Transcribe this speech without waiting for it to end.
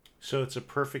So it's a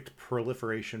perfect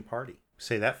proliferation party.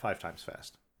 Say that 5 times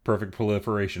fast. Perfect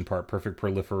proliferation part, perfect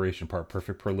proliferation part,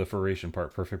 perfect proliferation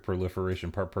part, perfect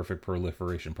proliferation part, perfect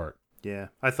proliferation part. Yeah,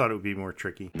 I thought it would be more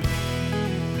tricky.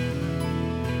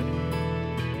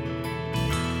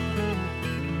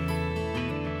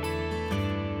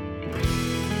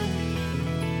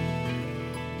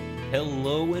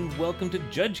 Hello and welcome to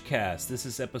JudgeCast. This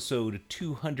is episode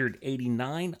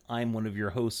 289. I'm one of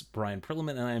your hosts, Brian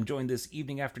Prilliman, and I am joined this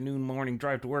evening, afternoon, morning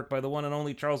drive to work by the one and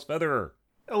only Charles Featherer.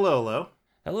 Hello.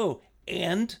 Hello,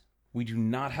 and we do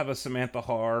not have a Samantha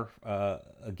Har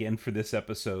again for this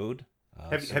episode.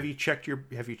 Have you checked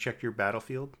your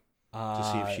battlefield to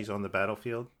see if she's on the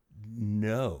battlefield?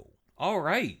 No. All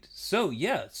right. So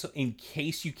in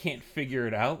case you can't figure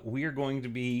it out, we are going to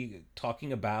be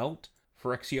talking about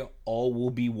Phyrexia All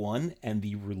Will Be One and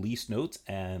the release notes,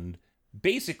 and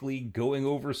basically going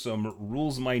over some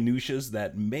rules minutiae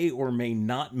that may or may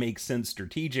not make sense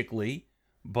strategically,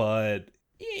 but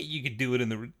you could do it in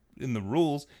the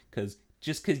rules, because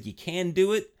just because you can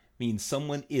do it means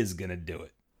someone is gonna do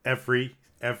it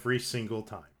every single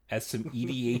time. As some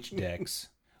EDH decks,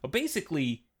 well,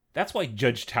 basically that's why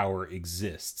Judge Tower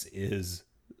exists. Is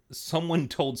someone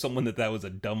told someone that was a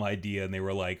dumb idea, and they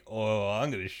were like, "Oh,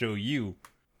 I'm going to show you."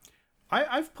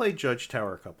 I've played Judge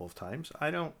Tower a couple of times.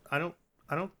 I don't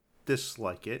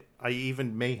dislike it. I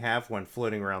even may have one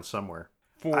floating around somewhere.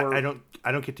 I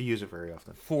don't get to use it very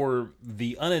often. For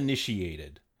the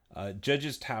uninitiated,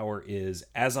 Judge's Tower is,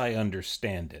 as I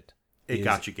understand it,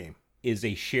 gotcha game. Is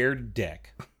a shared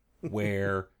deck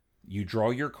where you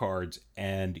draw your cards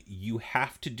and you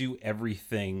have to do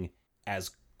everything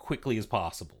as quickly as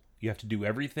possible. You have to do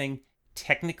everything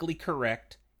technically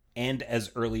correct and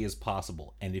as early as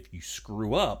possible. And if you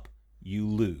screw up, you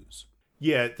lose.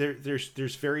 Yeah,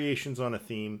 there's variations on a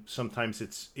theme. Sometimes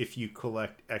it's if you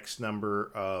collect X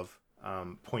number of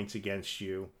points against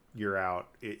you, you're out.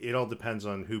 It all depends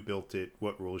on who built it,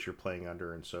 what rules you're playing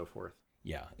under, and so forth.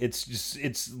 Yeah,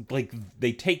 it's like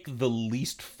they take the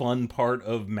least fun part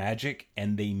of Magic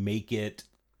and they make it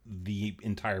the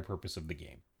entire purpose of the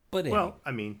game. But anyway. Well,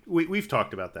 I mean, we've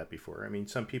talked about that before. I mean,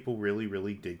 some people really,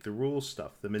 really dig the rules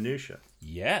stuff, the minutia.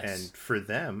 Yes. And for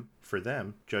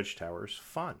them, Judge Tower's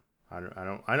fun. I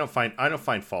don't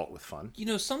find fault with fun. You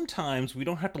know, sometimes we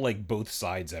don't have to like both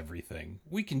sides everything.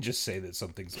 We can just say that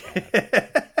something's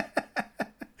bad.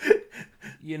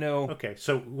 You know. Okay,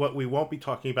 so what we won't be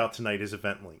talking about tonight is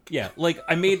Event Link. Yeah, like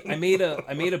I made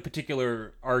a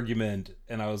particular argument,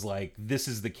 and I was like, "This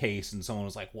is the case," and someone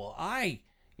was like, "Well, I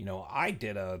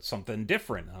did something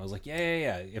different." And I was like,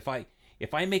 yeah.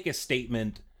 If I make a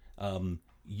statement,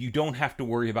 you don't have to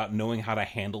worry about knowing how to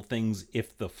handle things.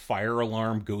 If the fire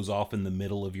alarm goes off in the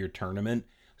middle of your tournament,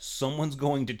 someone's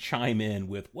going to chime in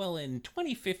with, "Well, in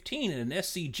 2015 at an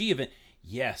SCG event,"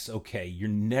 yes, okay, you're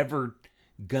never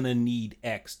gonna need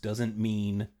X doesn't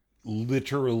mean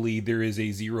literally there is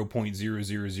a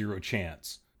 0.000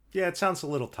 chance. Yeah, it sounds a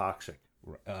little toxic.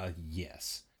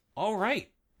 Yes. All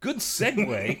right. Good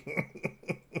segue.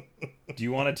 Do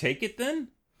you want to take it then?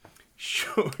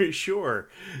 Sure.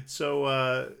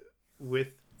 So, with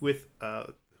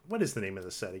what is the name of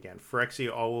the set again?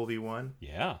 Phyrexia All Will Be One.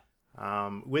 Yeah.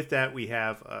 With that, we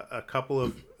have a couple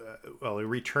of a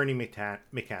returning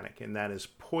mechanic, and that is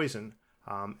poison.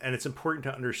 And it's important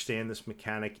to understand this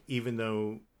mechanic, even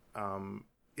though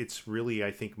it's really, I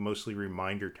think, mostly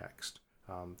reminder text.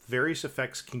 Various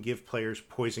effects can give players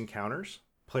poison counters.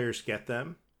 Players get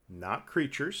them, not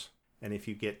creatures. And if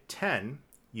you get 10,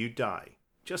 you die.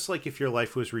 Just like if your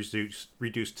life was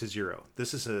reduced to 0.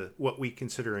 This is what we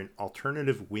consider an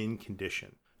alternative win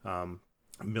condition.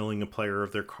 Milling a player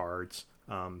of their cards,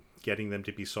 getting them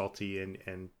to be salty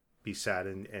and be sad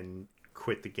and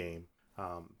quit the game.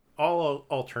 All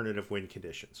alternative win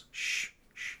conditions. Shh,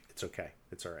 it's okay.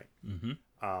 It's all right.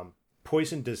 Mm-hmm.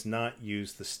 Poison does not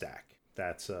use the stack.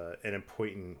 That's an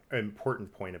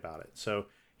important point about it. So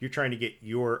you're trying to get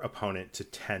your opponent to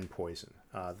 10 poison.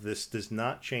 This does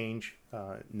not change,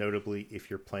 notably, if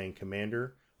you're playing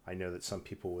Commander. I know that some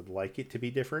people would like it to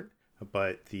be different,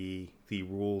 but the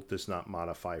rule does not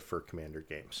modify for Commander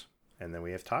games. And then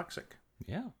we have Toxic.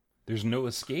 Yeah. There's no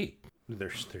escape.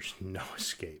 There's no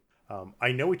escape.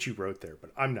 I know what you wrote there,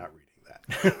 but I'm not reading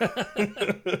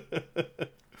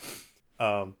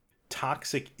that.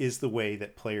 Toxic is the way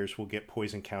that players will get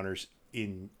poison counters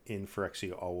in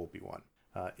Phyrexia All Will Be One.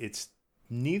 It's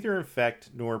neither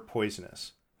infect nor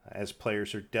poisonous. As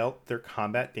players are dealt their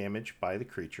combat damage by the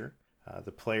creature,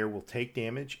 the player will take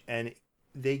damage, and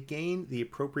they gain the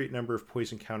appropriate number of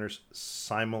poison counters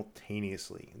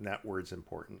simultaneously. And that word's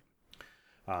important.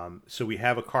 So we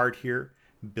have a card here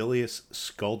Bilious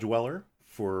Skulldweller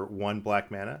for 1 black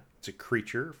mana. It's a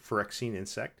creature, Phyrexian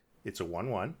insect. It's a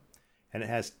 1/1. And it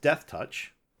has Death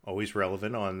Touch, always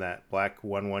relevant on that black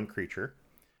 1/1 creature.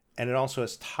 And it also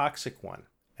has Toxic 1.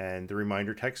 And the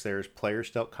reminder text there is players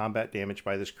dealt combat damage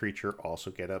by this creature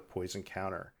also get a poison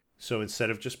counter. So instead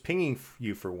of just pinging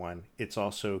you for 1, it's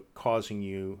also causing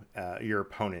you, your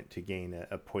opponent, to gain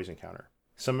a poison counter.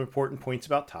 Some important points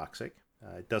about Toxic.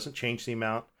 It doesn't change the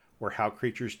amount or how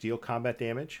creatures deal combat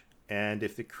damage. And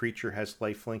if the creature has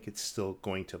lifelink, it's still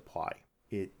going to apply.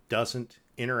 It doesn't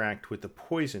interact with the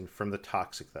poison from the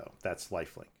Toxic, though. That's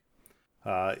lifelink.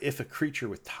 If a creature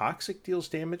with Toxic deals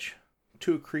damage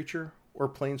to a creature or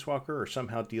planeswalker or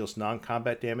somehow deals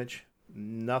non-combat damage,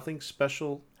 nothing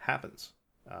special happens.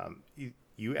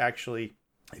 You actually,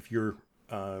 if you're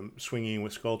swinging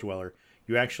with Skulldweller,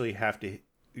 you actually have to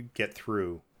get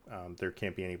through. There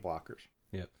can't be any blockers.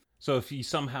 Yep. So if you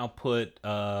somehow put,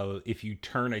 if you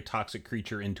turn a toxic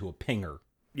creature into a pinger,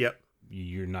 yep,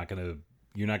 you're not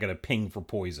gonna ping for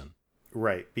poison.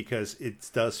 Right, because it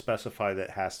does specify that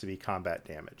it has to be combat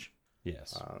damage.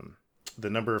 Yes. The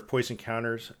number of poison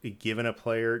counters given a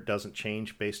player doesn't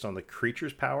change based on the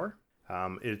creature's power.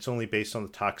 It's only based on the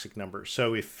toxic number.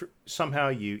 So if somehow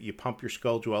you pump your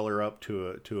Skulldweller up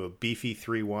to a beefy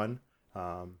 3/1,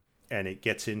 and it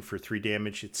gets in for 3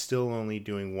 damage, it's still only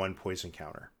doing 1 poison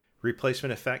counter.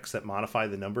 Replacement effects that modify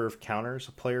the number of counters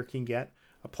a player can get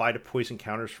apply to poison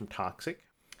counters from Toxic.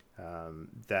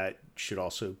 That should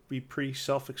also be pretty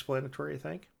self-explanatory, I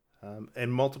think.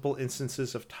 And multiple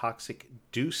instances of Toxic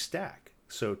do stack.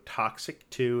 So Toxic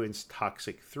 2 and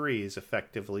Toxic 3 is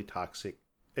effectively Toxic.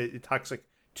 Toxic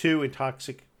 2 and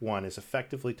Toxic 1 is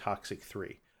effectively Toxic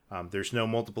 3. There's no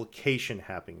multiplication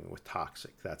happening with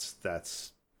Toxic.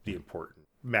 That's the important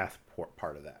math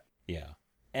part of that. Yeah.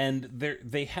 And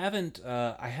they haven't.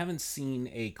 I haven't seen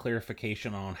a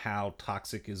clarification on how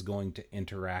Toxic is going to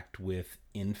interact with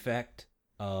Infect.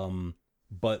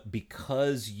 But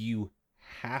because you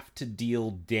have to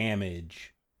deal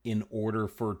damage in order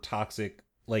for Toxic,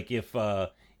 like if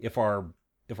our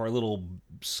little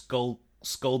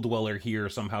Skulldweller here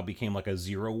somehow became like a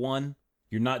 0/1,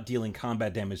 you're not dealing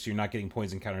combat damage, so you're not getting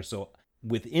poison counters. So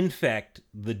with Infect,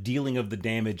 the dealing of the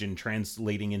damage and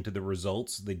translating into the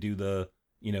results, they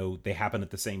happen at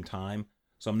the same time.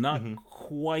 So I'm not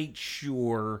quite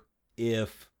sure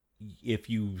if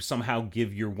you somehow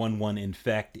give your 1/1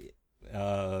 Infect,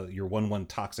 your 1/1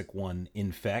 Toxic 1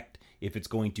 Infect, if it's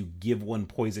going to give 1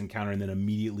 poison counter and then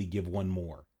immediately give 1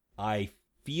 more. I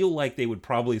feel like they would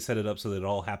probably set it up so that it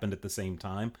all happened at the same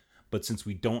time. But since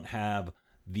we don't have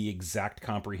the exact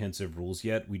comprehensive rules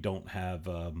yet, we don't have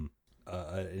an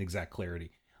exact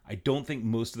clarity. I don't think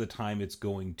most of the time it's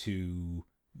going to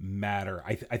matter.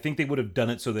 I think they would have done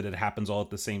it so that it happens all at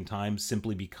the same time,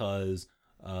 simply because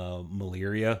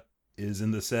Malaria is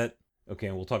in the set. Okay,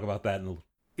 and we'll talk about that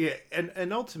Yeah,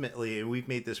 and ultimately, and we've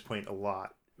made this point a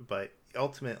lot, but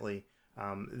ultimately,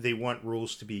 they want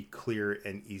rules to be clear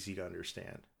and easy to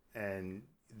understand, and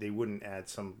they wouldn't add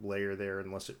some layer there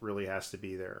unless it really has to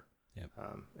be there. Yep.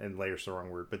 And layer's the wrong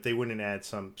word, but they wouldn't add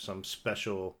some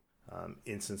special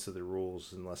instance of the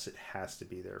rules unless it has to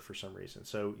be there for some reason.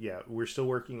 So yeah, we're still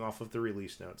working off of the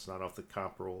release notes, not off the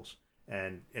comp rules,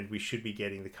 and we should be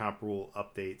getting the comp rule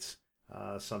updates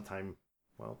sometime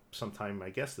I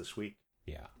guess this week.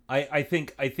 Yeah, I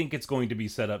think it's going to be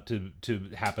set up to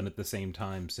happen at the same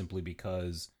time, simply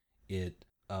because it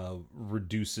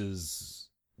reduces,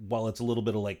 while it's a little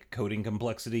bit of like coding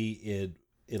complexity, it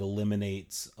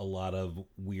eliminates a lot of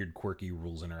weird, quirky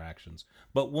rules interactions.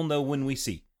 But we'll know when we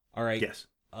see. All right. Yes.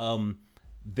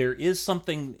 There is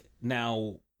something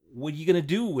now. What are you gonna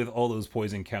do with all those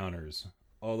poison counters?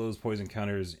 All those poison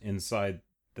counters inside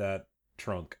that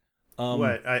trunk.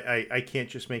 What? I can't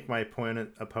just make my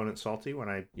opponent salty when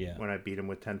I beat him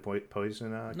with 10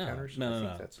 poison counters.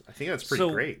 No. I think that's pretty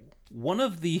great. One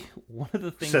of the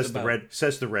things says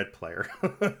the red player.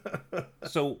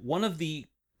 So one of the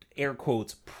air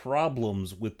quotes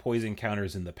problems with poison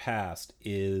counters in the past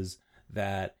is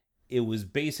that it was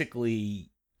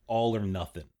basically all or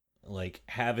nothing. Like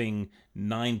having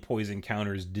 9 poison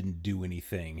counters didn't do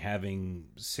anything. Having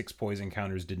 6 poison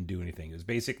counters didn't do anything. It was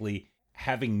basically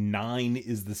having 9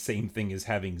 is the same thing as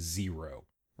having 0,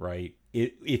 right?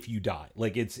 If you die,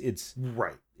 like it's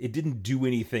right. It didn't do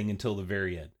anything until the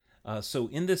very end. So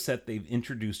in this set, they've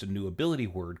introduced a new ability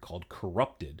word called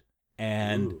Corrupted,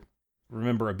 and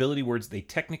remember, ability words, they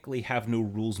technically have no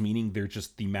rules meaning. They're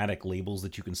just thematic labels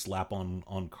that you can slap on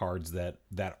cards that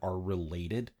are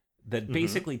related. That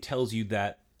basically tells you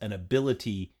that an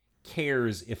ability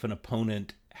cares if an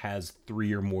opponent has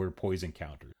 3 or more poison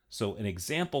counters. So an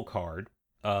example card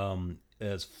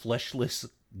as Fleshless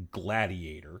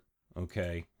Gladiator.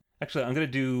 Okay. Actually, I'm going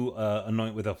to do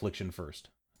Anoint with Affliction first.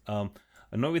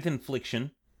 Anoint with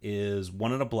Affliction is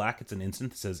 1 and a black. It's an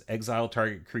instant that says exile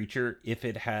target creature if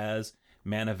it has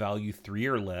mana value 3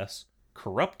 or less.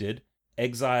 Corrupted,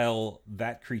 exile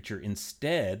that creature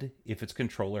instead if its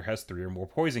controller has 3 or more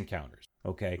poison counters.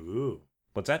 Okay. Ooh.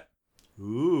 What's that?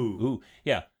 Ooh.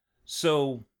 Yeah.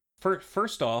 So,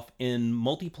 first off, in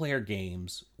multiplayer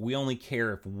games, we only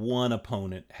care if one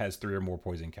opponent has 3 or more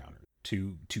poison counters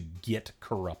to get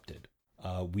corrupted.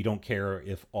 We don't care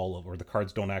if all of, or the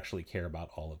cards don't actually care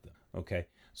about all of them. Okay.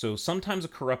 So sometimes a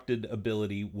corrupted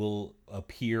ability will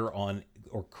appear on,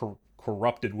 or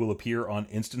corrupted will appear on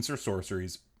instants or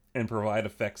sorceries and provide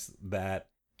effects that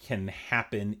can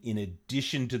happen in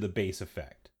addition to the base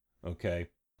effect. Okay.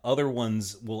 Other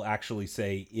ones will actually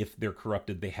say if they're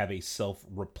corrupted, they have a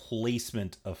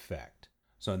self-replacement effect.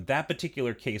 So in that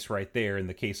particular case right there, in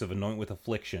the case of Anoint with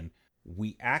Affliction,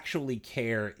 we actually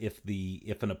care if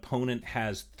an opponent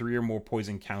has 3 or more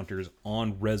poison counters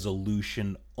on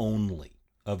resolution only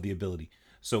of the ability.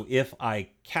 So if I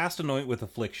cast Anoint with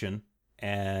Affliction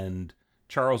and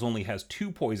Charles only has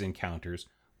 2 poison counters,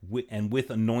 and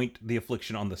with Anoint the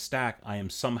Affliction on the stack, I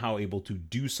am somehow able to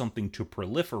do something to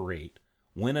proliferate.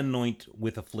 When Anoint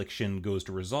with Affliction goes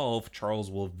to resolve, Charles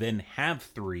will then have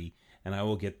 3, and I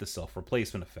will get the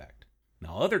self-replacement effect.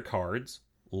 Now other cards,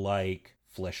 like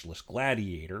Fleshless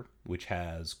Gladiator, which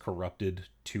has Corrupted,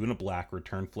 2 and a black,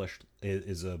 return flesh,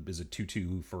 is a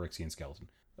 2/2 Phyrexian Skeleton.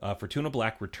 For 2 and a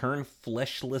black, return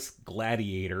Fleshless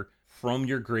Gladiator from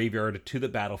your graveyard to the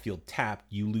battlefield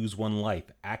tapped. You lose 1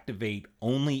 life. Activate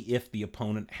only if the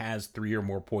opponent has 3 or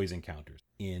more poison counters.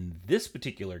 In this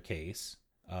particular case,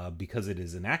 because it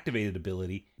is an activated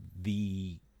ability,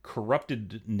 the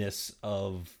corruptedness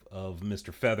of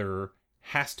Mr. Featherer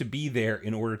has to be there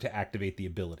in order to activate the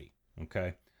ability.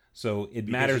 Okay, so it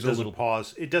matters a little.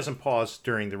 It doesn't pause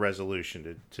during the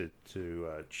resolution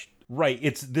to right.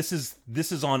 This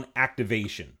is on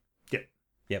activation. Yep.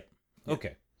 Yeah.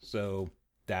 Okay, so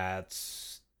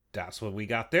that's what we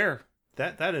got there.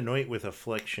 That Anoint with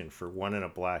Affliction for 1 and a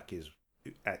black is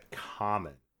at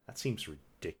common. That seems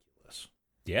ridiculous.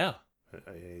 Yeah.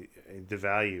 The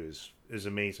value is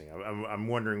amazing. I'm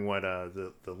wondering what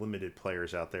the limited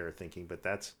players out there are thinking,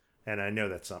 but and I know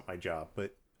that's not my job,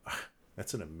 but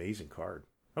that's an amazing card.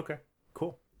 Okay,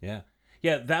 cool. Yeah.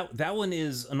 That one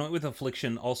is Anoint with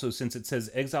Affliction. Also, since it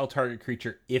says exile target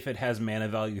creature if it has mana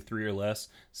value 3 or less,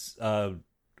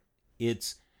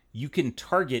 it's you can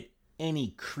target any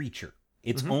creature.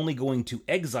 It's only going to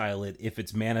exile it if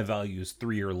its mana value is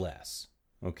 3 or less.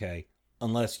 Okay.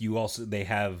 Unless they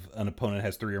have an opponent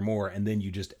has 3 or more, and then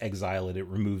you just exile it. It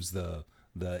removes the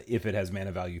if it has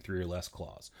mana value 3 or less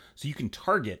clause. So you can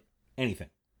target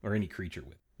anything or any creature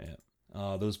with. Yeah.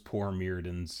 Those poor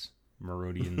Mirrodins,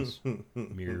 Myrmidons,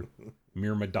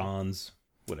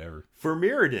 whatever. For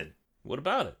Mirrodin. What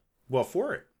about it? Well,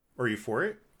 for it. Are you for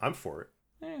it? I'm for it.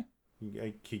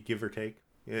 I could give or take.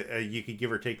 You could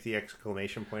give or take the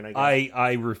exclamation point, I guess.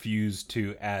 I refuse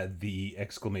to add the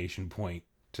exclamation point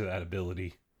to that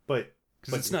ability, but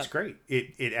it's great.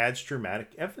 It adds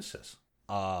dramatic emphasis.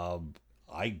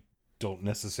 I don't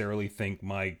necessarily think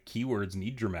my keywords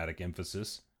need dramatic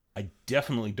emphasis. I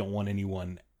definitely don't want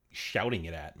anyone shouting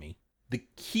it at me. The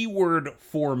keyword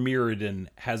for Mirrodin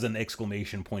has an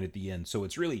exclamation point at the end, so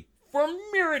it's really for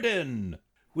Mirrodin.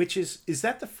 Which is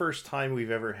that the first time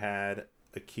we've ever had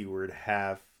a keyword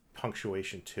have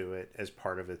punctuation to it as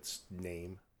part of its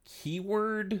name?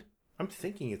 Keyword? I'm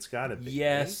thinking it's got to be.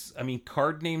 Yes. Right? I mean,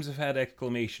 card names have had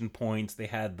exclamation points. They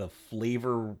had the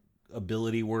flavor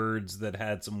ability words that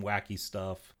had some wacky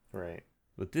stuff. Right.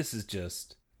 But this is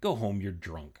just, go home, you're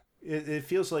drunk. It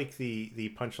feels like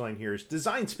the punchline here is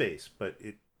design space, but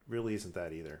it really isn't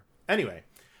that either. Anyway,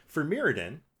 for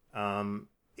Mirrodin,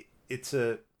 it's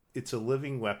a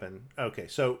living weapon. Okay,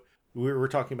 so we're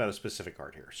talking about a specific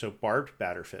card here. So Barbed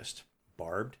Batterfist.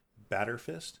 Barbed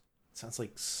Batterfist? Sounds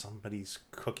like somebody's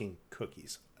cooking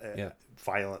cookies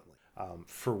violently.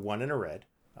 For 1 and a red,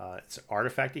 it's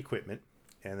artifact equipment.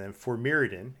 And then for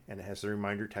Mirrodin, and it has the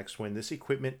reminder text, when this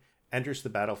equipment enters the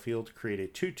battlefield, create a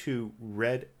 2/2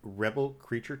 red rebel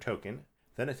creature token,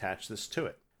 then attach this to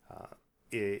it.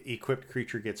 Equipped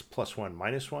creature gets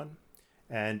 +1/-1,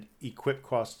 and equip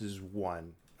cost is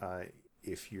 1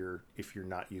 if you're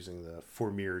not using the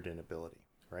for Mirrodin ability,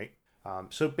 right?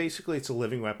 So basically it's a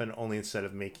living weapon, only instead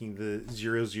of making the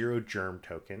 0/0 germ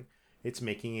token, it's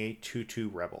making a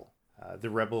 2/2 rebel. The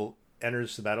rebel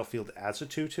enters the battlefield as a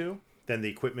 2/2, then the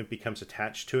equipment becomes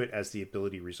attached to it as the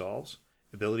ability resolves.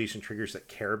 abilities and triggers that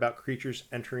care about creatures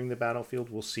entering the battlefield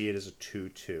will see it as a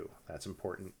 2/2. That's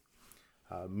important.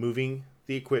 Moving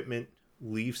the equipment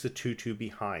leaves the 2/2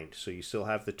 behind, so you still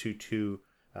have the 2/2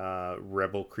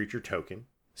 rebel creature token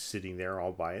sitting there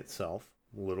all by itself,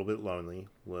 a little bit lonely,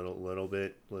 little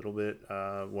bit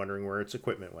wondering where its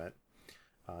equipment went.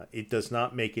 It does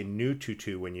not make a new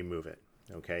 2/2 when you move it.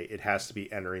 Okay, it has to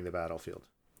be entering the battlefield.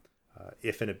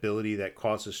 If an ability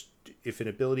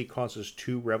causes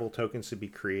 2 rebel tokens to be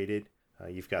created,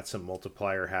 you've got some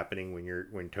multiplier happening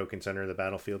when tokens enter the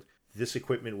battlefield. This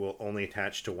equipment will only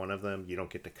attach to one of them. You don't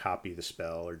get to copy the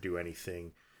spell or do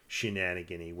anything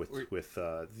shenanigan-y with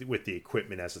the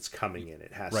equipment as it's coming in.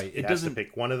 It has to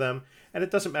pick one of them, and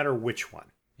it doesn't matter which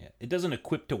one. Yeah, it doesn't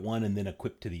equip to one and then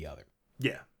equip to the other.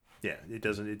 Yeah. It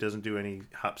doesn't do any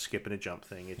hop, skip, and a jump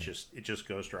thing. It just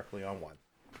goes directly on one.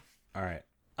 All right,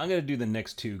 I'm gonna do the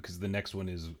next 2 because the next one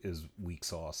is weak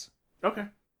sauce. Okay.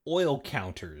 Oil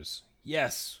counters.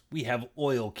 Yes, we have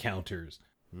oil counters.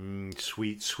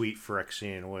 Sweet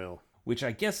Phyrexian oil. Which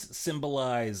I guess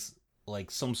symbolize like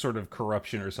some sort of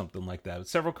corruption or something like that.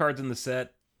 Several cards in the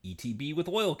set, ETB with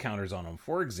oil counters on them.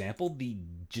 For example, the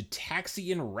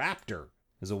Gitaxian Raptor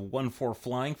is a 1/4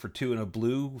 flying for 2 and a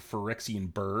blue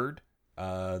Phyrexian bird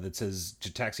that says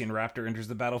Gitaxian Raptor enters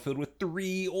the battlefield with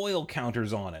 3 oil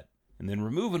counters on it. And then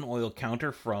remove an oil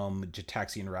counter from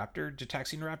Gitaxian Raptor.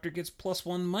 Gitaxian Raptor gets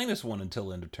 +1/-1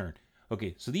 until end of turn.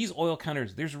 Okay, so these oil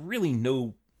counters, there's really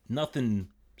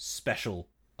nothing special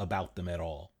about them at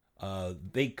all.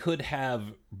 They could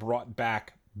have brought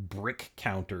back brick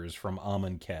counters from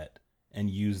Amonkhet and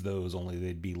use those, only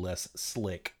they'd be less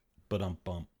slick. Bump.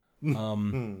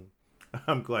 I'm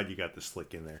glad you got the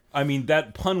slick in there. I mean,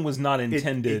 that pun was not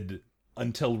intended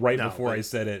until before I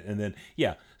said it, and then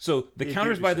so the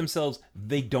counters by themselves,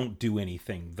 they don't do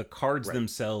anything. The cards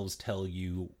themselves tell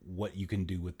you what you can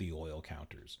do with the oil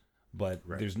counters, but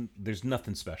there's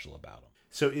nothing special about them.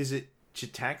 So is it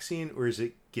Gitaxian or is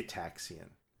it Gitaxian?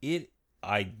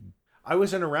 I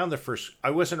wasn't around the first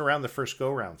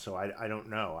go round, so I don't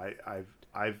know.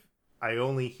 I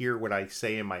only hear what I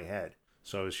say in my head.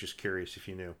 So I was just curious if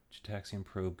you knew. Gitaxian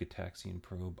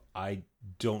Probe. I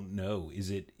don't know.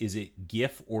 Is it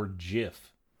GIF or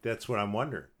GIF? That's what I'm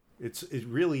wondering. It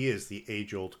really is the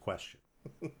age-old question.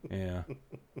 Yeah.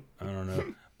 I don't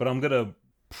know. But I'm going to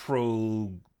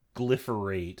proliferate.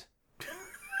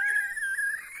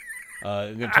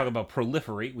 I'm going to talk about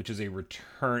Proliferate, which is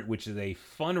a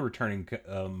fun returning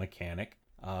mechanic.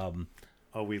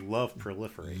 We love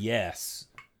Proliferate. Yes.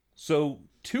 So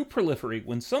to proliferate,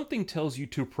 when something tells you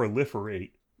to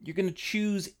proliferate, you're going to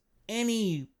choose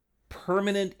any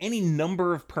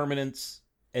number of permanents,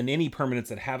 and any permanents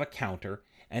that have a counter,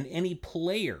 and any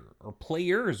player or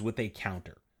players with a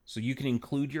counter. So you can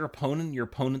include your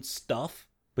opponent's stuff,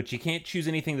 but you can't choose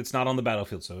anything that's not on the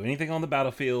battlefield. So anything on the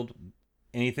battlefield,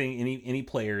 any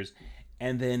players,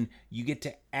 and then you get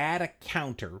to add a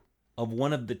counter of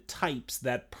one of the types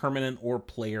that permanent or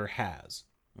player has.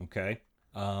 Okay?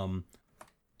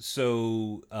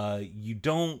 So you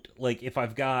don't, like, if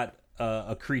I've got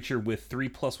a creature with 3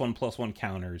 +1/+1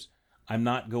 counters, I'm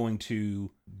not going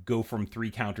to go from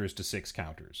 3 counters to 6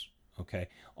 counters. Okay.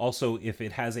 Also, if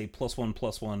it has a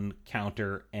 +1/+1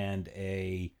 counter and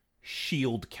a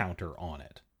shield counter on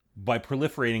it, by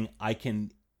proliferating, I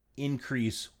can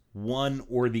increase one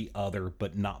or the other,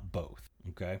 but not both.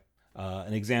 Okay.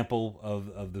 An example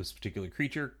of this particular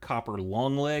creature, Copper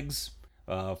Longlegs.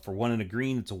 For 1 and a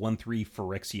green, it's a 1/3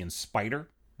 Phyrexian Spider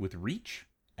with reach,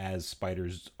 as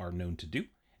spiders are known to do.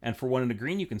 And for 1 and a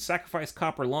green, you can sacrifice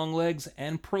Copper Longlegs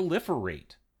and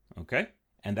proliferate. Okay?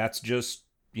 And that's just,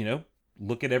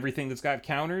 look at everything that's got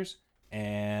counters,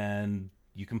 and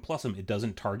you can plus them. It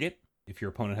doesn't target. If your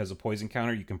opponent has a poison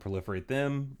counter, you can proliferate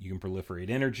them. You can proliferate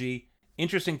energy.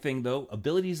 Interesting thing, though,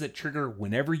 abilities that trigger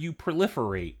whenever you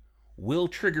proliferate will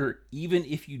trigger even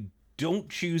if you don't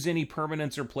choose any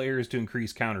permanents or players to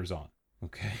increase counters on.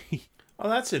 Okay? Oh,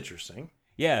 that's interesting.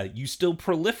 Yeah, you still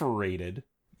proliferated.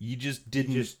 You just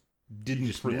didn't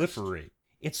proliferate. Missed.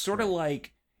 It's sort of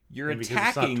like you're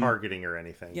attacking. It's not targeting or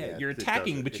anything. Yeah, you're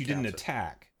attacking, but you didn't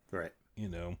attack. Right.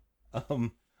 All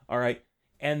right.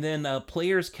 And then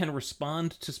players can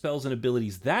respond to spells and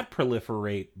abilities that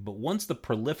proliferate, but once the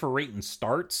proliferating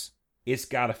starts, it's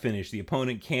got to finish. The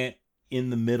opponent can't, in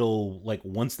the middle, like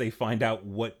once they find out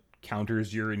what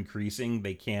counters you're increasing,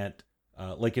 they can't,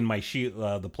 like in my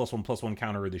shield, the +1/+1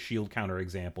 counter or the shield counter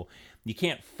example, you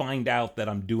can't find out that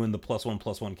I'm doing the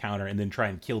 +1/+1 counter and then try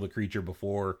and kill the creature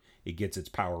before it gets its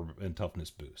power and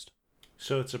toughness boost.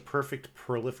 So it's a perfect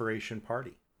proliferation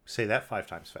party. Say that 5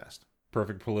 times fast.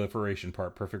 perfect proliferation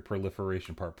part, perfect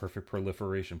proliferation part, perfect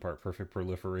proliferation part, perfect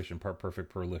proliferation part, perfect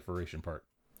proliferation part.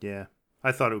 Yeah.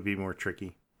 I thought it would be more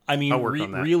tricky. I mean, I'll work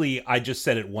on that. really, I just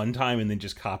said it one time and then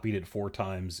just copied it 4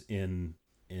 times in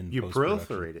You post-production.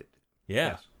 proliferated. Yeah.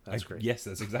 Yes, that's great. Yes,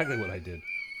 that's exactly what I did.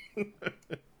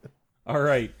 All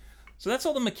right. So that's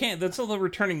all the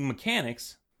returning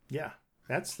mechanics. Yeah.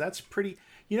 That's pretty.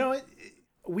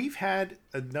 We've had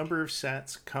a number of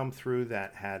sets come through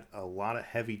that had a lot of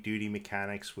heavy duty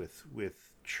mechanics with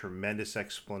tremendous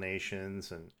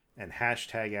explanations and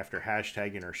hashtag after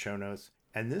hashtag in our show notes.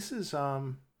 And this is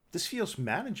this feels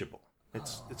manageable.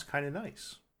 It's kind of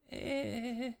nice.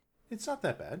 It's not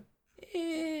that bad.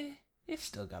 It's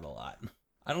still got a lot.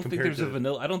 I don't think there's a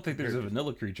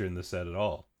vanilla creature in this set at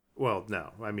all. Well,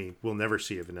 no. I mean, we'll never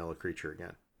see a vanilla creature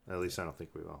again. At least I don't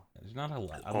think we will. There's not a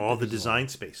lot. All the design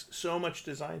space. So much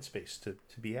design space to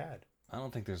be had. I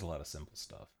don't think there's a lot of simple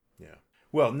stuff. Yeah.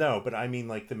 Well, no, but I mean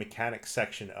like the mechanics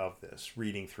section of this,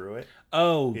 reading through it.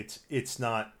 Oh. It's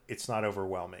not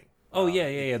overwhelming. Oh,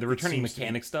 yeah. The returning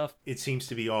mechanic stuff. It seems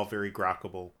to be all very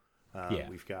grokkable. Yeah.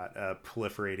 We've got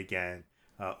proliferate again.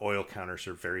 Oil counters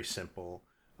are very simple.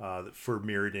 For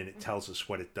Mirrodin, it tells us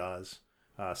what it does.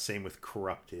 Same with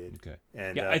corrupted. Okay.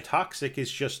 And yeah, toxic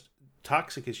is just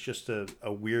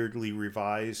a weirdly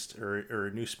revised or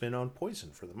a new spin on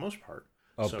poison for the most part.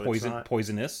 So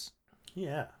poisonous.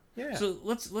 Yeah. So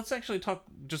let's actually talk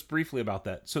just briefly about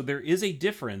that. So there is a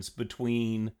difference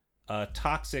between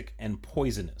toxic and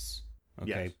poisonous.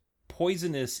 Okay. Yes.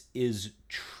 Poisonous is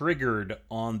triggered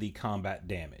on the combat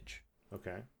damage.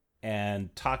 Okay.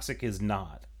 And toxic is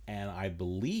not. And I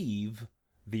believe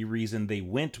the reason they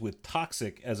went with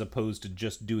toxic as opposed to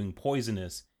just doing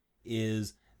poisonous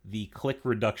is the click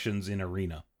reductions in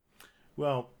Arena.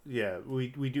 Well, yeah, we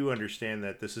do understand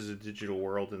that this is a digital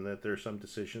world and that there's some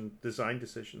design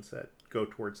decisions that go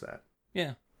towards that.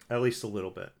 Yeah. At least a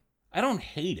little bit. I don't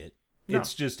hate it. No.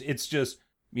 It's just,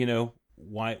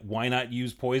 why not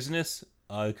use poisonous?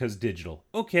 Because digital.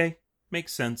 Okay.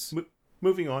 Makes sense.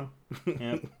 Moving on.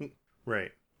 Yep.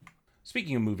 Right.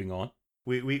 Speaking of moving on.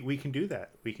 We can do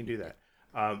that. We can do that.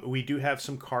 We do have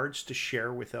some cards to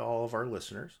share with all of our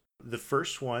listeners. The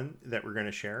first one that we're going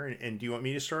to share, and do you want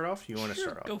me to start off? You want to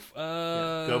start off?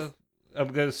 Go. I'm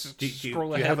going to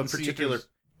scroll ahead. Do you have a particular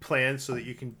plan so that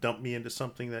you can dump me into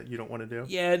something that you don't want to do?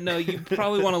 Yeah, no, you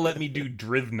probably want to let me do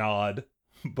Drivnod,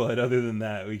 but other than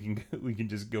that, we can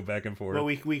just go back and forth. Well,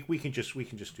 we can just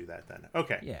do that then.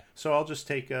 Okay. Yeah. So I'll just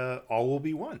take All Will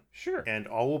Be One. Sure. And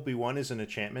All Will Be One is an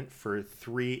enchantment for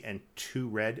 3 and 2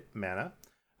 red mana.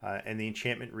 And the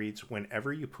enchantment reads,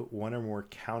 whenever you put one or more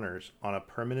counters on a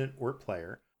permanent or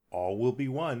player, All Will Be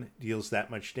One deals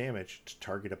that much damage to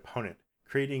target opponent,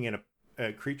 creating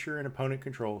a creature an opponent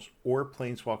controls or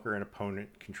planeswalker an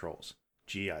opponent controls.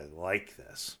 Gee, I like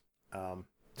this.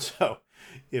 So,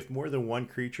 if more than one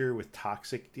creature with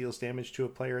toxic deals damage to a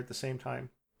player at the same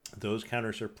time, those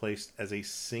counters are placed as a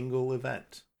single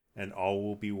event, and All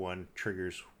Will Be One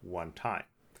triggers one time.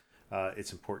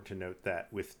 It's important to note that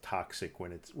with toxic,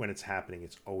 when it's happening,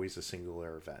 it's always a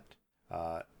singular event.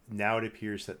 Now it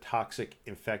appears that toxic,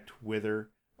 infect, wither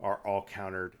are all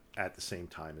countered at the same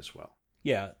time as well.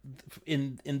 Yeah,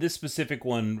 in this specific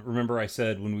one, remember I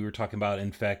said when we were talking about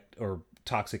infect or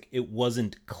toxic, it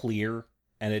wasn't clear,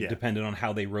 and it depended on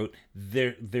how they wrote.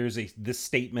 There's this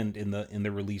statement in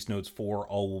the release notes for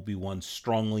All Will Be One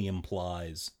strongly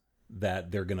implies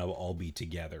that they're gonna all be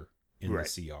together in the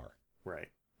CR. Right.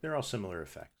 They're all similar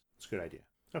effects. It's a good idea.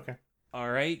 Okay.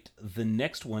 All right. The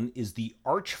next one is the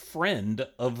Arch Friend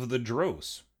of the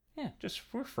Dross. Yeah, just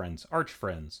we're friends. Arch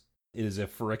friends. It is a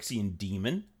Phyrexian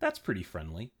demon. That's pretty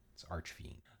friendly. It's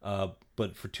Archfiend.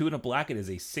 But for 2 and a black, it is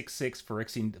a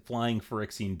 6/6 flying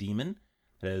Phyrexian demon.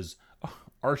 It is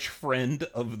Arch Friend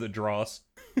of the Dross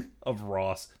of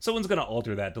Ross. Someone's gonna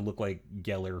alter that to look like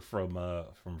Geller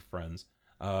from Friends.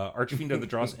 Archfiend of the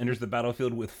Dross enters the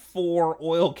battlefield with 4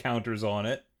 oil counters on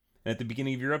it. And at the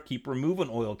beginning of your upkeep, remove an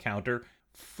oil counter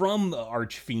from the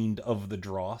Archfiend of the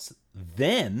Dross.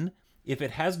 Then, if it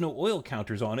has no oil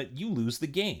counters on it, you lose the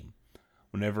game.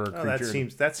 Whenever a creature...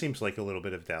 that seems like a little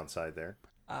bit of downside there.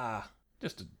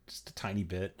 Just a tiny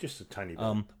bit. Just a tiny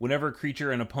bit. Whenever a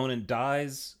creature an opponent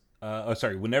dies...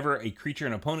 whenever a creature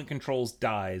an opponent controls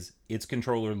dies, its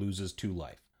controller loses 2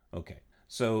 life. Okay.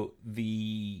 So,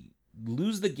 the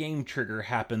lose the game trigger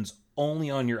happens only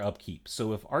on your upkeep.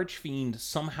 So if Archfiend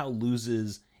somehow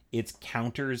loses its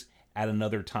counters at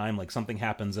another time, like something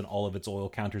happens and all of its oil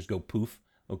counters go poof,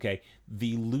 okay,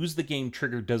 the lose the game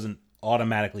trigger doesn't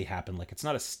automatically happen. Like it's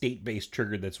not a state-based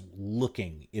trigger that's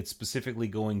looking. It's specifically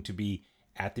going to be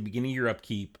at the beginning of your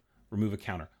upkeep, remove a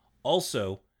counter.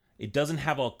 Also, It doesn't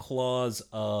have a clause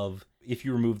of if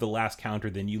you remove the last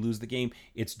counter, then you lose the game.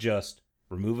 It's just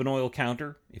remove an oil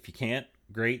counter. If you can't,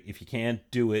 great. If you can,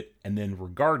 do it. And then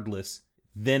regardless,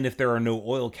 then if there are no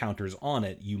oil counters on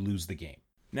it, you lose the game.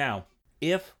 Now,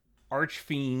 if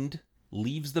Archfiend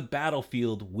leaves the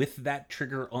battlefield with that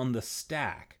trigger on the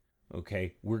stack,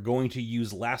 okay, we're going to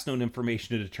use last known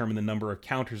information to determine the number of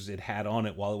counters it had on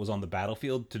it while it was on the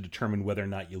battlefield to determine whether or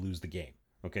not you lose the game.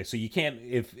 Okay, so you can't,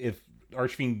 if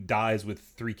Archfiend dies with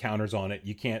 3 counters on it,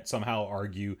 you can't somehow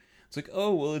argue, it's like,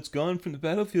 oh, well, it's gone from the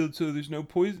battlefield, so there's no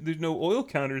poison, there's no oil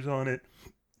counters on it,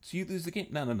 so you lose the game.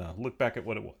 No. Look back at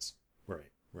what it was.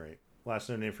 Right. Last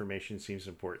known information seems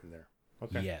important there.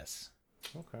 Okay. Yes.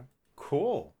 Okay.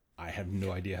 Cool. I have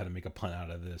no idea how to make a pun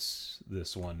out of this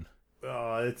one.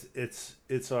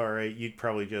 It's all right. You'd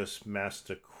probably just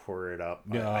masticore it up.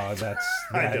 No, I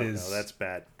don't know.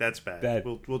 That's bad.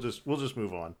 We'll just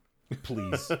move on.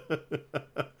 Please.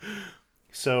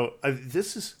 So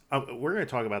this is we're going to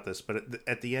talk about this, but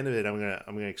at the end of it, I'm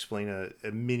gonna explain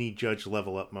a mini Judge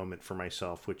level up moment for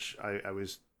myself, which I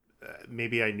was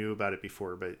maybe I knew about it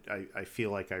before, but I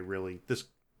feel like I really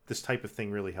this type of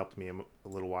thing really helped me a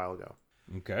little while ago.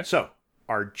 Okay. So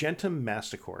Argentum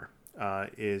Masticore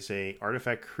is a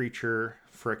artifact creature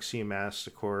Phyrexian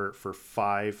Masticore for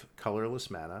 5 colorless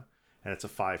mana, and it's a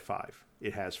 5/5.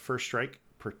 It has first strike,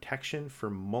 protection for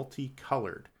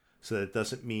multicolored. So that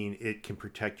doesn't mean it can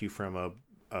protect you from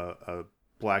a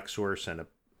black source and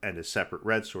a separate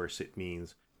red source. It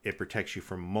means it protects you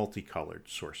from multicolored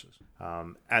sources.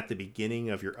 At the beginning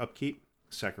of your upkeep,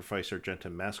 sacrifice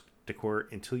Argentum Masticore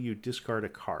until you discard a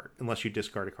card, unless you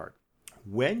discard a card.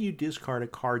 When you discard a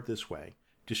card this way,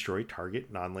 destroy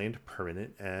target non-land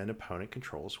permanent and opponent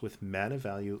controls with mana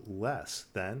value less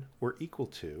than or equal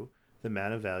to the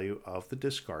mana value of the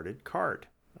discarded card.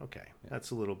 Okay, that's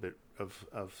a little bit of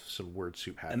some word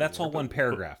soup happening. And that's all one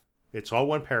paragraph. It's all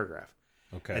one paragraph.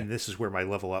 Okay. And this is where my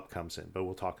level up comes in, but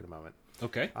we'll talk in a moment.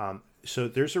 Okay. So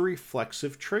there's a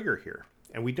reflexive trigger here.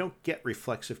 And we don't get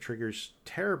reflexive triggers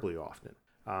terribly often.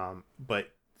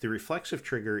 But the reflexive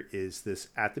trigger is this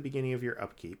at the beginning of your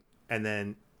upkeep. And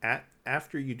then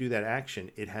after you do that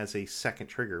action, it has a second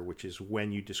trigger, which is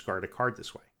when you discard a card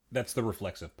this way. That's the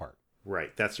reflexive part.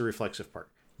 Right. That's the reflexive part.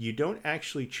 You don't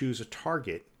actually choose a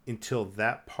target until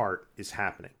that part is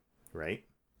happening, right?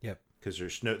 Yep. Because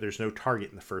there's no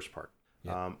target in the first part.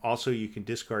 Yep. Also, you can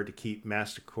discard to keep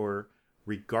Masticore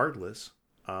regardless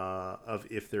of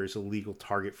if there's a legal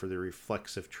target for the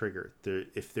reflexive trigger.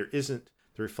 If there isn't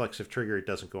the reflexive trigger, it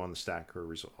doesn't go on the stack or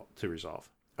resolve.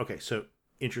 Okay, so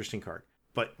interesting card.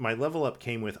 But my level up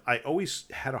came with, I always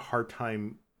had a hard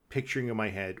time picturing in my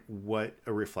head what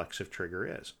a reflexive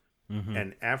trigger is. Mm-hmm.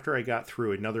 And after I got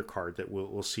through another card that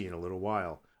we'll see in a little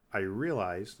while, I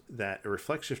realized that a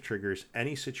reflexive trigger is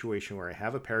any situation where I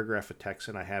have a paragraph of text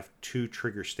and I have 2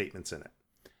 trigger statements in it.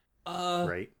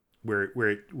 Right?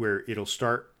 Where it'll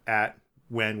start at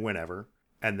whenever,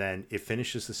 and then it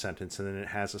finishes the sentence, and then it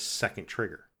has a second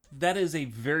trigger. That is a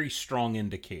very strong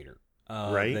indicator,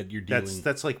 right? That you're dealing.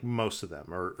 That's like most of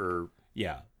them, or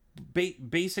yeah,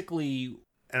 basically.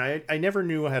 And I never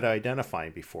knew how to identify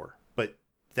them before, but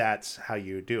that's how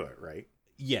you do it, right?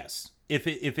 Yes. If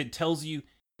it tells you,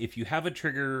 if you have a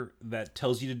trigger that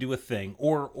tells you to do a thing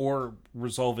or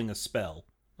resolving a spell,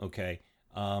 okay,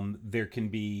 there can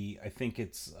be, I think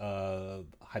it's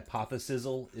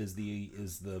Hypothesizzle is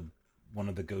the one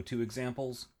of the go-to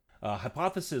examples.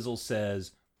 Hypothesizzle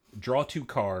says draw 2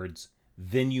 cards,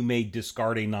 then you may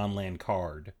discard a non-land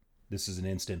card. This is an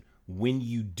instant. When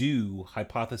you do,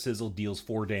 Hypothesizzle deals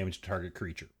 4 damage to target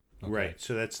creature. Okay. Right,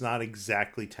 so that's not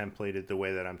exactly templated the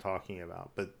way that I'm talking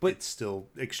about, but it's still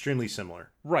extremely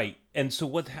similar. Right, and so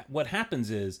what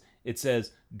happens is, it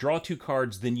says, draw 2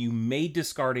 cards, then you may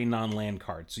discard a non-land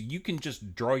card. So you can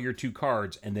just draw your 2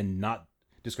 cards and then not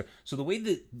discard. So the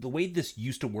way this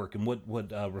used to work, and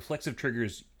what reflexive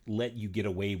triggers let you get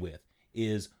away with,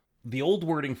 is the old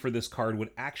wording for this card would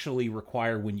actually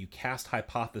require when you cast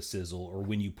Hypothesizzle, or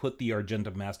when you put the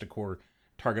Argentum Masticore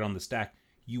target on the stack,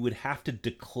 you would have to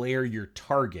declare your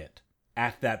target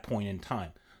at that point in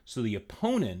time. So the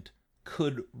opponent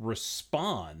could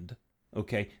respond.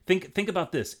 Okay, think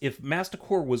about this. If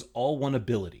Masticore was all one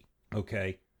ability,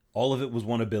 okay, all of it was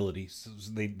one ability, so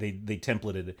they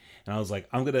templated it, and I was like,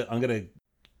 I'm gonna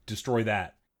destroy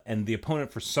that, and the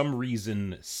opponent for some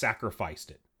reason sacrificed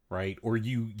it, right, or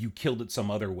you killed it some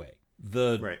other way,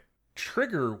 the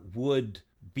trigger would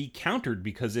be countered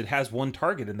because it has one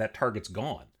target and that target's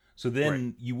gone. So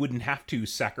then you wouldn't have to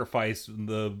sacrifice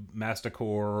the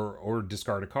Masticore or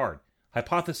discard a card.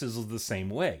 Hypothesis is the same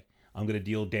way. I'm going to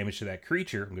deal damage to that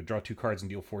creature. I'm going to draw 2 cards and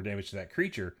deal 4 damage to that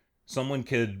creature. someone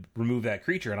could remove that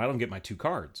creature and I don't get my 2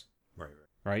 cards.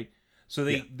 Right? So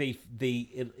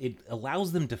it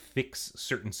allows them to fix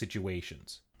certain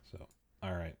situations. So,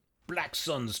 all right. Black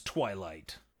Sun's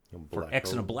Twilight. For X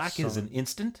and a black is an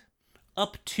instant.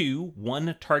 Up to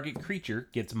 1 target creature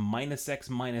gets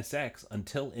 -X/-X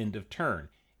until end of turn.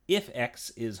 If X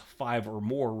is 5 or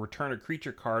more, return a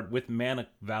creature card with mana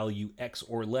value X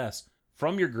or less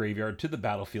from your graveyard to the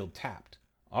battlefield tapped.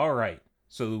 All right.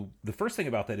 So the first thing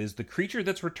about that is the creature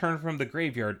that's returned from the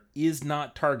graveyard is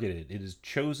not targeted. It is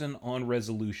chosen on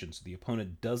resolution, so the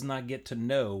opponent does not get to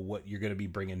know what you're going to be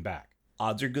bringing back.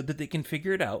 Odds are good that they can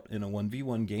figure it out in a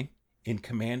 1v1 game. In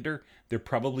Commander, they're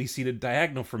probably seated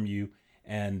diagonal from you,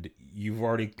 and you've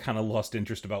already kind of lost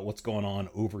interest about what's going on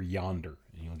over yonder,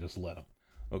 and you'll just let them.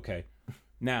 Okay.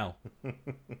 Now,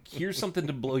 here's something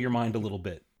to blow your mind a little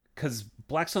bit, because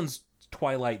Black Sun's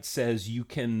Twilight says you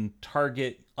can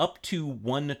target up to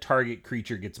 1 target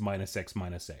creature gets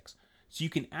 -X/-X. So you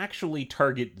can actually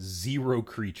target 0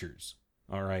 creatures,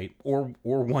 all right, or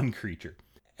 1 creature.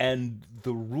 And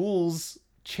the rules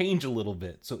change a little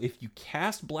bit. So if you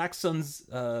cast Black Sun's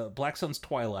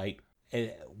Twilight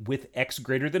with X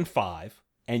greater than 5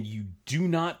 and you do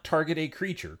not target a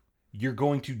creature, you're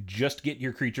going to just get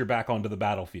your creature back onto the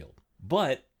battlefield.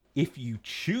 But if you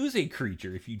choose a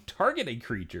creature, if you target a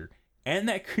creature, and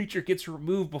that creature gets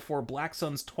removed before Black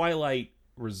Sun's Twilight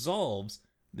resolves,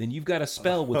 then you've got a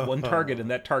spell with 1 target,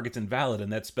 and that target's invalid,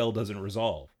 and that spell doesn't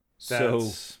resolve.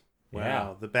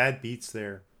 Wow, the bad beats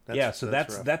there.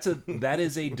 That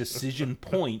is a decision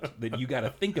point that you got to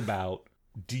think about.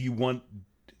 Do you want,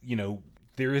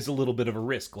 there is a little bit of a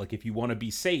risk. Like if you want to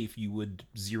be safe, you would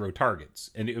 0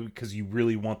 targets, and because you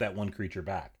really want that 1 creature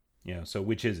back. So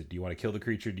which is it? Do you want to kill the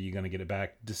creature? Do you going to get it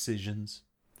back? Decisions.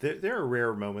 There are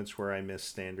rare moments where I miss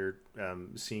Standard,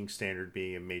 seeing Standard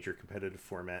being a major competitive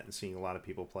format and seeing a lot of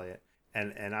people play it.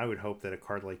 And I would hope that a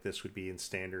card like this would be in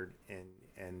Standard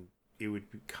and it would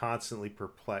constantly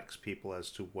perplex people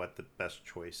as to what the best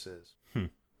choice is.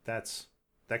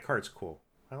 That card's cool.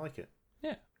 I like it.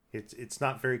 Yeah. It's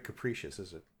not very capricious,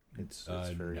 is it? It's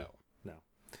very no.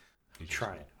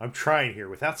 I'm trying here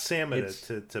without Sam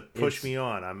to push me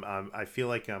on. I feel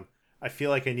like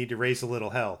I need to raise a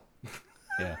little hell.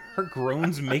 Yeah, her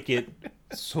groans make it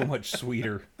so much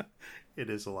sweeter. It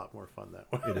is a lot more fun that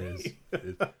way. It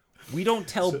is. We don't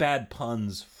tell bad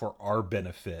puns for our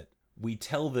benefit. We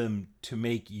tell them to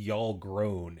make y'all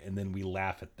groan, and then we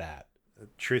laugh at that. The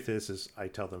truth is I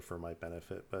tell them for my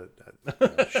benefit, but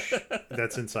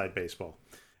that's inside baseball.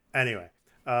 Anyway,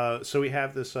 so we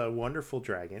have this wonderful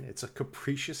dragon. It's a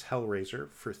Capricious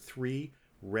Hellraiser for 3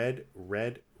 red,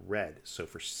 so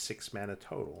for 6 mana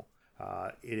total.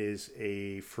 It is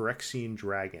a Phyrexian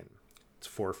Dragon. It's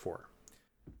 4/4.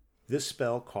 This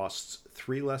spell costs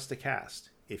 3 less to cast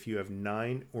if you have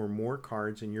 9 or more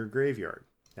cards in your graveyard.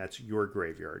 That's your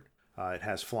graveyard. It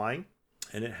has flying,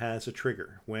 and it has a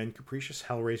trigger. When Capricious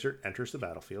Hellraiser enters the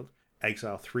battlefield,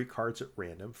 exile 3 cards at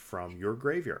random from your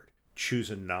graveyard.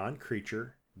 Choose a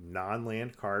non-creature,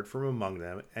 non-land card from among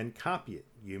them and copy it.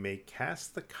 You may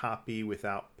cast the copy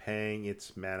without paying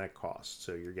its mana cost,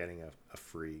 so you're getting a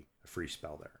free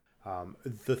spell there.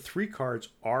 The 3 cards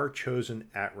are chosen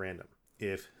at random.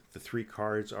 If the 3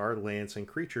 cards are lands and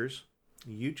creatures,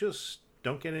 you just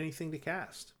don't get anything to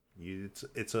cast. It's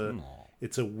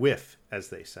a whiff, as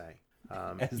they say.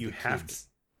 As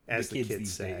the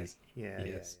kids say. Yeah,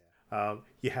 yes.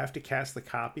 You have to cast the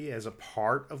copy as a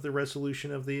part of the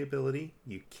resolution of the ability.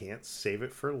 You can't save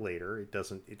it for later. It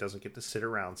doesn't get to sit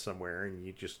around somewhere and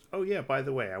you just, oh yeah, by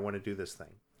the way, I want to do this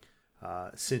thing.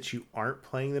 Since you aren't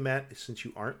paying the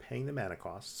mana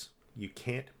costs, you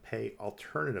can't pay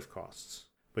alternative costs,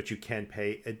 but you can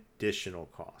pay additional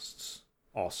costs.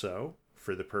 Also,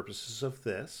 for the purposes of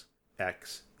this,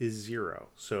 X is 0.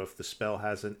 So if the spell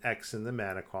has an X in the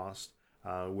mana cost,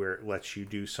 where it lets you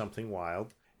do something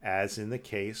wild, as in the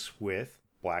case with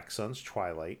Black Sun's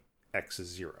Twilight, X is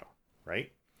 0,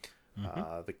 right?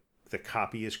 Mm-hmm. The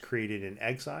copy is created in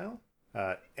exile,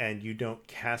 and you don't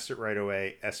cast it right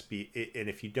away. And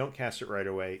if you don't cast it right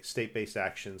away, state-based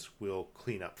actions will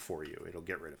clean up for you. It'll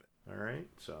get rid of it. All right?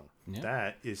 So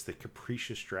that is the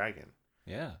Capricious Dragon.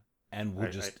 Yeah. And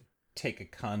we'll take a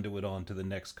conduit on to the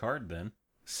next card then.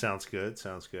 Sounds good.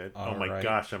 All oh my right.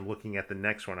 gosh, I'm looking at the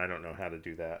next one. I don't know how to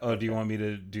do that. Oh, okay. Do you want me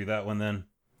to do that one then?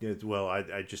 Well,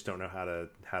 I just don't know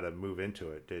how to move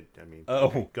into it.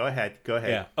 Okay, go ahead.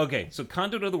 Yeah. Okay. So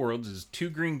Conduit of the Worlds is 2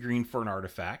 green for an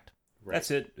artifact. Right.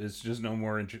 That's it. It's just no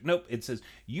more. Nope. It says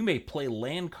you may play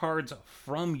land cards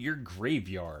from your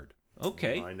graveyard.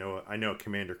 Okay. Well, I know a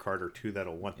commander card or 2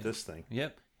 that'll want this thing.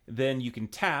 Yep. Then you can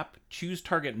tap, choose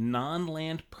target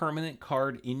non-land permanent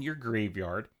card in your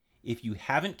graveyard. If you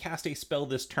haven't cast a spell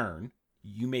this turn,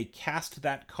 you may cast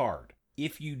that card.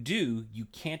 If you do, you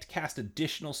can't cast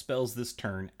additional spells this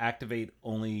turn. Activate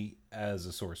only as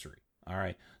a sorcery. All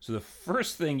right. So the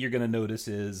first thing you're going to notice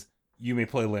is you may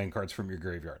play land cards from your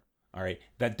graveyard. All right.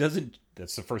 That's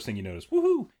the first thing you notice.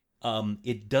 Woohoo!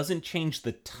 It doesn't change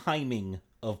the timing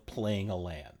of playing a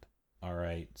land. All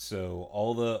right, so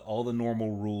all the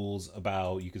normal rules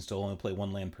about you can still only play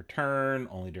one land per turn,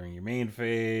 only during your main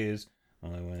phase,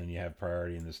 only when you have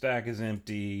priority and the stack is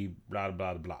empty, blah,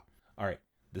 blah, blah. All right,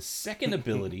 the second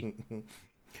ability...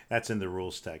 That's in the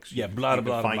rules text. Yeah, blah,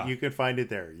 blah, blah. You can find it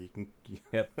there. You can.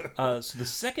 Yep. So the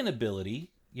second ability,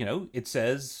 it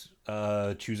says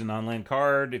choose a non-land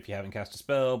card. If you haven't cast a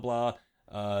spell, blah,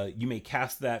 you may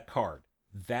cast that card.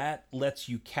 That lets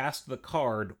you cast the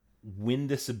card when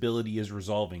this ability is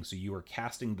resolving. So you are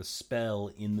casting the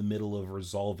spell in the middle of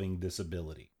resolving this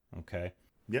ability. Okay?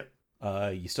 Yep.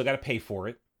 You still got to pay for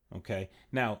it. Okay?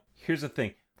 Now, here's the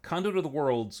thing. Conduit of the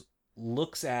Worlds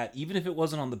looks at, even if it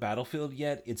wasn't on the battlefield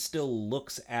yet, it still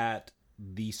looks at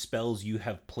the spells you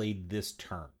have played this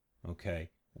turn. Okay?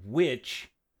 Which,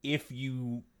 if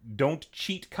you don't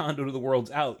cheat Conduit of the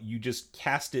Worlds out, you just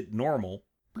cast it normal.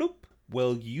 Bloop.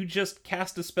 Well, you just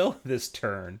cast a spell this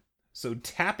turn. So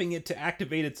tapping it to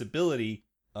activate its ability,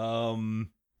 you're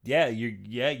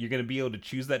gonna be able to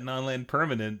choose that non-land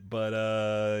permanent, but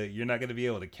you're not gonna be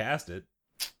able to cast it,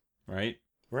 right?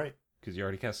 Right. Because you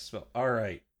already cast a spell. All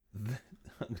right,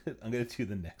 I'm gonna do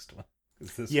the next one.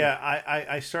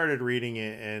 I started reading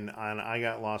it and I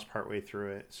got lost partway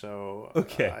through it. So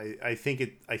okay, I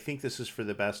think this is for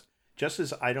the best. Just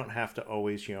as I don't have to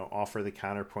always, offer the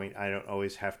counterpoint, I don't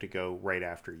always have to go right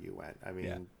after you went. I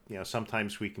mean,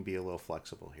 sometimes we can be a little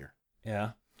flexible here.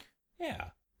 Yeah. Yeah.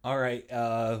 All right.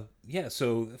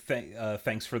 So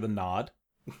thanks for the nod.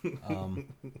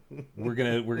 We're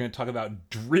gonna talk about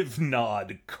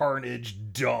Drivnod, Carnage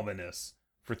Dominus.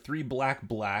 For 3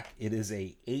 black, it is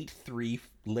a 8/3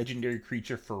 legendary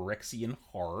creature Phyrexian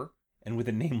horror, and with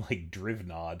a name like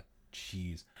Drivnod,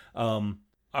 jeez. All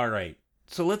right.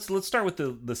 So let's start with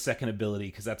the second ability,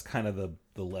 because that's kind of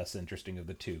the less interesting of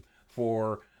the two.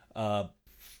 For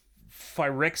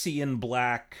Phyrexian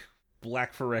black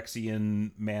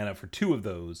Phyrexian mana for 2 of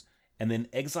those, and then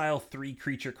exile 3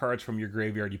 creature cards from your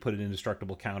graveyard. You put an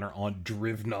indestructible counter on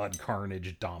Drivnod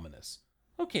Carnage Dominus.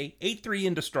 Okay, 8/3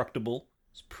 indestructible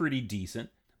is pretty decent,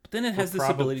 but then it has this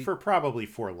ability for probably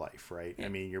 4 life, right? Yeah. I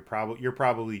mean, you're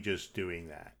probably just doing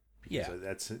that. Yeah,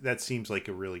 that seems like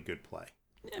a really good play.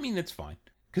 I mean, it's fine.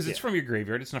 Because it's from your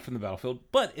graveyard, it's not from the battlefield.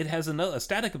 But it has a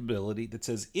static ability that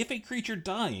says, if a creature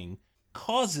dying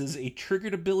causes a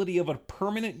triggered ability of a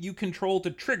permanent you control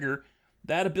to trigger,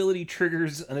 that ability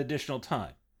triggers an additional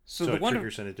time. So it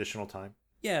triggers an additional time?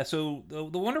 Yeah, so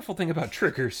the wonderful thing about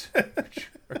triggers,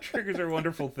 triggers are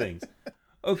wonderful things.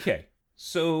 Okay,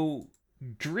 so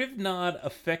Drivnod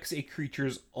affects a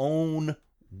creature's own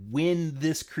when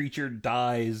this creature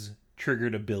dies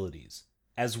triggered abilities,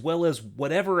 as well as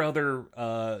whatever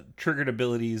other triggered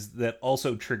abilities that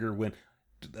also trigger when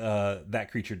that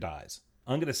creature dies.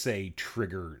 I'm going to say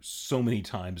trigger so many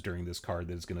times during this card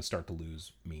that it's going to start to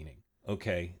lose meaning.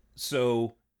 Okay,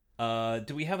 so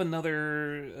do we have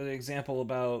another example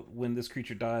about when this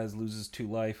creature dies, loses 2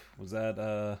 life? Was that...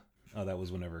 that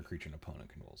was whenever a creature an opponent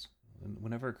controls.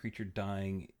 Whenever a creature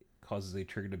dying causes a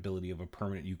triggered ability of a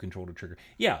permanent you control to trigger.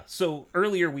 Yeah, so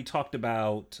earlier we talked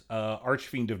about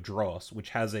Archfiend of Dross,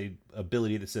 which has a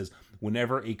ability that says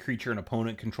whenever a creature an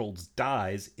opponent controls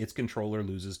dies, its controller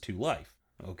loses 2 life.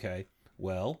 Okay,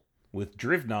 well, with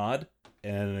Drivnod,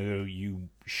 and you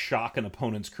shock an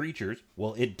opponent's creatures,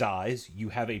 well, it dies. You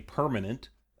have a permanent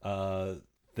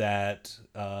that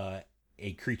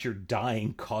a creature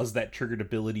dying caused that triggered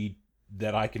ability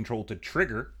that I control to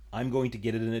trigger. I'm going to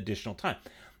get it an additional time.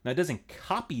 Now, it doesn't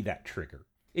copy that trigger.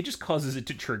 It just causes it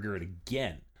to trigger it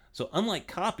again. So unlike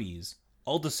copies,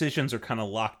 all decisions are kind of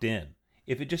locked in.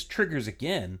 If it just triggers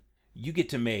again, you get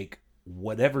to make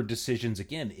whatever decisions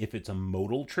again. If it's a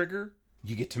modal trigger,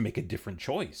 you get to make a different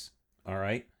choice. All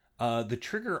right? The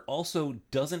trigger also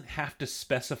doesn't have to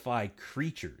specify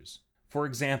creatures. For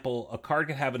example, a card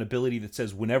could have an ability that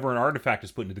says whenever an artifact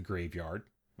is put into the graveyard,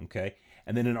 okay,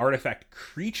 and then an artifact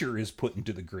creature is put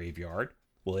into the graveyard,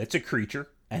 well, it's a creature,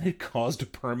 and it caused a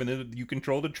permanent you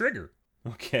control to trigger.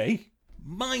 Okay?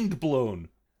 Mind blown.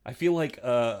 I feel like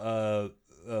the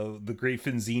great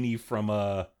Finzini from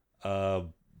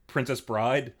Princess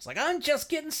Bride. It's like, I'm just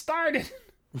getting started.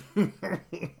 All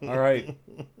right.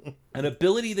 An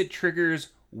ability that triggers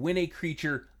when a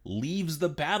creature leaves the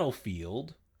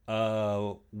battlefield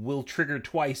will trigger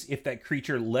twice if that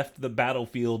creature left the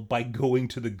battlefield by going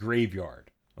to the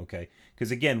graveyard. Okay,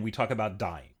 because again, we talk about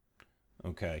dying.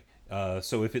 Okay,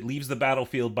 so if it leaves the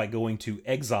battlefield by going to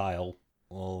exile,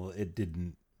 well, it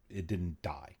didn't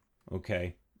die.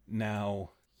 Okay,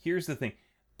 now here's the thing,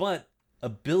 but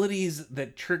abilities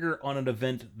that trigger on an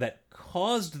event that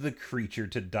caused the creature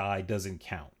to die doesn't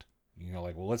count. You're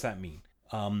like, well, what's that mean?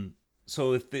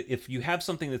 So if you have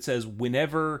something that says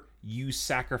whenever you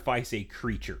sacrifice a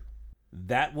creature,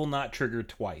 that will not trigger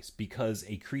twice because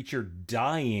a creature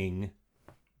dying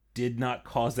did not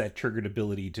cause that triggered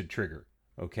ability to trigger.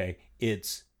 Okay,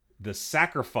 it's the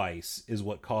sacrifice is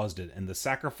what caused it, and the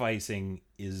sacrificing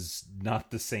is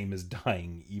not the same as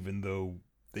dying, even though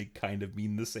they kind of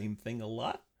mean the same thing a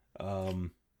lot.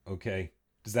 Okay,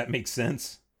 does that make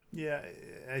sense? Yeah,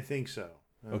 I think so.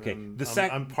 Okay,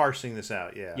 I'm parsing this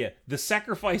out. Yeah, the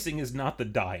sacrificing is not the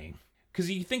dying, because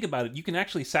you think about it, you can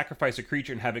actually sacrifice a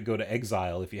creature and have it go to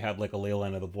exile if you have like a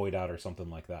Leyline of the Void out or something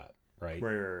like that, right?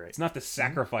 Right. It's not the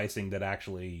sacrificing that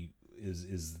actually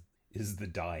is the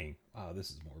dying.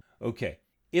 This is more okay.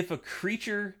 If a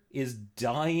creature is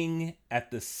dying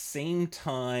at the same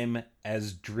time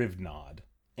as Drivnod,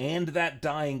 and that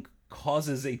dying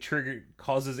causes a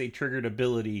triggered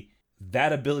ability,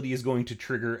 that ability is going to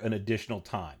trigger an additional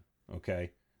time.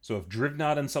 Okay, so if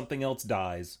Drivnod and something else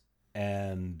dies,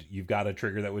 and you've got a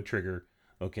trigger that would trigger,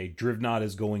 okay, Drivnod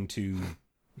is going to,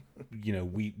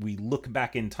 we look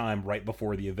back in time right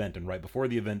before the event, and right before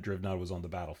the event, Drivnod was on the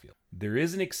battlefield. There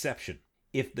is an exception.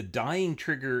 If the dying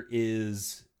trigger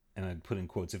is, and I'd put in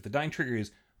quotes, if the dying trigger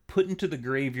is put into the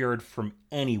graveyard from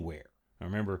anywhere. Now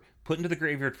remember, put into the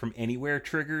graveyard from anywhere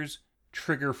triggers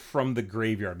trigger from the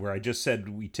graveyard, where I just said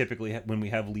we typically, when we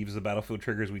have leaves the battlefield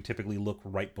triggers, we typically look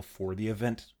right before the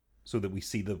event so that we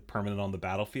see the permanent on the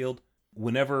battlefield.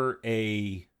 Whenever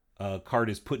a card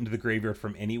is put into the graveyard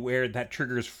from anywhere, that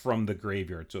triggers from the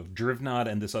graveyard. So if Drivnod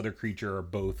and this other creature are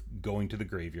both going to the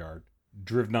graveyard,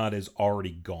 Drivnod is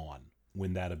already gone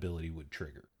when that ability would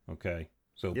trigger. Okay,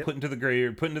 so put into the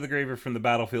graveyard from the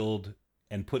battlefield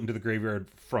and put into the graveyard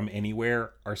from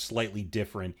anywhere are slightly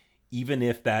different, even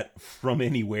if that from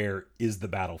anywhere is the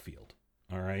battlefield.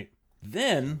 All right.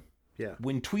 Then,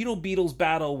 when Tweedlebeetles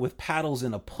battle with paddles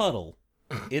in a puddle,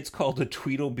 it's called a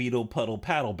Tweedlebeetle Puddle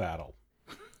Paddle Battle.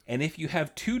 And if you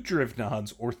have 2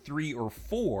 Drivnods or 3 or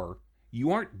 4,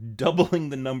 you aren't doubling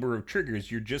the number of triggers.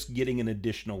 You're just getting an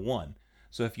additional one.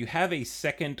 So if you have a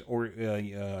second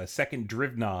second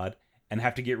Drivnod and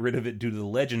have to get rid of it due to the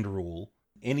legend rule,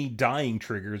 any dying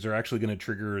triggers are actually going to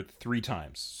trigger 3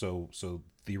 times. So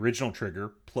the original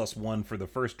trigger plus 1 for the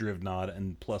first Drivnod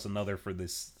and plus another for the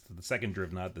second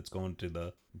Drivnod that's going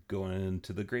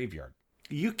into the graveyard.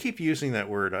 You keep using that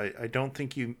word. I don't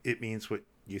think it means what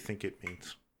you think it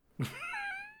means.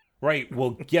 Right.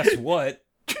 Well, guess what?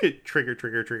 Trigger.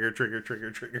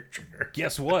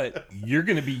 Guess what? You're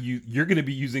gonna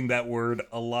be using that word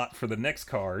a lot for the next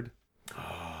card.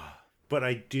 But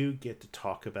I do get to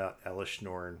talk about Elesh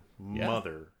Norn,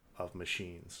 Mother of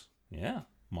Machines. Yeah,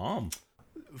 Mom.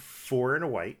 4 and a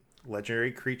white,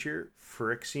 legendary creature,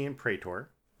 Phyrexian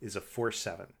Praetor, is a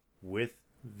 4/7 with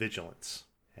Vigilance.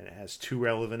 And it has 2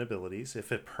 relevant abilities.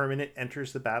 If a permanent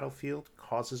enters the battlefield,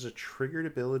 causes a triggered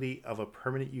ability of a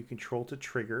permanent you control to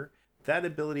trigger, that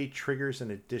ability triggers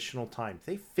an additional time.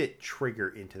 They fit trigger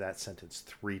into that sentence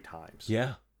 3 times.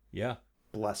 Yeah.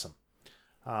 Bless them.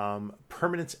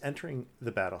 Permanents entering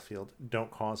the battlefield don't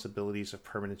cause abilities of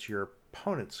permanents your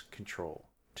opponents control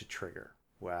to trigger.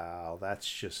 Wow,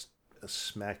 that's just a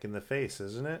smack in the face,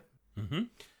 isn't it? Mm-hmm.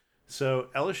 So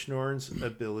Elesh Norn's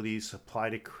abilities apply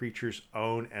to creatures'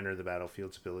 own enter the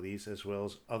battlefield's abilities, as well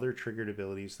as other triggered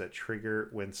abilities that trigger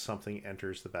when something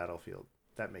enters the battlefield.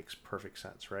 That makes perfect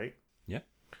sense, right? Yeah.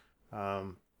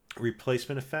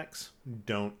 Replacement effects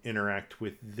don't interact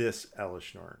with this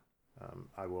Elesh Norn.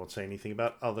 I won't say anything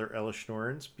about other Elesh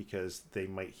Norns because they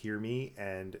might hear me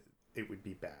and it would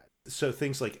be bad. So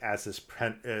things like as this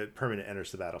permanent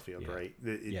enters the battlefield, right?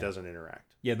 It doesn't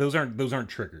interact. Yeah, those aren't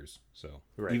triggers. So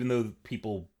right. Even though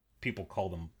people call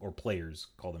them, or players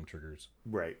call them triggers.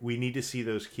 Right. We need to see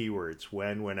those keywords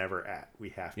whenever, at. We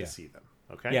have to see them.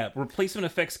 Okay. Yeah, replacement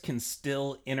effects can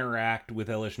still interact with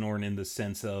Elesh Norn in the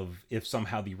sense of if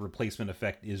somehow the replacement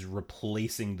effect is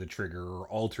replacing the trigger or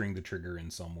altering the trigger in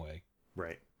some way.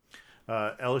 Right.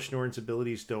 Elesh Norn's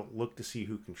abilities don't look to see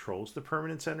who controls the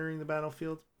permanents entering the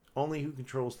battlefield, only who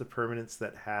controls the permanents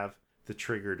that have the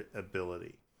triggered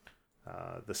ability.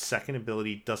 The second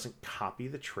ability doesn't copy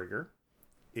the trigger.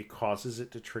 It causes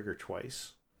it to trigger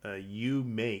twice. You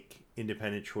make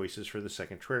independent choices for the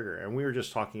second trigger. And we were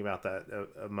just talking about that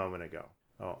a moment ago.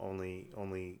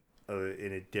 only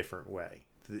in a different way.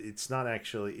 It's not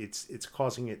actually, it's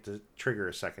causing it to trigger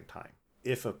a second time.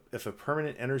 If a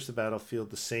permanent enters the battlefield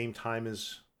the same time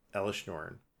as Elesh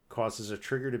Norn, causes a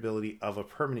triggered ability of a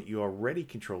permanent you already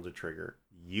control to trigger,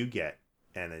 you get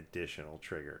an additional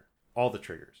trigger. All the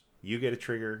triggers. You get a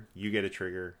trigger, you get a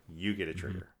trigger, you get a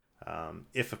trigger.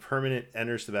 If a permanent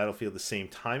enters the battlefield the same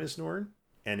time as Norn,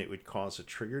 and it would cause a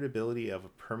triggered ability of a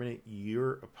permanent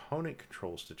your opponent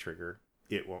controls to trigger,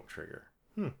 it won't trigger.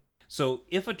 So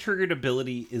if a triggered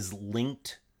ability is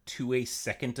linked to a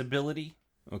second ability,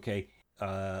 okay,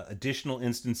 additional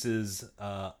instances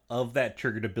of that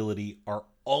triggered ability are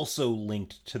also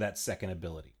linked to that second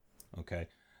ability. Okay,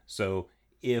 so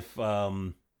if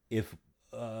when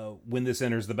this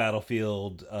enters the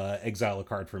battlefield, exile a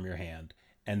card from your hand,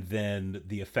 and then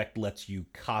the effect lets you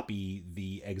copy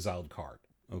the exiled card.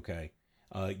 Okay,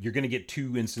 you're going to get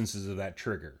 2 instances of that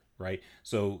trigger, right?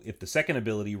 So if the second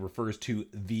ability refers to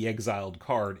the exiled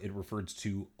card, it refers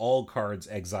to all cards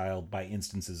exiled by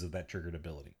instances of that triggered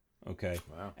ability. Okay.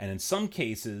 Wow. And in some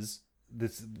cases,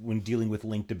 this when dealing with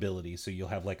linked abilities, so you'll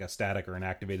have like a static or an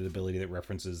activated ability that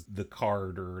references the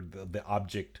card or the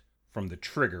object from the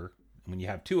trigger. And when you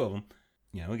have 2 of them,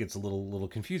 it gets a little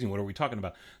confusing. What are we talking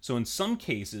about? So in some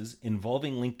cases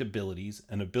involving linked abilities,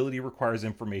 an ability requires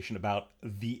information about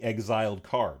the exiled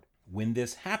card. When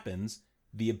this happens,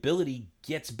 the ability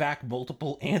gets back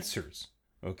multiple answers.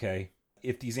 Okay.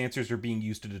 If these answers are being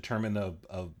used to determine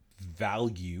a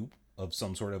value of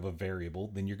some sort of a variable,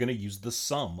 then you're going to use the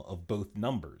sum of both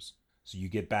numbers. So you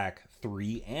get back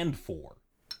 3 and 4.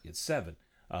 It's 7.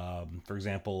 For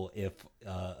example, if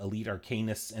Elite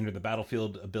Arcanists enter the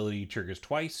battlefield, ability triggers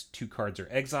twice, 2 cards are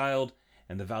exiled,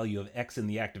 and the value of X in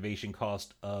the activation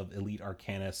cost of Elite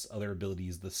Arcanists' other ability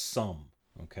is the sum.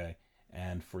 Okay?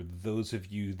 And for those of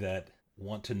you that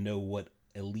want to know what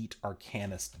Elite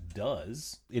Arcanist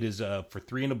does, it is for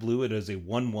 3 and a blue, it is a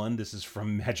 1/1. This is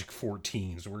from Magic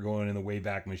 14, so we're going in the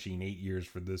Wayback Machine, 8 years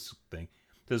for this thing.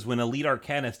 It says when Elite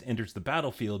Arcanist enters the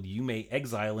battlefield, you may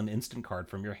exile an instant card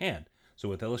from your hand. So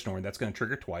with Elesh Norn, that's going to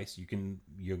trigger twice.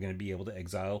 You're going to be able to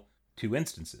exile 2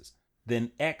 instances.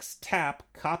 Then X tap,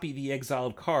 copy the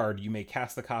exiled card. You may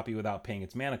cast the copy without paying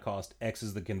its mana cost. X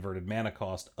is the converted mana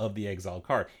cost of the exiled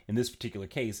card. In this particular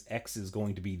case, X is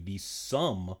going to be the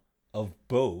sum of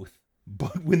both.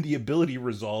 But when the ability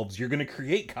resolves, you're going to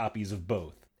create copies of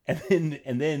both. And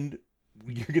then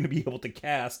you're going to be able to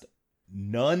cast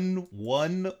none,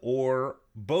 one, or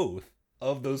both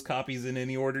of those copies in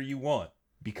any order you want.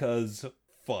 Because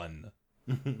fun.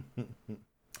 All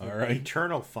right.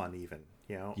 Eternal fun, even.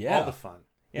 Yeah. All the fun.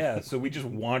 Yeah, so we just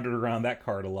wandered around that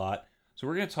card a lot. So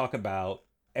we're going to talk about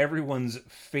everyone's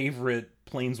favorite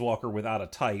Planeswalker without a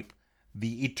type,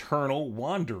 the Eternal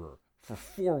Wanderer. For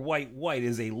 4 white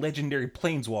is a legendary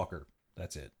Planeswalker.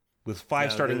 That's it. With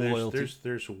 5 starting loyalty.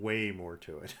 There's way more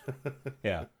to it.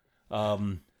 Yeah.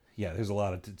 There's a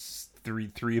lot of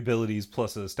three abilities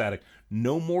plus a static.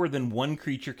 No more than 1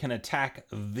 creature can attack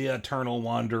the Eternal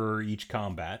Wanderer each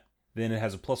combat. Then it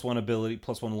has a +1 ability,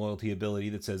 +1 loyalty ability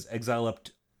that says exile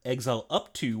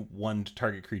up to 1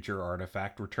 target creature or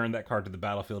artifact. Return that card to the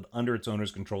battlefield under its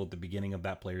owner's control at the beginning of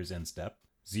that player's end step.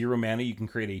 0 mana, you can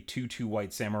create a 2/2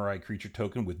 white samurai creature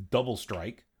token with double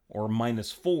strike, or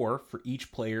 -4 for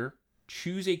each player.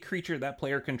 Choose a creature that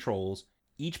player controls.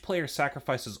 Each player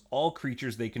sacrifices all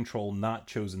creatures they control not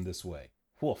chosen this way.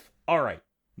 Woof. Alright.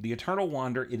 The Eternal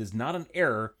Wanderer, it is not an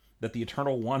error that the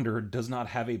Eternal Wanderer does not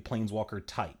have a Planeswalker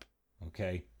type.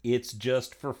 Okay? It's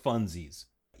just for funsies.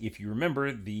 If you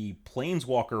remember, the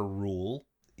Planeswalker rule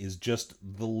is just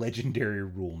the legendary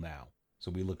rule now.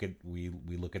 So we look at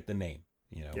the name.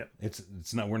 Yep.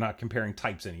 It's not, we're not comparing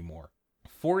types anymore.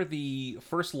 For the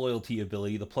first loyalty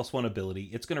ability, the +1 ability,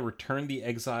 it's going to return the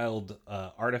exiled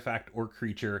artifact or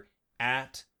creature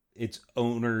at its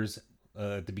owner's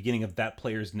at the beginning of that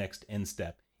player's next end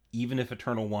step, even if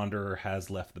Eternal Wanderer has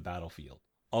left the battlefield.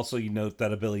 Also, you note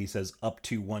that ability says up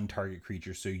to 1 target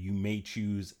creature, so you may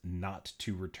choose not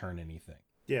to return anything.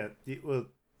 Yeah, well,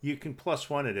 you can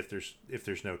 +1 it if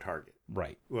there's no target.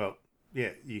 Right. Well,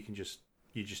 yeah, you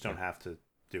just don't have to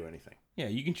do anything. Yeah,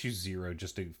 you can choose 0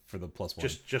 for the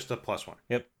 +1. Just a +1.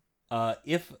 Yep.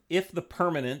 If the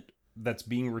permanent that's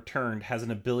being returned has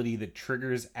an ability that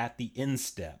triggers at the end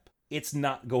step, it's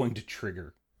not going to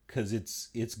trigger because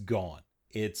it's gone.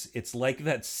 It's like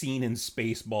that scene in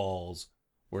Spaceballs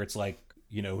where it's like,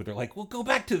 they're like, well, go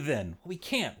back to then. We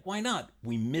can't. Why not?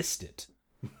 We missed it.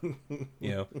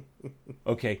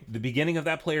 Okay, the beginning of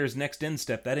that player's next end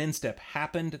step, that end step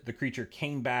happened, the creature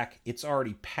came back, it's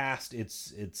already past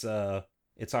its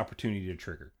opportunity to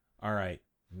trigger. All right.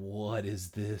 What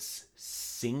is this?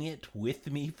 Sing it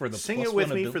with me for the Sing plus it with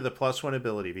one me ability? for the +1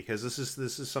 ability, because this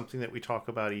is something that we talk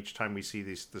about each time we see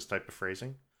this type of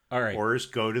phrasing. All right. Ores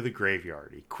go to the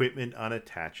graveyard. Equipment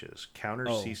unattaches. Counters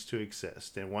Oh. cease to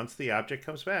exist. And once the object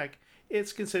comes back,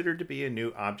 it's considered to be a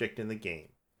new object in the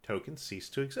game. Tokens cease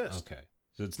to exist. Okay.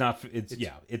 So it's not. It's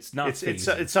not. It's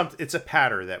phasing. it's a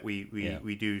pattern that we Yeah.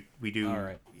 do All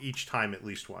right. each time at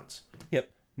least once.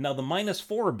 Yep. Now the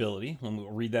 -4 ability. Let me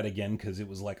read that again because it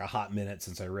was like a hot minute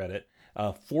since I read it.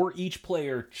 For each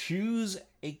player, choose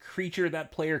a creature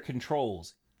that player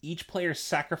controls. Each player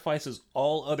sacrifices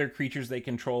all other creatures they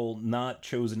control not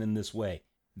chosen in this way.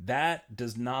 That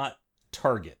does not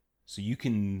target. So you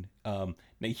can now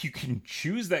you can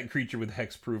choose that creature with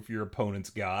hexproof your opponent's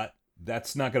got.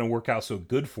 That's not going to work out so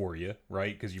good for you,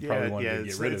 right? Because you probably want to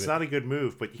get rid of it. It's not a good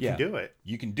move, but you can do it.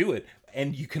 You can do it.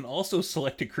 And you can also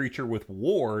select a creature with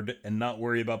ward and not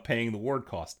worry about paying the ward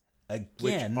cost.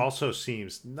 Again, Which also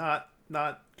seems not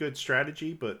good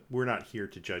strategy, but we're not here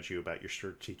to judge you about your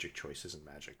strategic choices in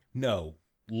Magic. no.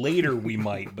 Later we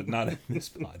might, but not in this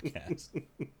podcast.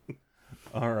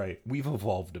 All right. We've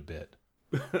evolved a bit.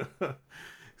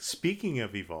 Speaking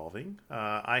of evolving,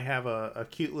 I have a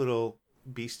cute little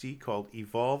beastie called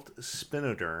Evolved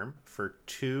Spinoderm for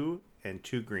 2 and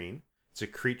 2 green. It's a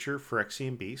creature,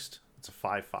 Phyrexian Beast. It's a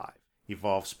 5/5.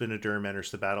 Evolved Spinoderm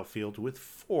enters the battlefield with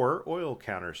 4 oil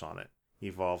counters on it.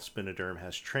 Evolved Spinoderm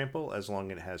has trample as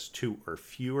long as it has 2 or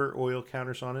fewer oil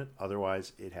counters on it.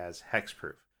 Otherwise, it has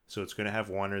hexproof. So it's going to have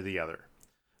one or the other.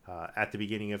 At the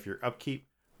beginning of your upkeep,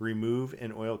 remove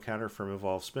an oil counter from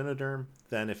Evolved Spinoderm.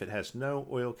 Then, if it has no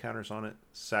oil counters on it,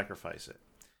 sacrifice it.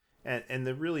 And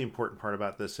the really important part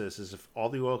about this is if all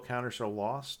the oil counters are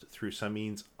lost through some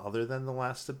means other than the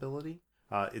last ability,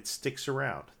 it sticks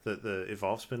around. The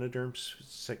Evolved Spinoderm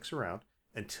sticks around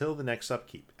until the next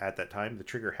upkeep. At that time, the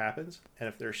trigger happens, and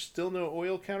if there's still no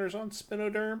oil counters on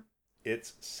Spinoderm,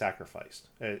 it's sacrificed.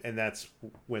 And that's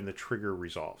when the trigger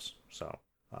resolves. So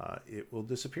it will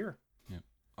disappear. Yeah.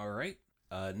 All right.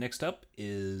 Next up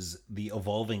is the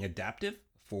Evolving Adaptive.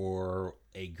 For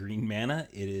a green mana,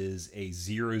 it is a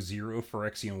 0/0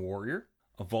 Phyrexian Warrior.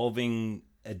 Evolving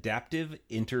Adaptive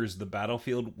enters the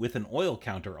battlefield with an oil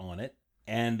counter on it,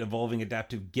 and Evolving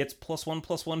Adaptive gets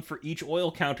 +1/+1 for each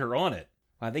oil counter on it.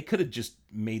 Wow, they could have just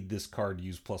made this card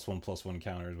use +1/+1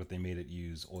 counters, but they made it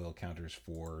use oil counters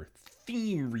for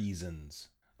theme reasons.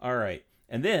 All right,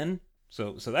 and then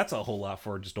so that's a whole lot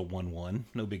for just a 1/1,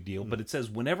 no big deal. But it says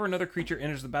whenever another creature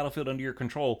enters the battlefield under your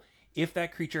control, if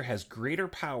that creature has greater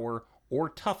power or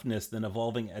toughness than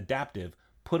Evolving Adaptive,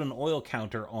 put an oil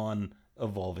counter on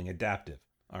Evolving Adaptive.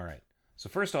 All right. So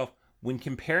first off, when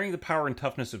comparing the power and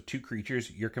toughness of two creatures,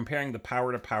 you're comparing the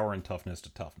power to power and toughness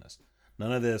to toughness.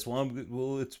 None of this,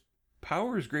 well, its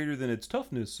power is greater than its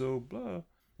toughness, so blah.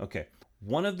 Okay.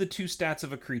 One of the two stats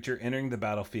of a creature entering the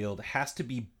battlefield has to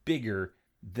be bigger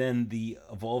than the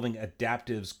Evolving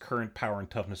Adaptive's current power and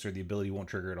toughness, or the ability won't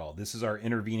trigger at all. This is our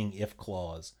intervening if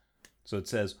clause. So it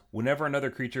says, whenever another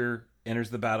creature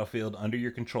enters the battlefield under your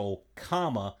control,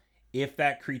 comma, if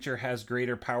that creature has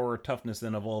greater power or toughness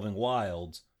than Evolving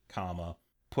Wilds, comma,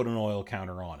 put an oil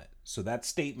counter on it. So that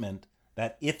statement,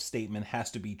 that if statement, has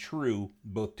to be true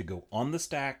both to go on the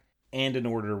stack and in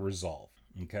order to resolve.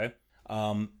 Okay?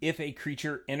 If a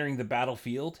creature entering the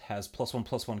battlefield has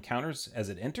 +1/+1 counters as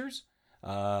it enters,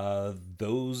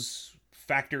 those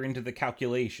factor into the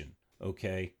calculation.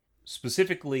 Okay?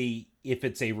 Specifically, if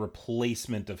it's a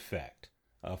replacement effect.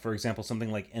 For example,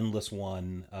 something like Endless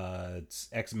One, it's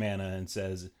X mana and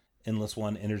says Endless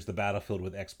One enters the battlefield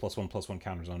with X +1/+1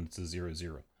 counters on it. It's a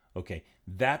 0/0. Okay,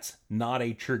 that's not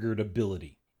a triggered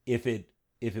ability. If it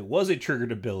was a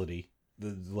triggered ability,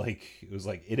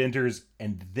 it enters,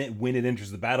 and then when it enters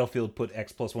the battlefield, put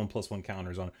X +1/+1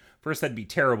 counters on it. First, that'd be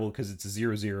terrible because it's a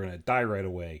 0/0 and it'd die right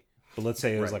away. But let's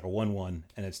say it was like a 1/1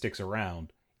 and it sticks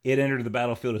around. It entered the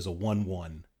battlefield as a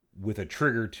 1/1 with a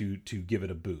trigger to give it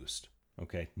a boost.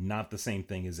 Okay, not the same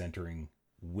thing as entering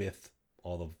with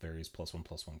all the various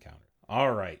 +1/+1 counter.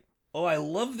 All right. Oh, I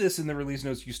love this in the release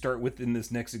notes you start with in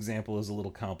this next example is a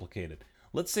little complicated.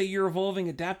 Let's say your Evolving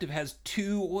Adaptive has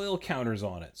 2 oil counters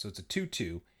on it. So it's a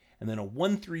 2/2, and then a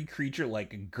 1/3 creature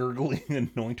like Gurgling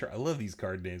Anointer. I love these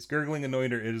card names. Gurgling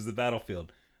Anointer enters the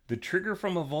battlefield. The trigger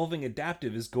from Evolving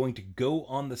Adaptive is going to go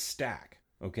on the stack.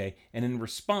 Okay, and in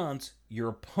response, your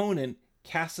opponent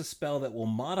casts a spell that will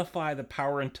modify the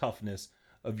power and toughness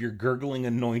of your Gurgling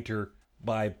Anointer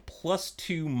by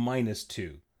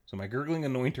 +2/-2. So my Gurgling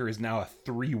Anointer is now a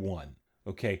 3/1.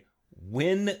 Okay,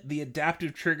 when the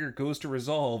adaptive trigger goes to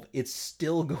resolve, it's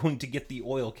still going to get the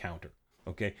oil counter.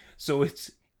 Okay, so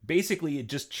it's Basically, it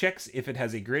just checks if it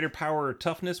has a greater power or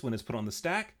toughness when it's put on the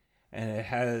stack, and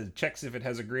it checks if it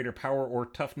has a greater power or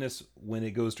toughness when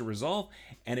it goes to resolve,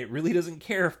 and it really doesn't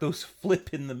care if those flip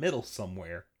in the middle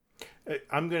somewhere.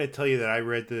 I'm going to tell you that I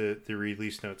read the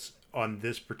release notes on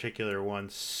this particular one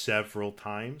several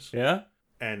times. Yeah?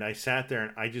 And I sat there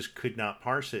and I just could not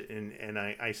parse it. And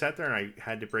I sat there and I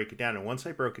had to break it down. And once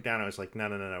I broke it down, I was like,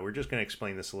 no. We're just going to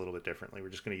explain this a little bit differently. We're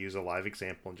just going to use a live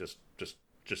example and just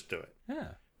do it. Yeah.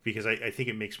 Because I think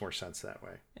it makes more sense that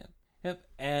way. Yeah. Yep.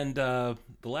 And the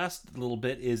last little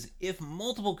bit is if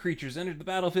multiple creatures enter the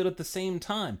battlefield at the same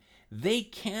time, they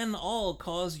can all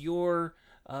cause your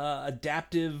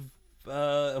evolving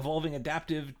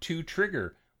adaptive to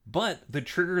trigger. But the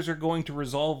triggers are going to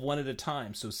resolve one at a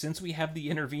time. So since we have the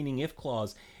intervening if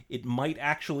clause, it might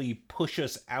actually push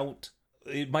us out.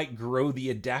 It might grow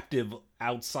the adaptive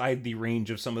outside the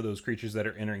range of some of those creatures that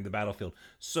are entering the battlefield.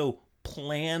 So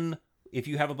plan, if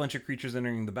you have a bunch of creatures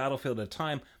entering the battlefield at a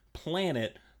time, plan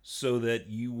it so that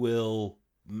you will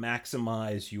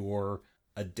maximize your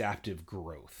adaptive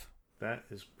growth. That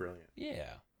is brilliant.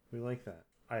 Yeah. We like that.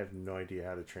 I have no idea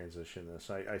how to transition this.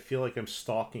 I feel like I'm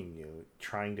stalking you,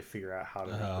 trying to figure out how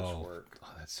to make this work.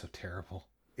 Oh, that's so terrible.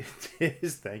 It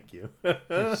is, thank you.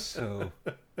 It's so...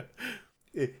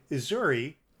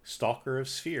 Uzuri, Stalker of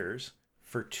Spheres,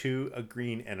 for 2, a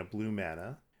green and a blue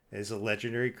mana, is a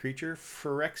legendary creature,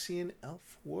 Phyrexian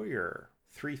Elf Warrior,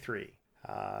 3/3.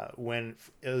 When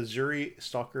Uzuri,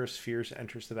 Stalker of Spheres,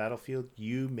 enters the battlefield,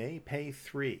 you may pay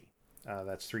 3.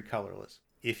 That's 3 colorless.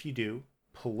 If you do,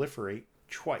 proliferate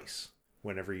twice.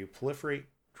 Whenever you proliferate,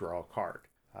 draw a card.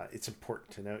 It's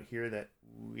important to note here that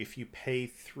if you pay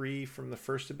 3 from the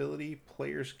first ability,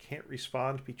 players can't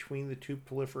respond between the 2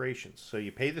 proliferations. So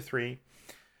you pay the 3,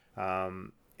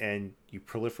 and you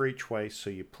proliferate twice. So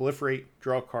you proliferate,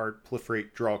 draw a card,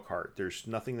 proliferate, draw a card. There's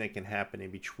nothing that can happen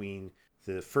in between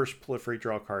the first proliferate,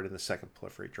 draw a card, and the second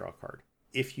proliferate, draw a card.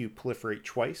 If you proliferate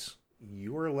twice,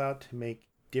 you are allowed to make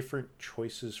different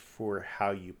choices for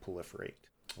how you proliferate.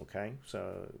 Okay,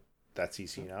 so that's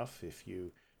easy enough. If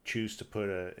you choose to put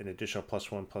an additional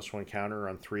 +1/+1 counter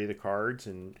on 3 of the cards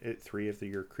and 3 of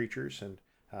your creatures, and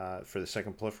for the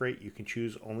second proliferate, you can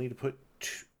choose only to put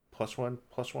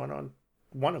 +1/+1 on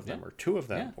 1 of them, or 2 of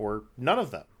them, or none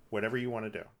of them, whatever you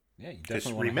want to do. Yeah, you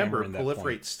definitely want to remember,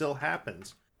 proliferate still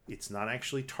happens. It's not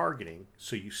actually targeting,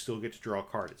 so you still get to draw a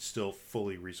card. It still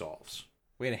fully resolves.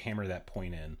 Way to hammer that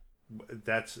point in.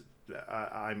 That's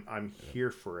I'm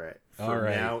here for it for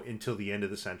now until the end of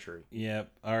the century.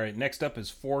 Yep. All right. Next up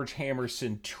is Forgehammer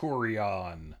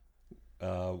Centurion,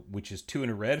 which is 2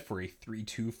 and a red for a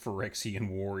 3/2 Phyrexian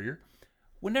warrior.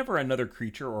 Whenever another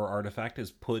creature or artifact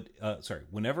is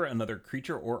whenever another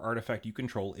creature or artifact you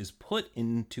control is put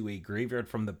into a graveyard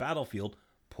from the battlefield,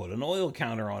 put an oil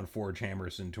counter on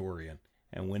Forgehammer Centurion.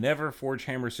 And whenever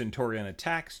Forgehammer Centurion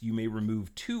attacks, you may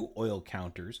remove 2 oil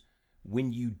counters.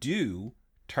 When you do,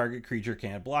 target creature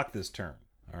can't block this turn.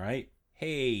 All right.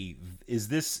 Hey, is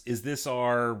this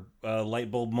our light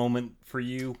bulb moment for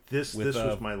you? This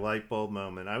was my light bulb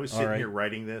moment. I was sitting here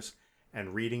writing this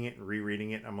and reading it and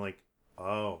rereading it. And I'm like,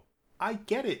 oh, I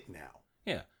get it now.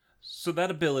 Yeah. So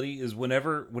that ability is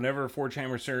whenever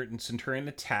Forgehammer Centurion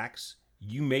attacks,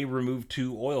 you may remove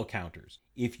 2 oil counters.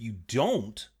 If you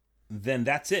don't, then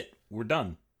that's it. We're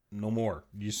done. No more.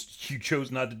 You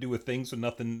chose not to do a thing, so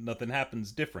nothing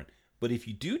happens different. But if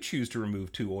you do choose to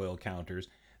remove 2 oil counters,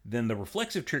 then the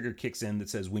reflexive trigger kicks in that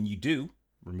says when you do,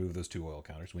 remove those 2 oil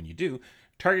counters. When you do,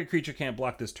 target creature can't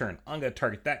block this turn. I'm going to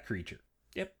target that creature.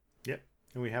 Yep.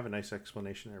 And we have a nice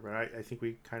explanation there, but I think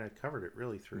we kind of covered it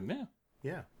really through.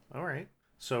 Yeah. All right.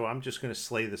 So I'm just going to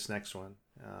slay this next one.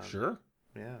 Sure.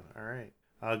 Yeah. All right.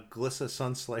 Glissa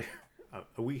Sunslayer.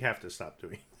 We have to stop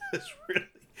doing this, really.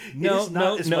 No. It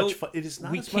is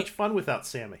not as much fun without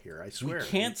Sama here. I swear. We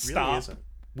can't stop.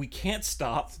 We can't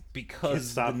stop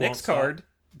because the next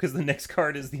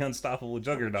card is the Unstoppable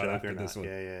Juggernaut after this one.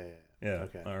 Yeah.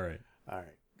 Okay. All right.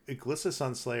 Glissa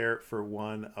Sunslayer for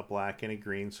 1, a black and a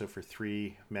green, so for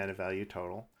 3 mana value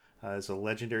total. Is a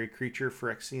legendary creature,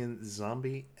 Phyrexian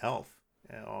zombie elf.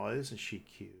 Oh, isn't she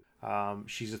cute?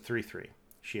 She's a 3/3.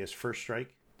 She has first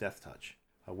strike, death touch.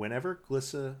 Whenever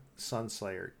Glissa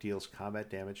Sunslayer deals combat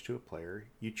damage to a player,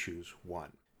 you choose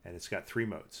 1. And it's got 3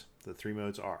 modes. The 3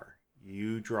 modes are: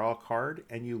 you draw a card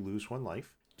and you lose 1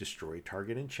 life, destroy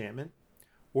target enchantment,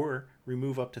 or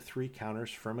remove up to 3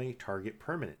 counters from a target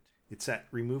permanent. It's that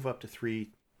remove up to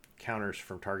 3 counters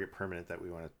from target permanent that we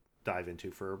want to dive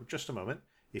into for just a moment.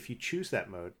 If you choose that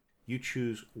mode, you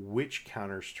choose which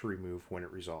counters to remove when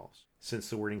it resolves. Since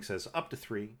the wording says up to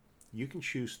 3, you can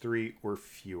choose 3 or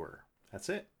fewer. That's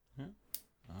it.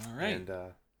 All right. And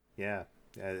yeah.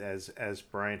 As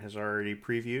Brian has already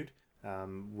previewed,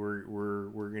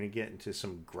 we're gonna get into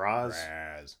some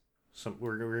Graz.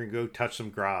 We're gonna go touch some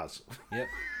Graz. Yep.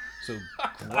 So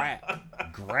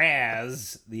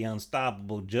Graz, the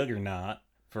unstoppable juggernaut,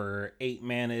 for 8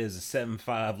 mana is a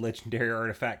 7/5 legendary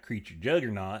artifact creature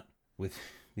juggernaut. With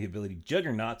the ability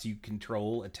Juggernauts you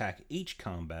control attack each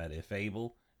combat if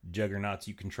able. Juggernauts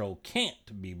you control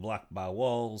can't be blocked by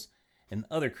walls. And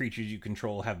other creatures you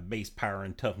control have base power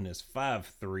and toughness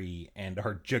 5/3 and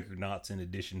are juggernauts in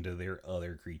addition to their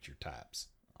other creature types.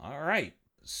 Alright,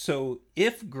 so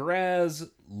if Graz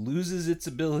loses its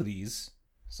abilities,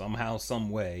 somehow, some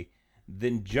way,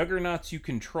 then juggernauts you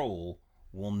control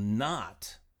will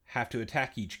not have to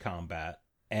attack each combat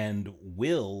and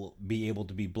will be able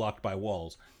to be blocked by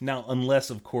walls. Now, unless,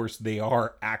 of course, they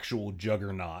are actual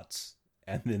juggernauts.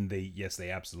 And then they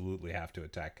absolutely have to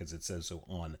attack because it says so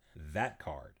on that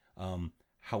card.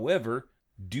 However,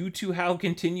 due to how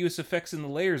continuous effects in the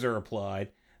layers are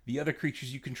applied, the other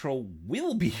creatures you control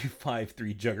will be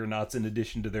 5/3 juggernauts in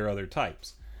addition to their other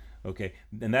types. Okay,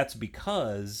 and that's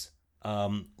because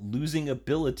losing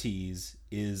abilities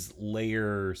is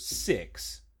layer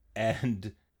 6,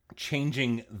 and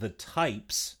changing the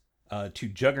types to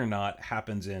juggernaut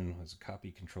happens in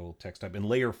copy control text type in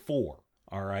layer 4.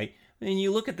 All right. And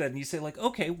you look at that and you say, like,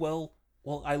 okay, well,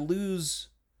 I lose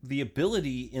the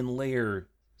ability in layer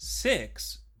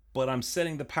 6, but I'm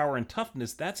setting the power and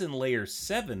toughness. That's in layer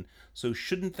 7. So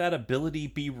shouldn't that ability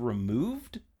be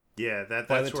removed? Yeah,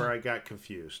 that's where I got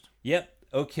confused. Yep.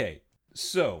 Okay.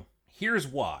 So here's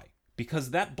why.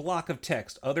 Because that block of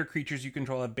text, other creatures you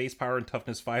control have base power and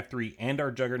toughness 5/3 and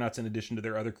are juggernauts in addition to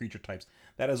their other creature types.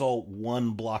 That is all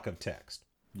one block of text.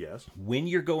 Yes. When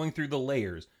you're going through the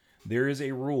layers, there is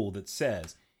a rule that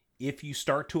says if you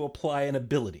start to apply an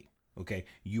ability, okay,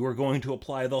 you are going to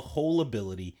apply the whole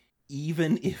ability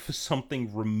even if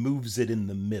something removes it in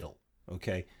the middle,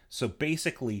 okay? So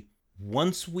basically,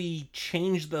 once we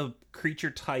change the creature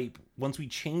type, once we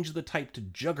change the type to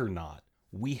Juggernaut,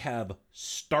 we have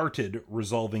started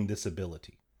resolving this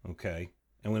ability, okay?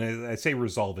 And when I say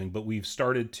resolving, but we've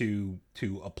started to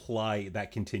apply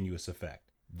that continuous effect.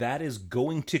 That is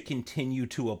going to continue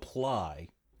to apply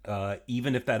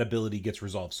even if that ability gets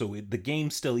resolved. So the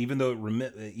game still, even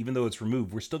though it's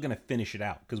removed, we're still going to finish it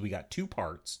out because we got 2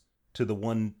 parts to the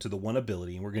one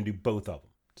ability, and we're going to do both of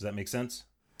them. Does that make sense?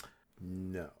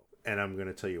 No, and I'm going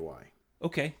to tell you why.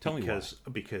 Okay, tell me why.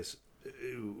 Because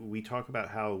we talk about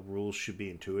how rules should be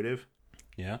intuitive.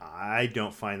 Yeah, I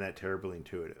don't find that terribly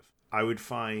intuitive. I would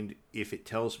find if it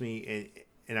tells me,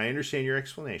 and I understand your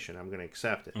explanation, I'm going to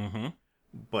accept it. Mm-hmm.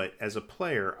 But as a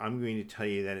player, I'm going to tell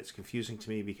you that it's confusing to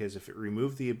me because if it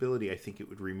removed the ability, I think it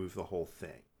would remove the whole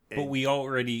thing. But we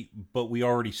already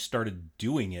started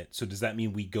doing it. So does that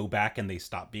mean we go back and they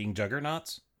stop being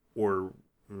juggernauts? Or,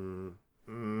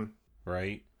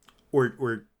 right?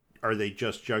 Or are they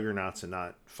just juggernauts and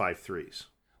not 5/3s?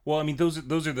 Well, I mean, those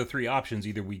are the 3 options.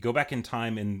 Either we go back in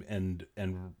time and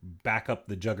back up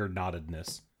the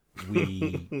juggernautedness.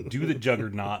 We do the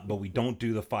juggernaut, but we don't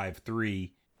do the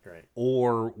 5/3. Right.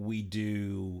 Or we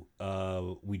do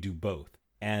both.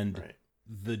 And right.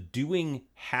 The doing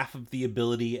half of the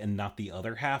ability and not the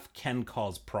other half can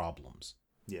cause problems.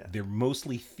 Yeah. They're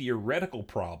mostly theoretical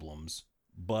problems,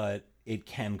 but it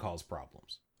can cause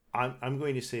problems. I'm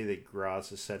going to say that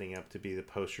Graz is setting up to be the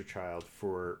poster child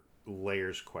for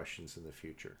layers questions in the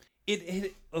future.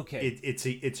 Okay.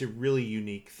 It's a really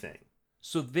unique thing.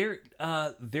 So there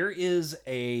is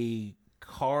a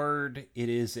card.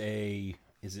 Is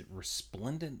it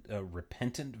Resplendent,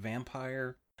 Repentant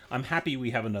Vampire? I'm happy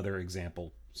we have another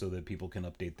example so that people can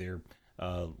update their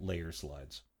layer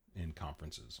slides in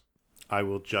conferences. I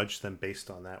will judge them based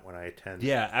on that when I attend.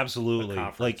 Yeah, absolutely.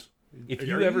 Like, if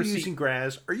you ever see using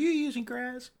Graz, are you using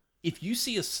Graz? If you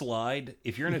see a slide,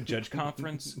 if you're in a judge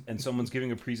conference and someone's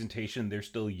giving a presentation, they're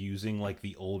still using like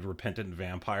the old Repentant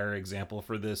Vampire example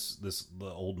for the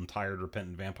old and tired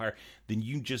Repentant Vampire, then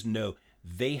you just know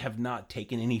they have not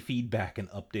taken any feedback and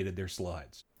updated their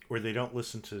slides. Or they don't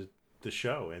listen to the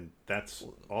show, and that's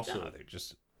also they're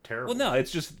just terrible. Well, no,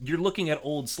 it's just you're looking at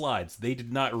old slides. They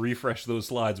did not refresh those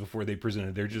slides before they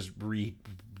presented. They're just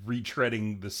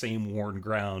retreading the same worn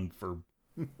ground for...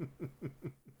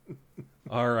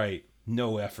 All right,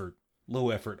 no effort. Low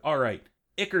effort. All right,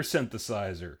 Ichor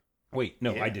Synthesizer. Wait,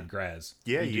 no, yeah. I did Graz.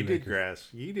 Yeah, you did Graz.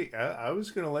 You did. I was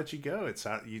going to let you go.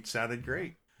 You sounded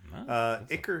great.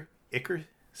 Ichor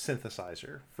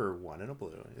Synthesizer for 1 and a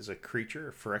blue is a creature,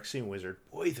 a Phyrexian wizard.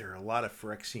 Boy, there are a lot of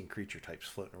Phyrexian creature types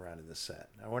floating around in this set.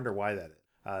 I wonder why that is.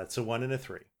 It's a 1 and a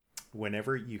 3.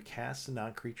 Whenever you cast a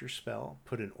non-creature spell,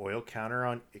 put an oil counter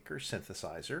on Ichor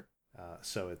Synthesizer.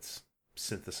 So it's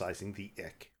synthesizing the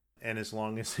Ick. And as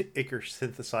long as Ichor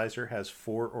Synthesizer has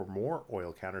 4 or more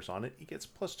oil counters on it, it gets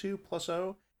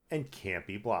 +2/+0 and can't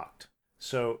be blocked.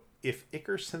 So if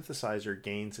Ichor Synthesizer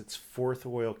gains its 4th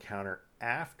oil counter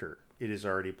after it is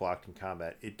already blocked in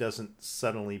combat, it doesn't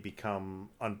suddenly become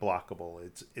unblockable.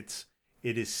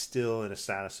 It is still in a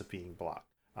status of being blocked.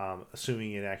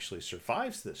 Assuming it actually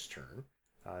survives this turn,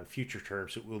 in future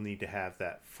terms, it will need to have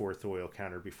that 4th oil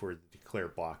counter before the declare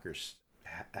blockers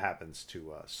happens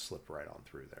to slip right on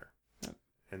through there. Yep.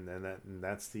 And then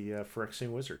that's the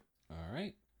Phyrexian Wizard. All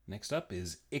right. Next up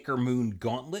is Ichor Moon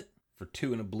Gauntlet. For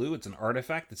 2 and a blue, it's an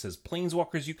artifact that says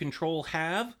planeswalkers you control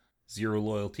have 0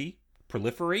 loyalty,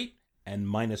 proliferate, and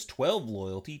 -12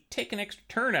 loyalty. Take an extra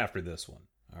turn after this one.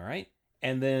 All right.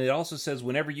 And then it also says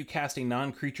whenever you cast a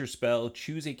non-creature spell,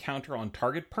 choose a counter on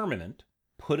target permanent,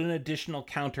 put an additional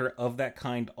counter of that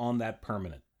kind on that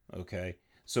permanent. Okay?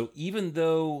 So even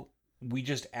though we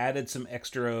just added some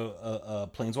extra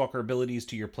planeswalker abilities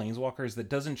to your planeswalkers, that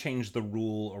doesn't change the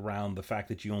rule around the fact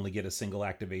that you only get a single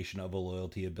activation of a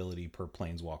loyalty ability per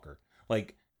planeswalker.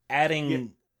 Like,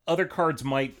 adding... Other cards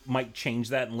might change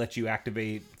that and let you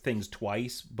activate things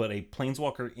twice, but a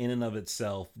planeswalker in and of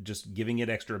itself, just giving it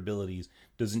extra abilities,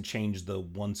 doesn't change the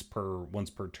once per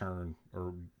turn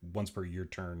or once per year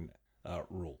turn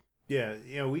rule.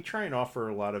 Yeah, we try and offer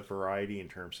a lot of variety in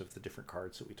terms of the different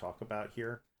cards that we talk about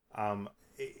here.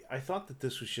 I thought that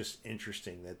this was just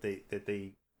interesting that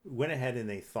they went ahead and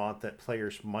they thought that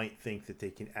players might think that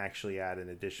they can actually add an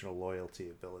additional loyalty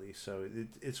ability. So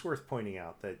it's worth pointing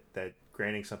out that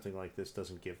granting something like this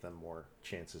doesn't give them more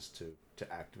chances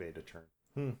to activate a turn.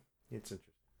 It's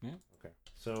interesting. Yeah. Okay.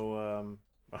 So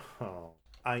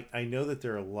I know that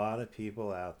there are a lot of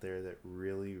people out there that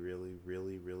really, really,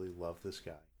 really, really love this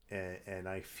guy. And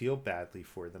I feel badly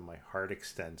for them. My heart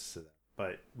extends to them.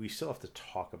 But we still have to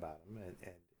talk about him.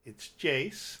 And it's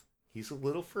Jace. He's a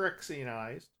little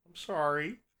Phyrexianized. I'm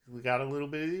sorry. We got a little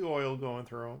bit of the oil going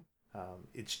through him.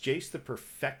 It's Jace the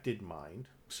Perfected Mind.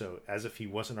 So as if he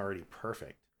wasn't already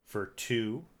perfect. For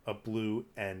 2, a blue,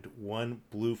 and 1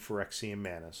 blue Phyrexian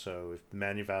mana. So if the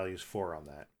mana value is 4 on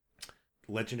that.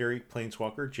 Legendary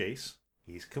Planeswalker Jace.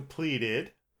 He's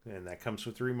completed. And that comes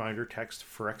with the reminder text.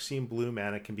 Phyrexian blue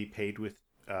mana can be paid with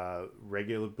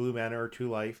regular blue mana or 2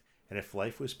 life. And if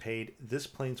life was paid, this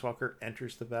Planeswalker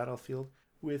enters the battlefield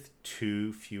with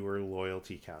 2 fewer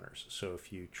loyalty counters. So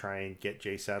if you try and get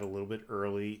Jace out a little bit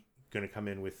early, going to come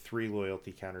in with 3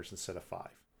 loyalty counters instead of 5.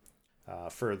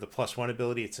 For the +1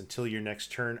 ability, it's until your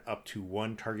next turn, up to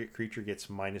 1 target creature gets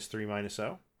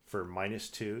 -3/-0. For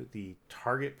 -2, the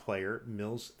target player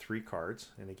mills 3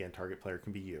 cards, and again, target player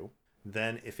can be you.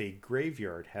 Then if a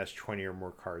graveyard has 20 or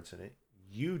more cards in it,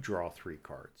 you draw 3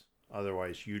 cards.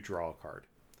 Otherwise, you draw a card.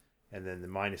 And then the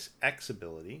 -X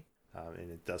ability,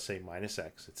 and it does say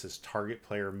 -X, it says target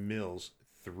player mills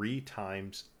 3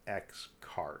 times X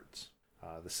cards.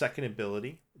 The second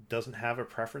ability doesn't have a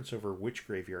preference over which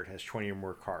graveyard has 20 or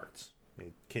more cards.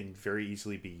 It can very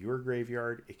easily be your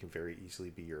graveyard. It can very easily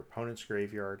be your opponent's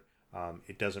graveyard.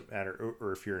 It doesn't matter,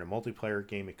 or if you're in a multiplayer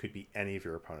game, it could be any of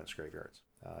your opponent's graveyards.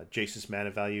 Jace's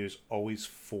mana value is always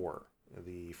 4.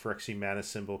 The Phyrexian mana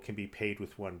symbol can be paid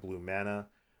with 1 blue mana.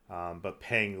 But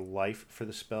paying life for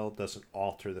the spell doesn't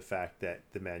alter the fact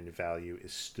that the mana value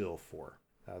is still 4.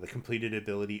 The completed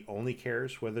ability only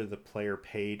cares whether the player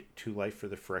paid 2 life for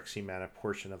the Phyrexian mana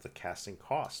portion of the casting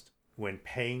cost. When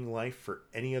paying life for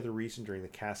any other reason during the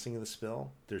casting of the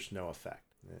spell, there's no effect.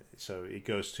 So it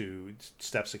goes to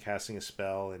steps of casting a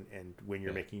spell and when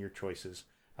you're making your choices.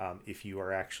 If you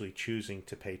are actually choosing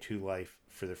to pay 2 life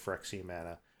for the Phyrexian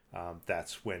mana,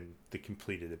 that's when the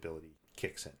completed ability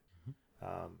kicks in.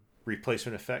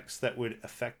 Replacement effects that would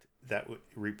affect,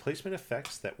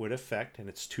 and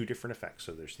it's 2 different effects.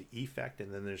 So there's the effect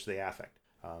and then there's the affect.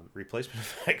 Replacement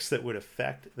effects that would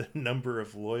affect the number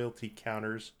of loyalty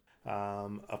counters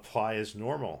apply as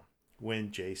normal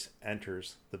when Jace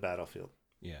enters the battlefield.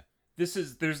 Yeah.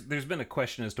 There's been a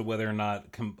question as to whether or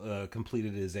not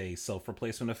completed is a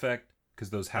self-replacement effect, because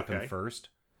those happen first.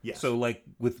 Yes. So like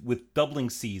with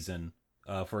Doubling Season,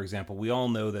 for example, we all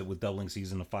know that with Doubling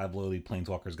Season, a 5 loyalty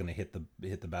planeswalker is going to hit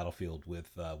the battlefield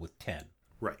with 10.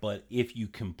 Right. But if you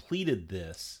completed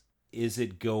this, is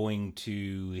it going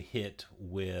to hit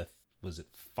with, was it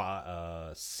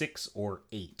 6 or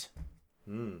 8?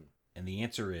 And the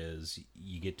answer is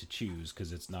you get to choose,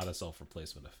 because it's not a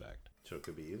self-replacement effect. So it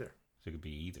could be either.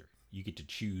 You get to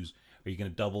choose. Are you going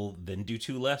to double, then do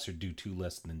 2 less, or do 2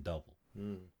 less, then double?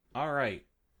 All right.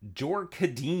 Jor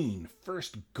Kadeen,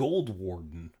 first Gold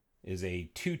Warden. is a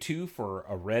 2/2 for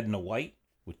a red and a white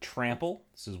with trample.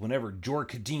 This is whenever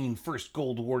Jor-Kadeen, first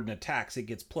Gold Warden, attacks, it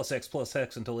gets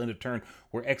 +X/+X until end of turn,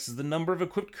 where X is the number of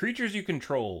equipped creatures you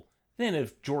control. Then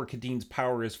if Jor-Kadeen's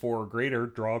power is 4 or greater,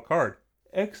 draw a card.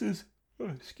 X is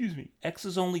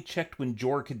only checked when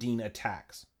Jor-Kadeen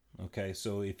attacks. Okay,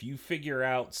 so if you figure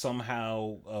out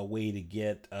somehow a way to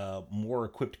get more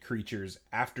equipped creatures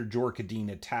after Jor-Kadeen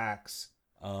attacks,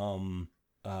 and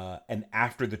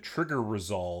after the trigger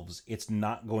resolves, it's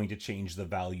not going to change the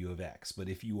value of X. But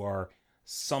if you are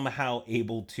somehow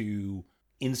able to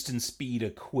instant speed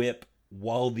equip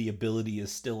while the ability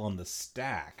is still on the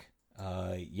stack,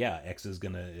 X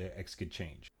could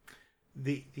change.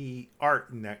 The art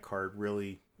in that card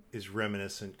really is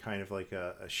reminiscent, kind of like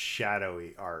a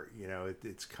shadowy art. You know,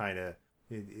 it's kind of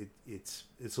it's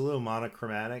a little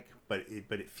monochromatic, but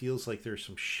it feels like there's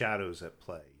some shadows at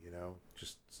play. You know,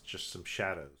 just some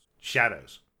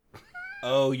shadows.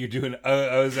 Oh, you're doing.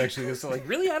 I was actually gonna say, like,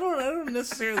 really? I don't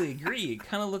necessarily agree. It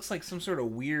kind of looks like some sort of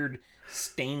weird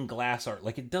stained glass art.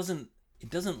 Like it doesn't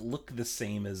look the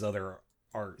same as other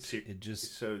art. It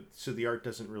just so the art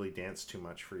doesn't really dance too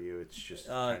much for you. It's just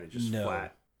kind of just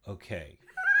flat. Okay,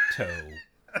 Toe.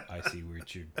 I see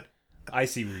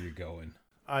where you're going.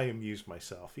 I amuse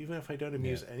myself, even if I don't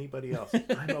amuse anybody else.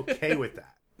 I'm okay with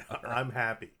that. I'm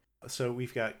happy. So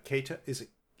we've got Kato. Is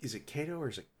it Kato or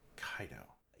is it Kaido?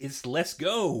 It's Let's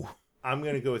Go. I'm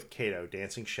going to go with Kato,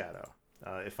 Dancing Shadow.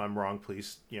 If I'm wrong,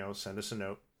 please, send us a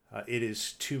note. It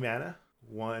is 2 mana,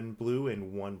 1 blue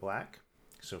and 1 black.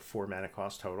 So 4 mana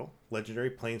cost total.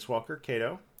 Legendary Planeswalker,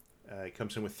 Kato. It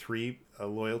comes in with 3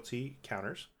 loyalty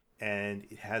counters. And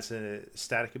it has a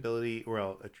static ability,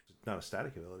 not a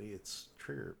static ability, it's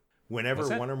trigger. Whenever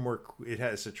one or more, it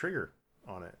has a trigger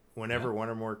on it. Whenever one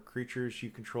or more creatures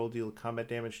you control deal combat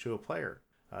damage to a player,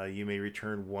 you may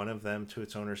return one of them to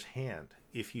its owner's hand.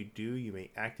 If you do, you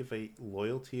may activate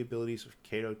loyalty abilities of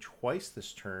Kato twice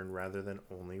this turn rather than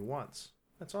only once.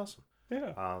 That's awesome.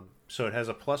 Yeah. So it has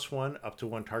a +1 up to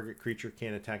 1 target creature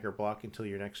can't attack or block until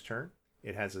your next turn.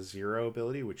 It has a 0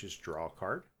 ability, which is draw a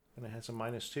card. And it has a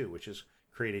 -2, which is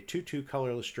create a 2/2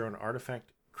 colorless drone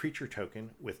artifact creature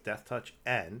token with Death Touch,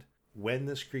 and when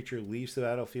this creature leaves the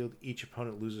battlefield, each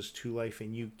opponent loses 2 life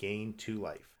and you gain 2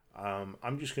 life.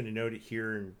 I'm just going to note it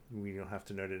here, and we don't have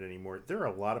to note it anymore. There are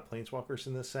a lot of Planeswalkers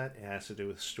in this set. It has to do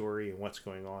with story and what's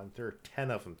going on. There are 10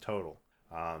 of them total.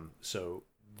 So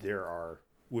we're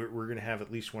going to have at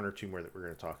least 1 or 2 more that we're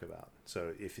going to talk about.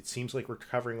 So if it seems like we're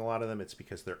covering a lot of them, it's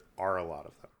because there are a lot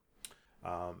of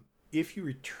them. If you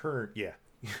return,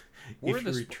 War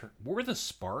the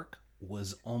Spark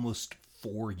was almost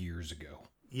 4 years ago.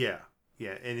 Yeah,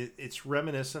 and it's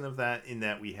reminiscent of that in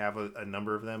that we have a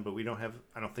number of them, but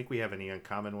I don't think we have any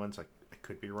uncommon ones. I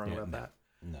could be wrong about that.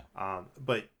 No.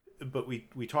 But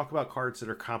we talk about cards that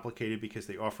are complicated because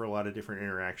they offer a lot of different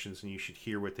interactions, and you should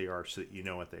hear what they are so that you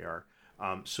know what they are.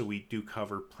 So we do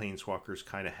cover Planeswalkers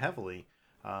kind of heavily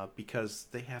because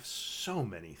they have so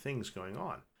many things going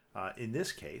on. In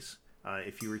this case,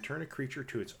 if you return a creature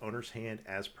to its owner's hand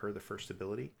as per the first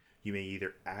ability, you may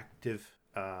either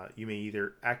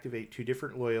activate 2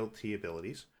 different loyalty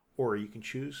abilities, or you can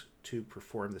choose to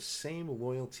perform the same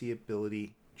loyalty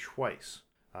ability twice.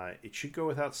 It should go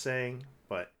without saying,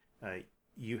 but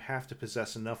you have to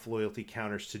possess enough loyalty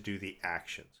counters to do the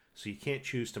actions. So you can't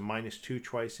choose to -2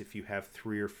 twice if you have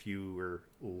 3 or fewer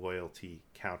loyalty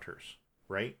counters,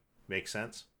 right? Makes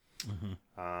sense?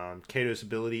 Mm-hmm. Kato's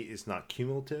ability is not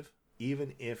cumulative,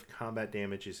 even if combat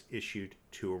damage is issued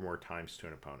 2 or more times to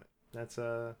an opponent. That's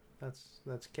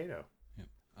Kato. Yep.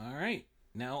 All right,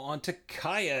 now on to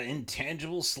Kaya,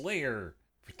 Intangible Slayer.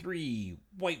 For 3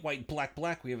 white,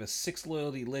 black, we have a 6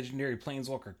 loyalty legendary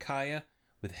Planeswalker Kaya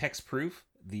with hexproof.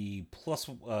 The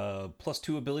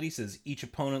 +2 ability says each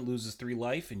opponent loses 3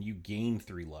 life and you gain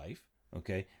 3 life.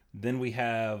 Okay, then we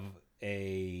have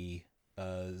a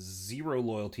 0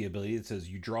 loyalty ability that says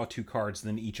you draw 2 cards,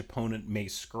 then each opponent may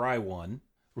scry 1.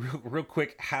 Real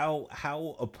quick, how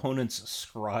opponents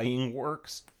scrying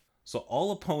works. So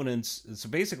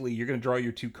basically you're going to draw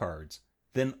your 2 cards.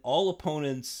 Then all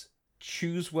opponents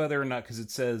choose whether or not, because it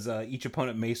says each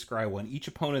opponent may scry 1. Each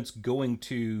opponent's going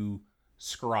to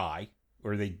scry,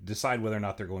 or they decide whether or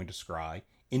not they're going to scry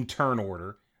in turn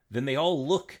order. Then they all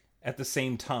look at the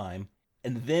same time.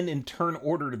 And then in turn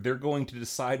order, they're going to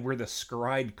decide where the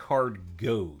scried card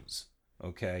goes.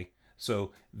 Okay?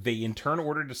 So they in turn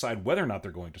order decide whether or not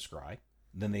they're going to scry.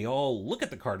 Then they all look at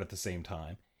the card at the same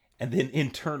time. And then in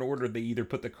turn order, they either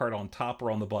put the card on top or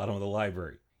on the bottom of the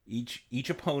library. Each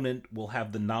opponent will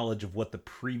have the knowledge of what the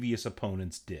previous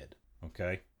opponents did.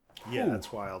 Okay? Yeah,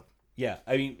 that's wild. Yeah,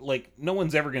 I mean, like, no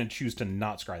one's ever going to choose to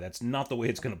not scry. That's not the way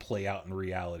it's going to play out in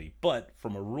reality. But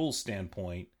from a rules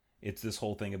standpoint, it's this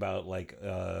whole thing about, like,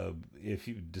 if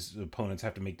opponents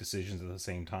have to make decisions at the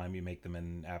same time, you make them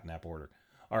in app order.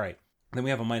 All right. Then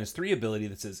we have a -3 ability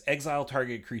that says exile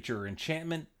target creature or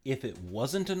enchantment. If it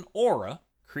wasn't an aura,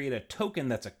 create a token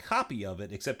that's a copy of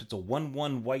it, except it's a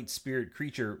 1/1 white spirit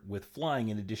creature with flying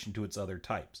in addition to its other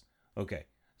types. Okay.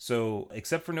 So,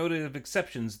 except for noted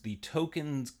exceptions, the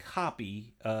tokens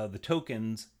copy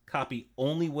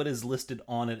only what is listed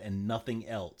on it and nothing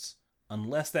else,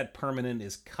 unless that permanent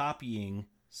is copying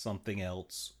something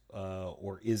else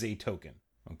or is a token.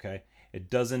 Okay,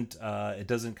 it doesn't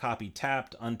copy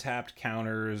tapped, untapped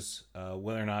counters,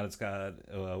 whether it's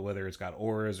got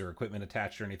auras or equipment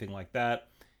attached or anything like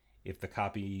that. If the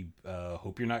copy,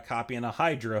 hope you're not copying a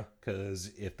Hydra,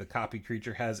 because if the copy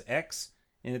creature has X.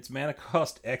 And its mana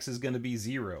cost, X is going to be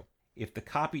 0. If the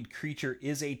copied creature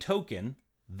is a token,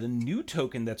 the new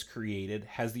token that's created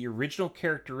has the original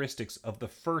characteristics of the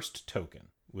first token,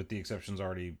 with the exceptions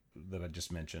already that I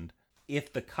just mentioned.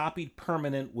 If the copied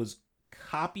permanent was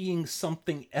copying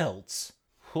something else,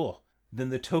 then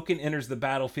the token enters the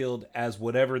battlefield as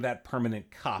whatever that permanent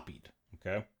copied.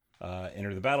 Okay?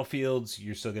 Enter the battlefields.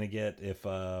 You're still going to get,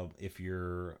 if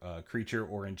your creature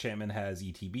or enchantment has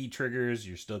ETB triggers,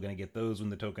 you're still going to get those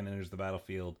when the token enters the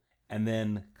battlefield. And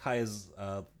then Kaya's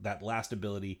that last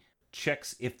ability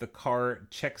checks the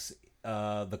card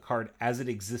as it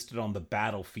existed on the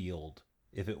battlefield,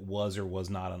 if it was or was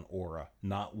not an aura,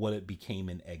 not what it became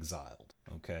in Exiled.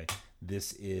 Okay,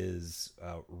 this is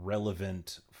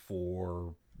relevant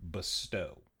for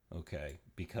Bestow. Okay,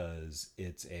 because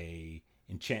it's a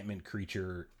enchantment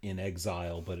creature in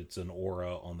exile, but it's an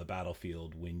aura on the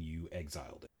battlefield when you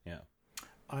exiled it. Yeah.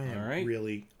 I am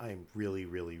really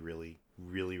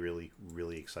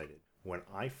excited. When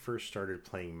I first started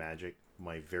playing Magic,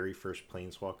 my very first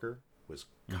Planeswalker was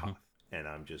Koth. And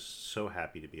I'm just so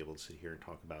happy to be able to sit here and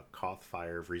talk about Koth,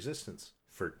 Fire of Resistance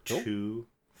for two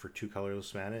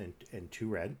colorless mana and 2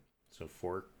 red. So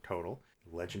 4 total.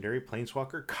 Legendary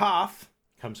Planeswalker Koth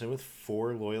comes in with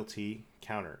 4 loyalty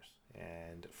counters.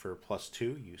 And for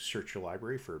 +2, you search your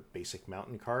library for a basic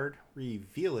mountain card,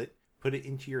 reveal it, put it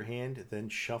into your hand, then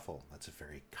shuffle. That's a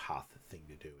very Koth thing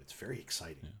to do. It's very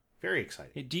exciting. Yeah. Very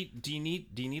exciting. Hey, do you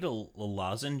need a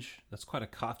lozenge? That's quite a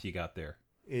Koth you got there.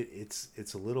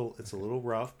 It's a little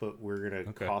rough, but we're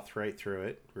gonna Koth right through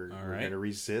it. We're gonna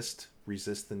resist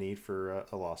the need for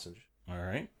a lozenge. All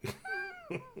right.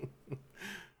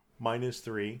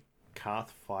 -3,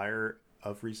 Koth, Fire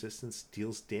of Resistance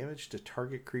deals damage to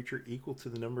target creature equal to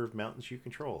the number of mountains you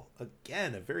control.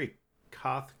 Again, a very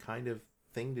Koth kind of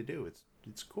thing to do.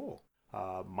 It's cool.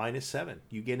 -7,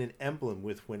 you get an emblem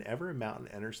with whenever a mountain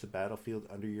enters the battlefield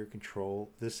under your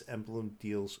control, this emblem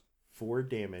deals 4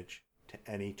 damage to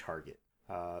any target.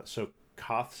 So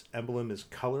Koth's emblem is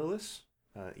colorless,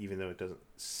 even though it doesn't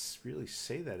really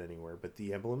say that anywhere, but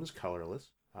the emblem is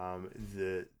colorless.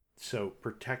 So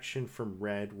protection from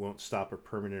red won't stop a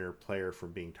permanent or player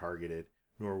from being targeted,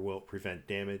 nor will it prevent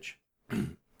damage.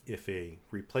 If a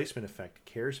replacement effect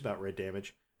cares about red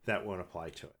damage, that won't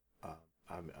apply to it.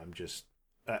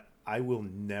 I will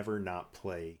never not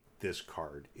play this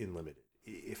card in Limited.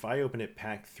 If I open it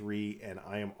pack 3 and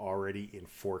I am already in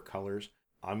 4 colors,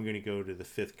 I'm going to go to the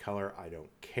 5th color. I don't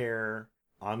care.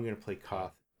 I'm going to play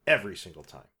Koth every single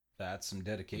time. That's some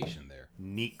dedication there.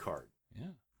 Neat card.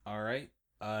 Yeah. All right.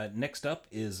 Next up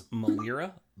is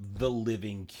Malira, the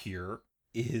Living Cure.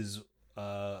 Is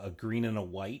a green and a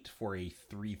white for a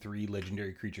 3/3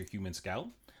 legendary creature human scout.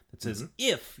 That says,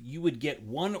 if you would get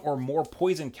 1 or more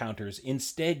poison counters,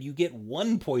 instead you get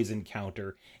 1 poison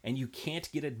counter, and you can't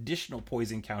get additional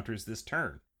poison counters this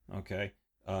turn. Okay.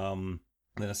 Then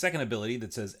a second ability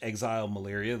that says exile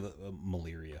Malaria,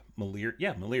 the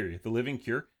Living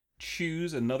Cure.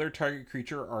 Choose another target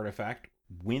creature or artifact.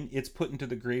 When it's put into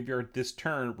the graveyard this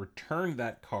turn, return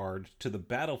that card to the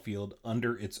battlefield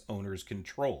under its owner's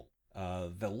control.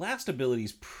 The last ability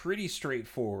is pretty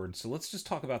straightforward, so let's just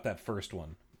talk about that first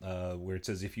one, where it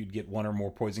says if you'd get 1 or more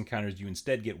poison counters, you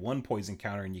instead get 1 poison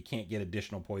counter, and you can't get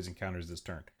additional poison counters this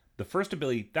turn. The first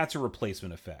ability, that's a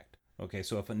replacement effect. Okay,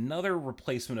 so if another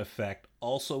replacement effect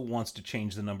also wants to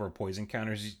change the number of poison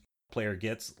counters the player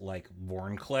gets, like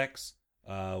Vorinclex,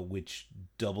 which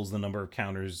doubles the number of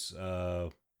counters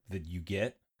that you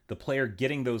get, the player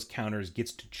getting those counters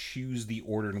gets to choose the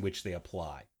order in which they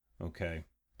apply. Okay,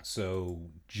 so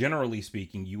generally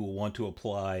speaking, you will want to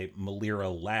apply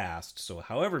Malira last, so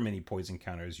however many poison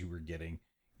counters you were getting,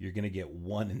 you're going to get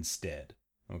 1 instead.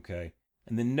 Okay,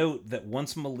 and then note that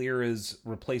once Malira's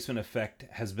replacement effect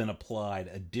has been applied,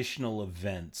 additional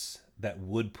events that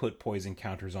would put poison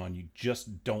counters on you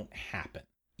just don't happen,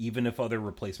 even if other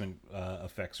replacement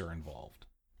effects are involved.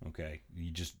 Okay,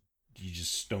 you just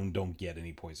don't get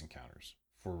any poison counters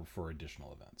for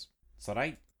additional events. So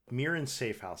Mirran's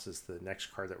Safe House is the next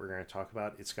card that we're going to talk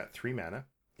about. It's got 3 mana.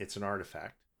 It's an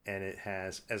artifact, and it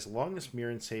has, as long as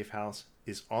Mirran's Safe House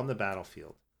is on the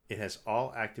battlefield, it has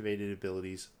all activated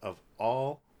abilities of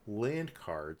all land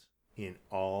cards in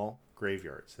all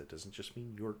graveyards. That doesn't just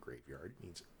mean your graveyard; it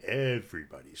means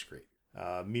everybody's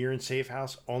graveyard. Mirran's Safe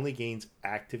House only gains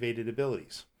activated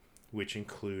abilities, which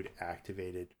include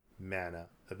activated mana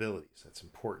abilities. That's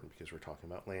important because we're talking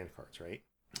about land cards, right?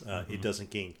 It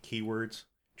doesn't gain keywords,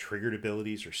 triggered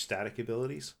abilities, or static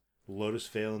abilities. Lotus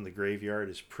Veil in the graveyard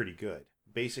is pretty good.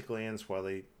 Basic lands, while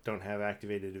they don't have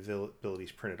activated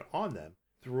abilities printed on them,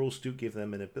 the rules do give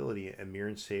them an ability, and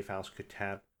Mirran's Safe House could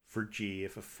tap for G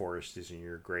if a forest is in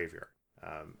your graveyard.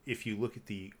 If you look at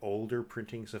the older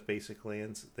printings of basic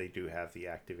lands, they do have the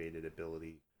activated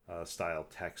ability style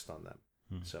text on them.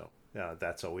 So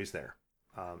that's always there.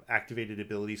 Activated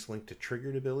abilities linked to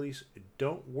triggered abilities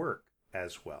don't work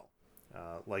as well.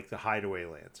 Like the hideaway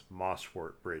lands,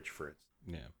 Mosswort Bridge, for instance.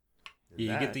 Yeah.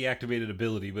 You get the activated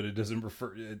ability, but it doesn't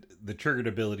refer. The triggered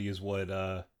ability is what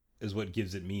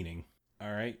gives it meaning.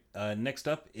 All right. Next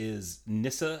up is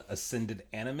Nissa, Ascended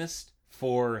Animist.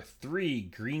 For 3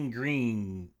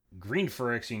 green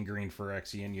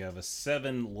Phyrexian. You have a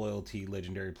 7 loyalty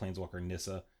legendary planeswalker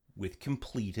Nissa with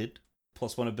completed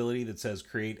 +1 ability that says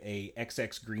create a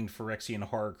XX green Phyrexian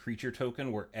horror creature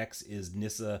token where X is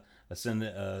Nissa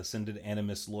Ascended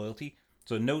Animist loyalty.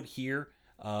 So note here,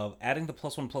 adding the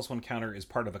 +1/+1 counter is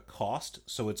part of the cost,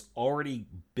 so it's already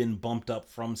been bumped up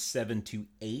from 7 to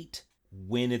 8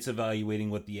 when it's evaluating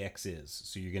what the X is.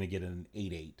 So you're going to get an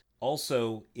 8/8.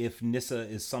 Also, if Nissa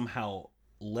is somehow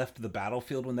left the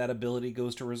battlefield when that ability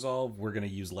goes to resolve, we're going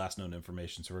to use last known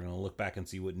information. So we're going to look back and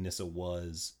see what Nissa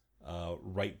was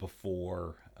right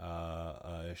before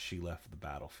she left the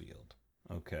battlefield.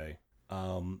 Okay.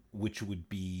 Which would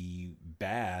be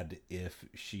bad if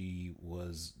she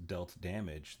was dealt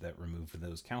damage that removed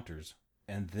those counters.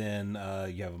 And then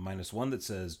you have a -1 that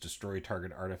says destroy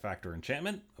target artifact or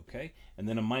enchantment. Okay. And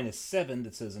then a -7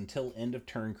 that says until end of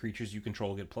turn, creatures you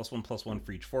control get +1/+1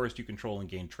 for each forest you control and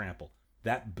gain trample.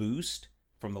 That boost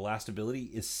from the last ability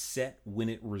is set when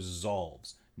it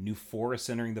resolves. New forests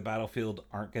entering the battlefield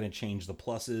aren't going to change the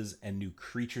pluses, and new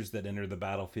creatures that enter the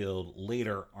battlefield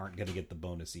later aren't going to get the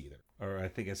bonus either. Or I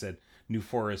think I said new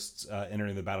forests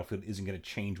entering the battlefield isn't going to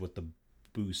change what the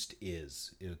boost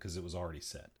is because it was already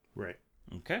set. Right.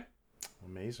 Okay.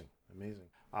 Amazing.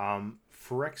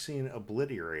 Phyrexian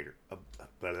Obliterator.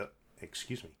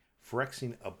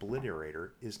 Phyrexian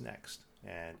Obliterator is next,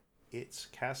 and its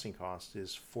casting cost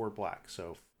is 4 black.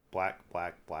 So black.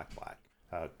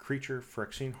 Creature,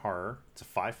 Phyrexian Horror. It's a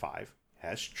 5/5.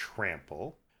 Has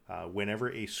trample. Whenever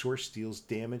a source deals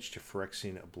damage to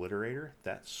Phyrexian Obliterator,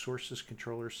 that source's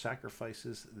controller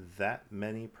sacrifices that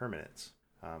many permanents.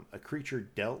 A creature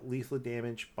dealt lethal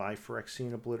damage by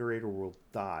Phyrexian Obliterator will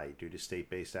die due to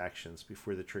state-based actions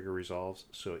before the trigger resolves,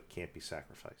 so it can't be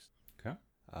sacrificed. Okay.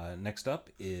 Next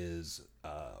up is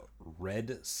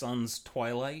Red Sun's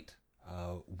Twilight,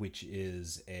 which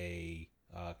is a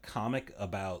comic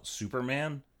about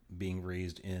Superman being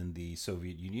raised in the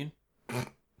Soviet Union.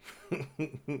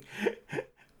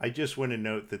 I just want to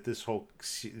note that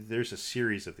there's a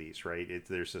series of these, right?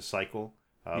 There's a cycle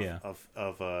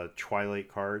of Twilight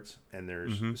cards, and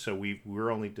there's so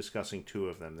we're only discussing 2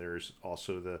 of them. There's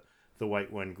also the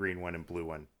white one, green one, and blue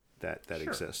one that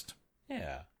exist.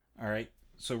 Yeah. All right.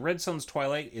 So Red Sun's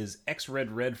Twilight is X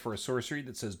red for a sorcery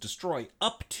that says destroy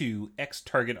up to X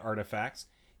target artifacts.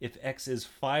 If X is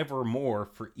 5 or more,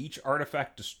 for each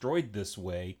artifact destroyed this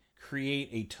way, create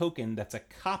a token that's a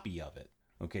copy of it.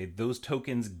 Okay, those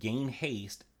tokens gain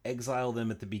haste, exile them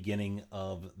at the beginning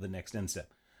of the next end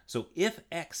step. So if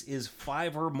X is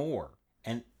 5 or more,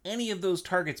 and any of those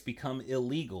targets become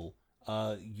illegal,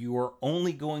 you are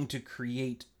only going to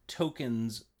create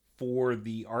tokens for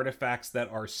the artifacts that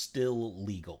are still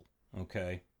legal.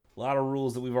 Okay? A lot of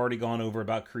rules that we've already gone over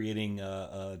about creating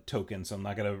a token, so I'm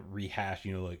not going to rehash,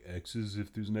 like X is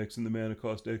if there's an X in the mana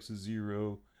cost, X is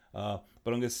 0. But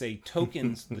I'm going to say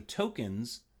tokens, the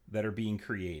tokens that are being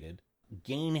created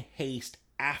gain haste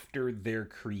after they're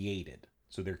created.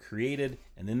 So they're created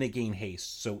and then they gain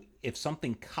haste. So if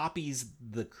something copies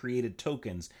the created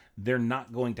tokens, they're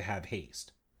not going to have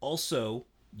haste. Also,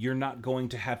 you're not going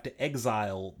to have to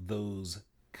exile those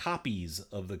copies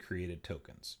of the created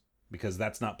tokens, because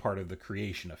that's not part of the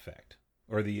creation effect,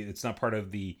 or it's not part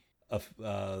of the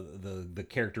the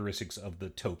characteristics of the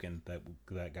token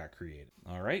that got created.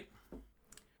 All right.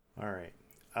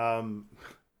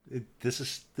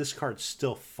 This card's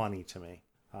still funny to me.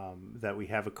 That we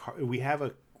have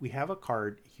a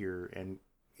card here, and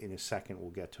in a second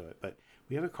we'll get to it. But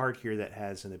we have a card here that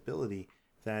has an ability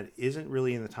that isn't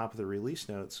really in the top of the release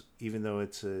notes, even though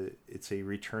it's a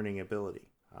returning ability.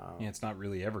 It's not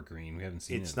really evergreen. We haven't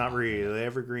seen it. It's not really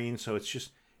evergreen, so it's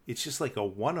just like a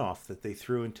one-off that they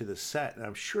threw into the set, and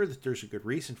I'm sure that there's a good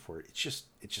reason for it. It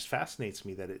just fascinates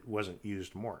me that it wasn't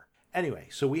used more. Anyway,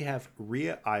 so we have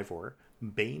Rhea Ivor,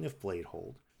 Bane of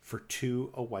Bladehold, for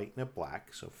 2, a white and a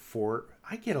black. So 4.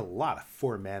 I get a lot of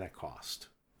 4 mana cost.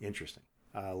 Interesting.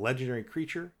 Legendary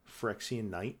creature, Phyrexian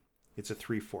Knight. It's a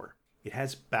 3/4. It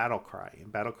has Battle Cry,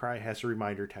 and Battle Cry has a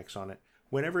reminder text on it.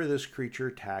 Whenever this creature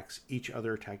attacks, each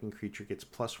other attacking creature gets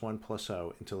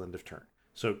 +1/+0 until end of turn.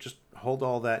 So just hold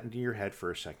all that into your head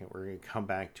for a second. We're going to come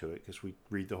back to it because we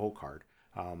read the whole card.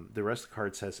 The rest of the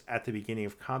card says, at the beginning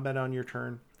of combat on your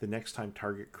turn, the next time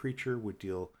target creature would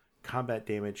deal combat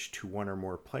damage to one or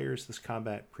more players this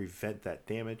combat, prevent that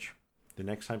damage. The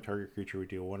next time target creature would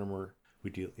deal one or more,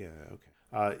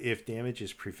 if damage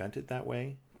is prevented that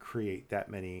way, create that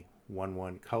many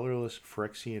 1/1 colorless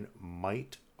Phyrexian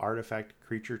Might artifact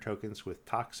creature tokens with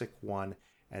Toxic 1,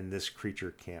 and this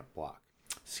creature can't block.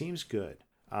 Seems good.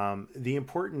 The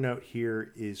important note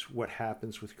here is what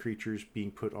happens with creatures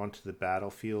being put onto the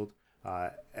battlefield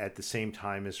at the same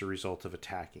time as a result of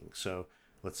attacking. So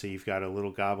let's say you've got a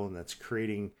little goblin that's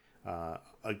creating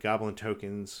a goblin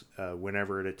tokens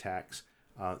whenever it attacks.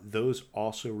 Those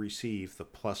also receive the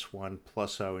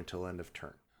 +1/+0 until end of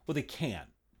turn. Well, they can,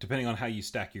 depending on how you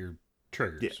stack your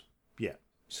triggers. Yeah.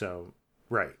 So,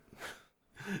 right.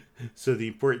 So the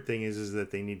important thing is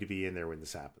that they need to be in there when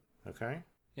this happens. Okay?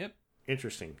 Yep.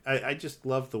 Interesting. I just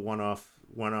love the one-off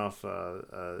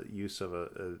use of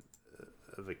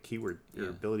a keyword or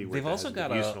ability word. They've also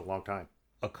got used in a long time.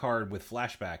 A card with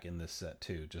flashback in this set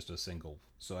too, just a single.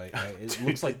 So it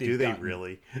looks like do they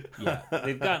really? Yeah,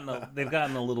 they've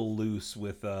gotten a little loose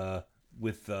with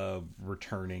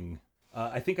returning.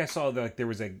 I think I saw that there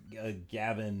was a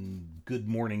Gavin Good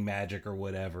Morning Magic or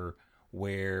whatever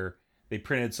where they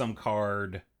printed some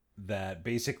card that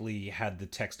basically had the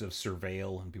text of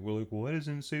surveil, and people were like, well, why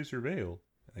doesn't it say surveil?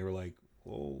 And they were like,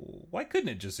 well, why couldn't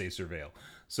it just say surveil?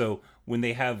 So when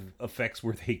they have effects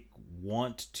where they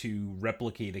want to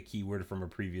replicate a keyword from a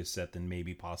previous set, then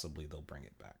maybe possibly they'll bring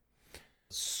it back.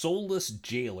 Soulless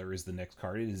Jailer is the next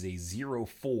card. It is a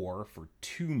 0/4 for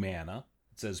 2 mana.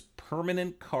 It says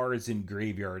permanent cards in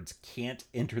graveyards can't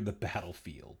enter the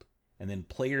battlefield. And then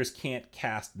players can't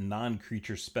cast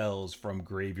non-creature spells from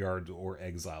graveyards or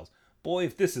exiles. Boy,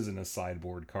 if this isn't a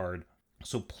sideboard card.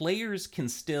 So players can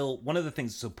still, one of the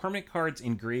things, so permanent cards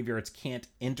in graveyards can't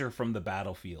enter from the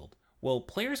battlefield. Well,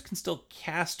 players can still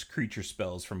cast creature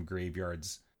spells from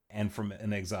graveyards and from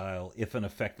an exile if an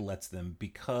effect lets them,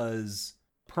 because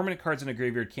permanent cards in a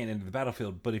graveyard can't enter the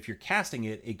battlefield, but if you're casting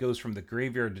it, it goes from the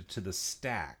graveyard to the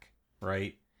stack,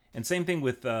 right? And same thing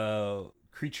with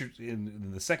creature.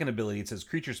 In the second ability, it says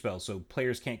creature spells, so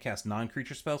players can't cast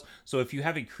non-creature spells. So if you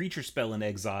have a creature spell in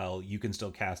exile, you can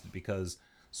still cast it because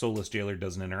Soulless Jailer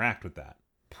doesn't interact with that.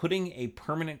 Putting a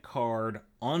permanent card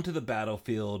onto the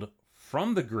battlefield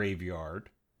from the graveyard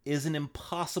is an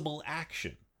impossible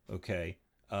action, okay,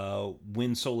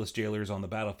 when Soulless Jailer is on the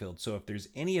battlefield. So if there's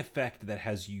any effect that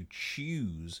has you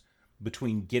choose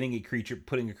between getting a creature,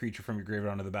 putting a creature from your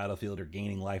graveyard onto the battlefield, or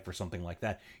gaining life or something like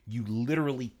that, you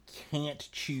literally can't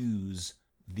choose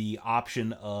the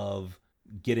option of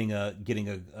getting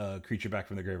a creature back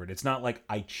from the graveyard. It's not like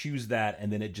I choose that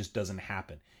and then it just doesn't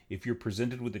happen. If you're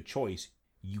presented with a choice,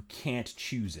 you can't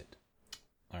choose it.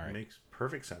 All right. Makes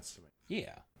perfect sense to me.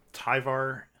 Yeah.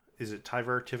 Tyvar, is it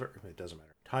Tyvar? It doesn't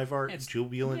matter. Tyvar,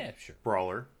 Jubilant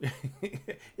Brawler.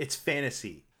 It's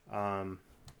fantasy.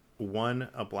 1,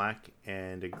 a black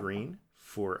and a green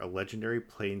for a legendary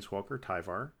Planeswalker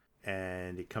Tyvar,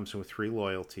 and it comes in with 3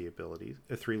 loyalty abilities,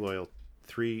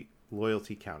 3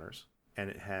 loyalty counters, and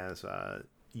it has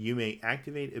you may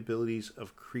activate abilities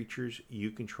of creatures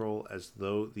you control as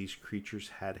though these creatures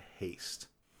had haste.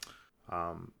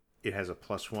 It has a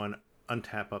 +1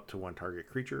 untap up to 1 target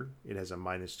creature. It has a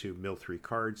 -2 mill 3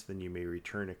 cards. Then you may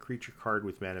return a creature card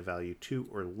with mana value 2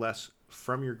 or less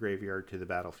from your graveyard to the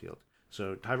battlefield.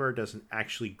 So Tyvar doesn't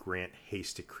actually grant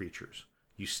haste to creatures.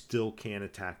 You still can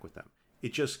attack with them.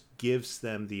 It just gives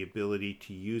them the ability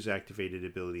to use activated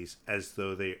abilities as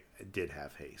though they did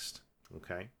have haste.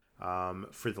 Okay.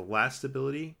 For the last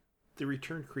ability, the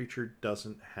return creature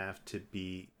doesn't have to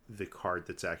be the card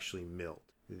that's actually milled.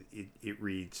 It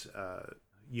reads,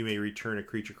 you may return a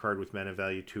creature card with mana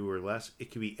value 2 or less.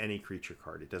 It can be any creature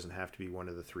card. It doesn't have to be one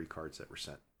of the 3 cards that were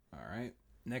sent. All right.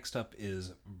 Next up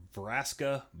is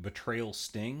Vraska Betrayal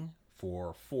Sting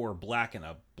for 4 black and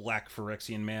a black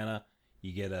Phyrexian mana.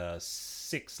 You get a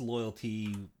 6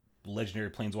 loyalty legendary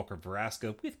planeswalker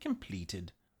Vraska with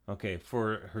completed. Okay,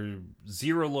 for her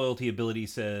 0 loyalty ability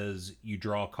says you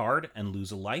draw a card and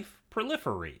lose a life.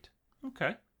 Proliferate.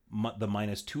 Okay. The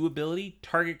 -2 ability,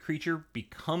 target creature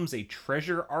becomes a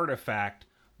treasure artifact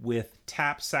with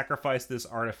tap, sacrifice this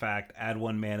artifact, add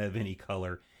 1 mana of any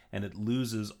color, and it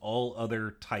loses all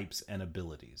other types and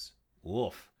abilities.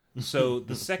 Oof. So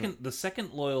the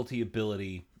second loyalty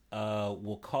ability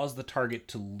will cause the target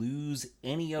to lose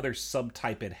any other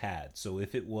subtype it had. So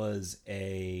if it was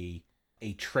a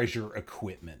treasure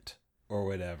equipment or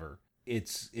whatever,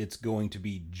 it's going to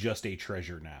be just a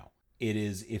treasure now. It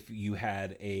is if you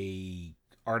had a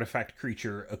artifact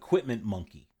creature equipment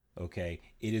monkey, okay,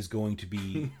 it is going to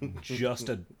be just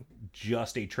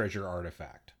a treasure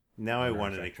artifact. Now I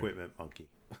want an equipment monkey.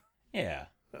 Yeah.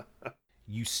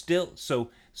 You still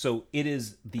so it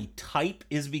is the type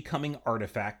is becoming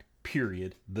artifact,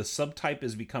 period. The subtype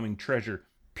is becoming treasure,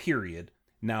 period.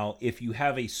 Now, if you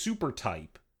have a super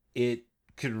type, it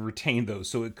could retain those.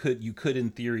 So you could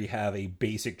in theory have a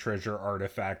basic treasure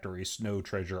artifact or a snow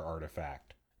treasure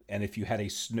artifact. And if you had a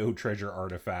snow treasure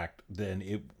artifact, then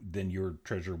your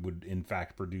treasure would in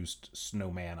fact produce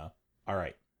snow mana. All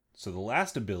right. So the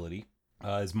last ability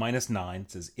is -9.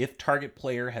 It says if target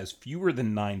player has fewer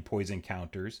than 9 poison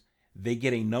counters, they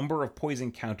get a number of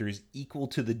poison counters equal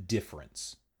to the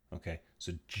difference. Okay.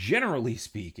 So generally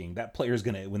speaking, that player's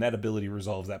gonna, when that ability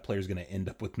resolves, that player's gonna end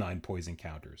up with 9 poison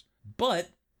counters. But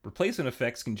replacement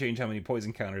effects can change how many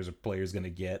poison counters a player's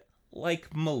gonna get, like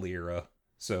Melira.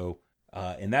 So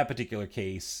in that particular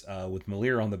case, with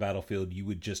Melira on the battlefield, you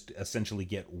would just essentially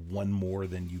get 1 more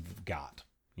than you've got.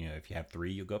 You know, if you have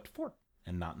 3, you'll go up to 4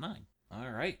 and not 9.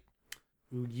 All right.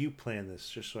 You planned this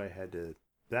just so I had to.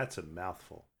 That's a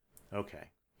mouthful. Okay,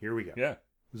 here we go. Yeah.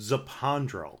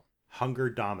 Zapandrel, Hunger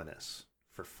Dominus,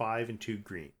 for 5 and 2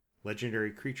 green.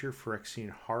 Legendary creature, Phyrexian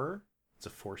Horror. It's a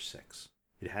 4/6.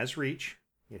 It has reach.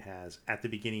 It has, at the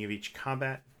beginning of each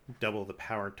combat, double the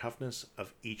power and toughness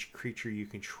of each creature you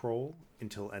control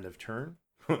until end of turn.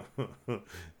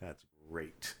 That's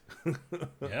great.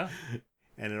 Yeah.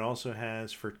 And it also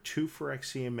has, for 2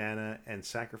 Phyrexian mana and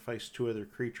sacrifice 2 other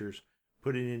creatures,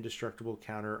 put an indestructible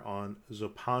counter on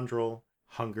Zapandrel,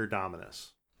 Hunger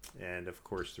Dominus. And of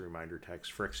course, the reminder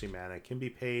text, Phyrexian mana can be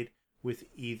paid with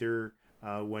either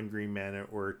 1 green mana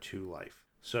or 2 life.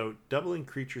 So doubling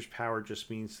creature's power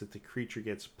just means that the creature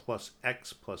gets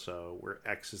 +X+0, where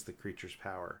X is the creature's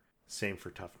power. Same for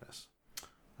toughness.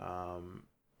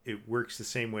 It works the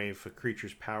same way if a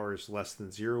creature's power is less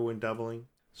than 0 when doubling.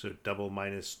 So double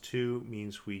 -2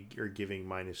 means we are giving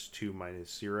 -2,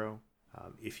 -0.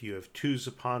 If you have 2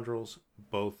 Zapandrels,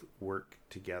 both work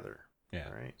together. Yeah.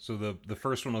 Right. So the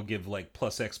first one will give like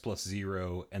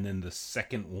 +X+0, and then the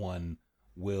second one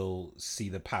will see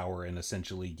the power and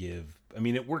essentially give. I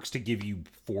mean, it works to give you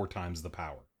 4 times the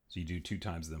power. So you do 2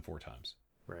 times, then 4 times.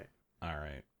 Right. All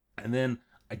right. And then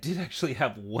I did actually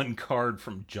have 1 card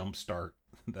from Jumpstart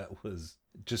that was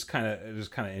just kind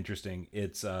of interesting.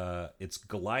 It's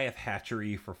Goliath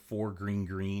Hatchery for 4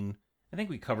 green. I think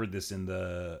we covered this in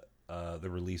the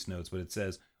release notes, but it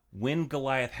says, when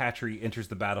Goliath Hatchery enters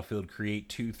the battlefield, create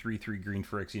 2 3/3 green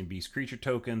Phyrexian Beast creature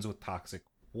tokens with toxic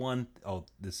 1. Oh,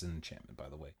 this is an enchantment, by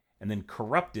the way. And then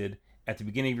Corrupted, at the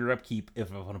beginning of your upkeep, if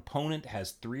an opponent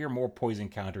has 3 or more poison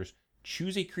counters,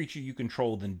 choose a creature you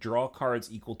control, then draw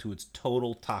cards equal to its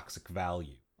total toxic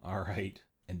value. All right.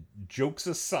 And jokes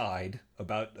aside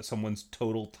about someone's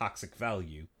total toxic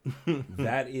value,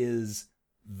 that is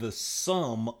the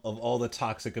sum of all the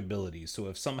toxic abilities. So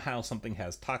if somehow something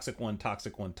has toxic 1,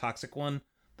 toxic 1, toxic 1,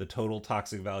 the total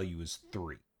toxic value is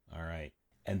 3. All right.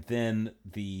 And then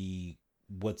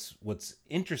what's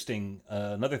interesting,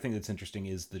 another thing that's interesting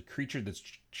is the creature that's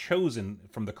chosen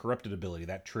from the Corrupted ability,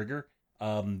 that trigger,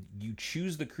 you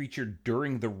choose the creature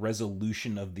during the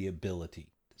resolution of the ability.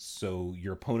 So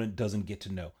your opponent doesn't get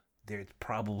to know. They're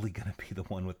probably going to be the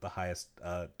one with the highest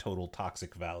total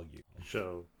toxic value.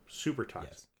 So super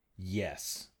toxic.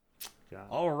 Yes. Got it.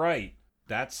 All right.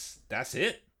 That's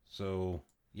it. So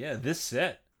yeah, this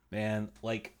set, man,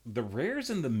 like the rares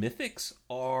and the mythics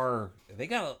they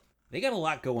got a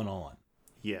lot going on.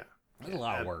 Yeah. There's a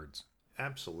lot of words.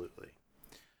 Absolutely.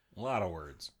 A lot of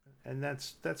words. And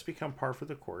that's become par for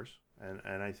the course.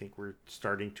 And I think we're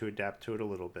starting to adapt to it a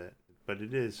little bit. But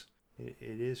it is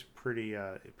pretty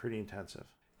intensive.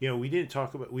 You know,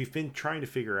 we've been trying to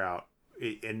figure out,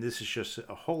 and this is just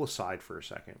a whole aside for a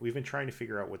second. We've been trying to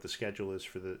figure out what the schedule is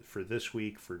for this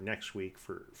week, for next week,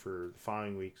 for the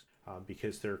following weeks,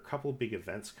 because there are a couple of big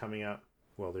events coming up.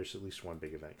 Well, there's at least one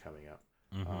big event coming up.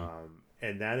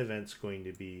 And that event's going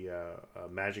to be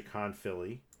MagicCon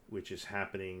Philly, which is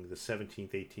happening the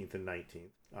 17th, 18th, and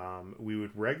 19th. We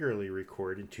would regularly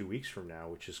record in 2 weeks from now,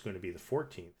 which is going to be the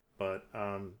 14th. But,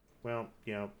 well,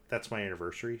 that's my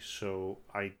anniversary, so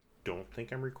I don't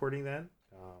think I'm recording then.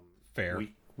 Fair.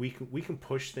 We can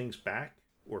push things back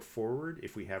or forward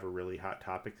if we have a really hot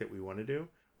topic that we want to do.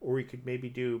 Or we could maybe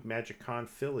do MagicCon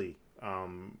Philly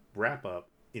wrap up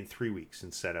in 3 weeks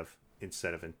instead of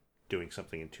doing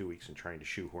something in 2 weeks and trying to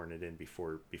shoehorn it in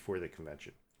before the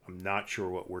convention. I'm not sure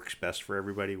what works best for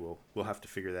everybody. We'll have to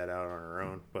figure that out on our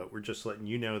own. But we're just letting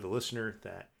you know, the listener,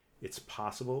 that it's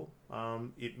possible.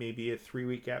 It may be a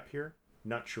 3-week gap here.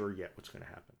 Not sure yet what's going to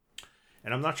happen.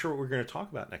 And I'm not sure what we're going to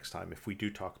talk about next time if we do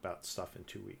talk about stuff in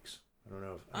 2 weeks. I don't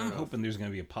know. I'm hoping there's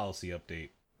going to be a policy update.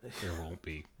 There won't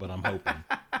be, but I'm hoping.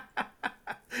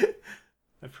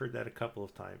 I've heard that a couple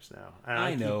of times now.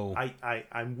 I know.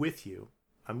 I'm with you.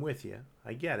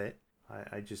 I get it.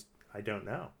 I don't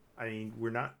know. I mean,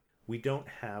 we don't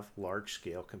have large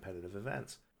scale competitive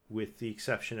events, with the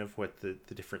exception of what the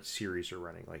different series are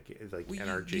running, like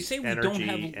NRG. You say we NRG don't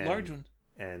have large ones,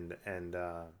 and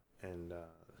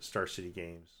Star City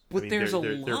Games. But there's a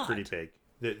lot. They're pretty big.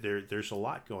 There's a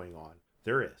lot going on.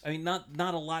 There is. I mean, not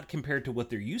a lot compared to what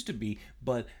there used to be,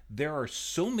 but there are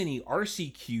so many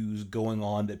RCQs going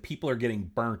on that people are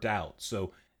getting burnt out.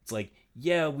 So it's like,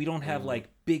 yeah, we don't have like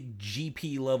big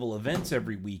GP level events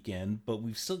every weekend, but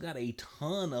we've still got a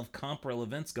ton of Comprel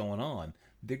events going on.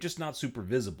 They're just not super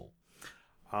visible.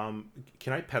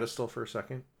 Can I pedestal for a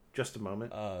second? Just a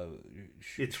moment.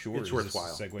 It's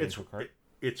worthwhile.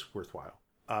 It's worthwhile.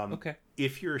 Okay.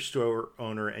 If you're a store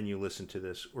owner and you listen to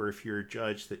this, or if you're a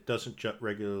judge that doesn't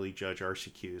regularly judge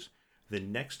RCQs, the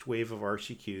next wave of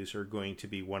RCQs are going to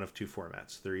be one of two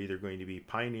formats. They're either going to be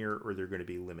Pioneer or they're going to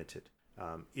be limited.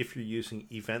 If you're using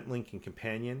EventLink and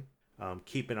Companion,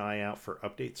 keep an eye out for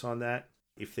updates on that.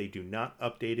 If they do not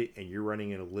update it and you're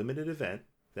running in a limited event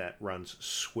that runs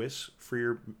Swiss for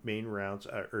your main rounds,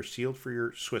 or sealed for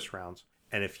your Swiss rounds,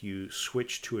 and if you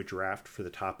switch to a draft for the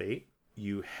top 8,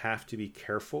 you have to be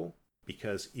careful,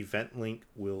 because EventLink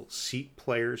will seat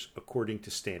players according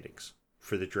to standings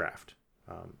for the draft.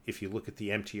 If you look at the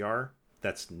MTR,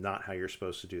 that's not how you're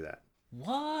supposed to do that.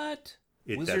 What?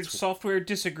 Wizards software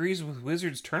disagrees with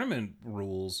Wizards tournament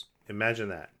rules. Imagine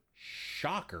that.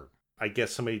 Shocker. I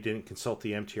guess somebody didn't consult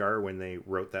the MTR when they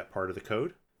wrote that part of the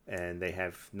code, and they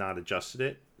have not adjusted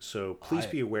it. So please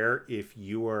be aware, if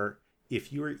you are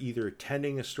either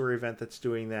attending a story event that's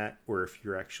doing that, or if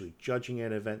you're actually judging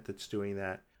an event that's doing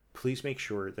that, please make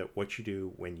sure that what you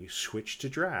do when you switch to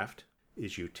draft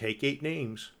is you take 8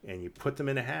 names and you put them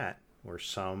in a hat, or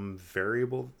some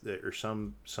variable, or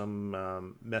some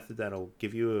method that'll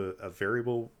give you a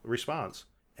variable response,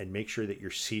 and make sure that you're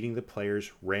seeding the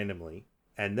players randomly,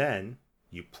 and then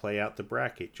you play out the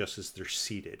bracket just as they're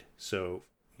seeded. So,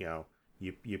 you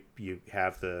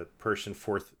have the person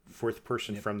fourth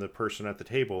person from the person at the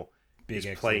table is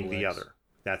playing the other.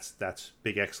 That's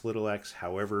big X, little x,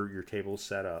 however your table is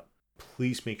set up.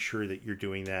 Please make sure that you're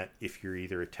doing that. If you're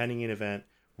either attending an event,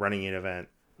 running an event,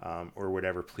 or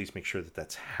whatever, please make sure that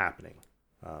that's happening.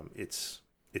 It's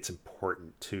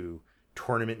important to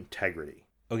tournament integrity.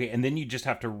 Okay, and then you just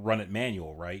have to run it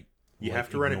manual, right? You have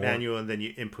to run it manual, and then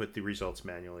you input the results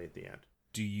manually at the end.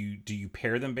 Do you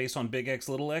pair them based on big X,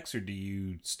 little x, or do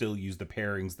you still use the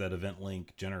pairings that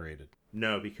EventLink generated?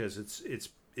 No, because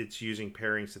it's using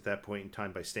pairings at that point in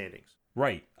time by standings.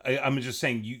 Right. I'm just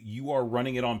saying you are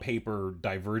running it on paper,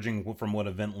 diverging from what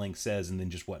EventLink says, and then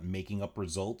just making up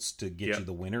results to get you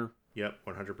the winner. Yep,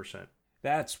 100%.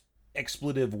 That's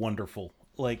expletive wonderful.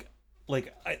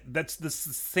 That's the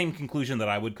same conclusion that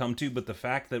I would come to, but the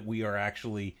fact that we are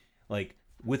actually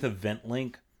with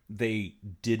EventLink, they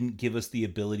didn't give us the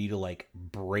ability to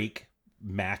break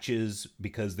matches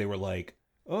because they were like,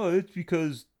 oh, it's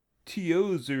because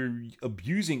TOs are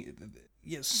abusing it.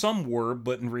 Yeah, some were,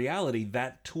 but in reality,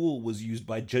 that tool was used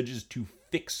by judges to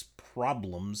fix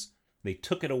problems. They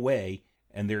took it away,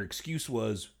 and their excuse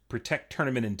was protect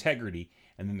tournament integrity.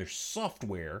 And then their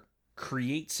software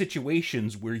creates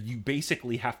situations where you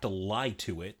basically have to lie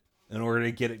to it in order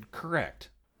to get it correct.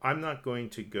 I'm not going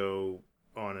to go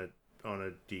on a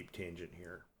deep tangent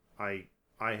here. I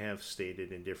have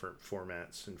stated in different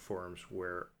formats and forums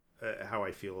where how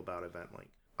I feel about EventLink.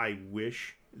 I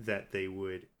wish that they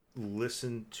would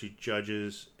listen to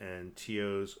judges and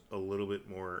TOs a little bit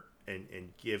more,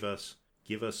 and give us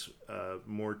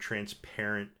more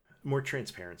transparent more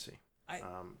transparency.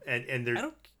 And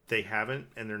they haven't,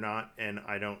 and they're not, and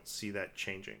I don't see that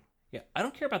changing. Yeah, I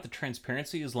don't care about the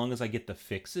transparency as long as I get the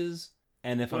fixes.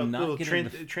 And if I'm not getting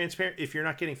transparent, if you're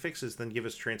not getting fixes, then give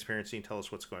us transparency and tell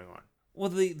us what's going on. Well,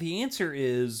 the answer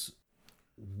is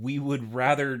we would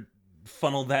rather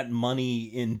funnel that money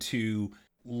into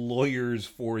lawyers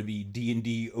for the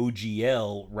D&D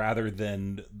OGL rather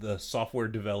than the software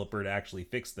developer to actually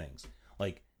fix things.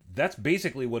 Like, that's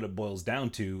basically what it boils down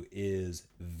to, is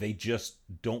they just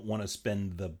don't want to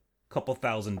spend the couple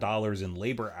 $1,000s in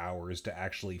labor hours to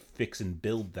actually fix and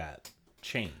build that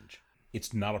change.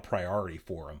 It's not a priority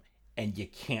for them, and you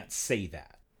can't say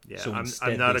that. Yeah, so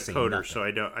I'm not a coder, so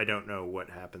I don't know what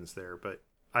happens there, but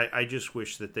I just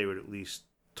wish that they would at least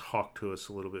talk to us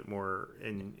a little bit more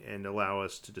and allow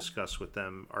us to discuss with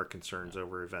them our concerns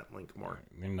over EventLink more.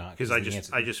 They're not, because I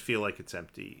just feel like it's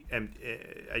empty, and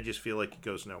I just feel like it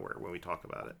goes nowhere when we talk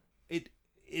about it.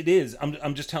 It is.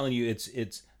 I'm just telling you,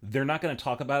 it's they're not going to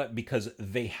talk about it because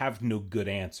they have no good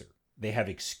answer. They have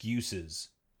excuses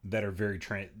that are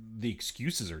the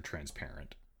excuses are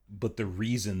transparent, but the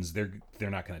reasons they're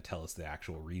not going to tell us the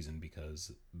actual reason,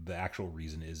 because the actual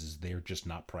reason is they're just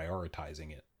not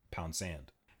prioritizing it. Pound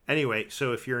sand. Anyway,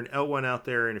 so if you're an L1 out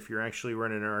there, and if you're actually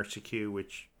running an RCQ,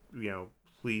 which,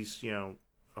 please,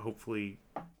 hopefully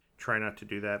try not to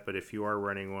do that. But if you are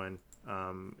running one,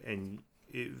 and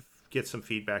get some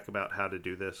feedback about how to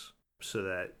do this so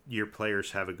that your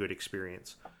players have a good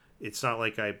experience. It's not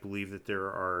like I believe that there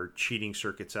are cheating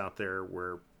circuits out there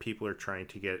where people are trying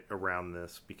to get around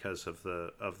this because of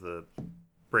the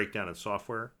breakdown in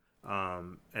software,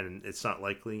 and it's not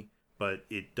likely. But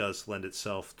it does lend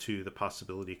itself to the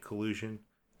possibility of collusion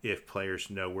if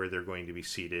players know where they're going to be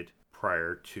seated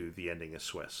prior to the ending of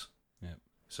Swiss. Yep.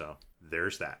 So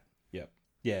there's that. Yep.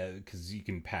 Yeah, because you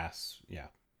can pass. Yeah,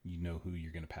 you know who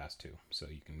you're going to pass to, so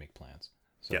you can make plans.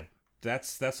 So yep.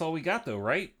 That's all we got, though,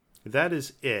 right? That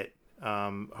is it.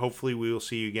 Hopefully we will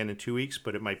see you again in 2 weeks,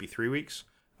 but it might be 3 weeks.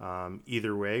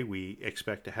 Either way, we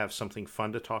expect to have something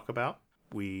fun to talk about.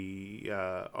 We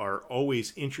are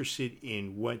always interested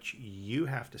in what you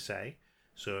have to say.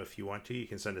 So if you want to, you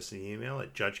can send us an email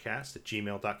at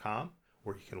judgecast@gmail.com,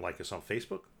 or you can like us on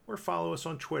Facebook, or follow us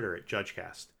on Twitter at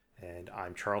judgecast. And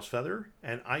I'm Charles Feather,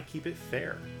 and I keep it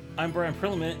fair. I'm Brian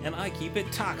Prilliman, and I keep it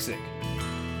toxic.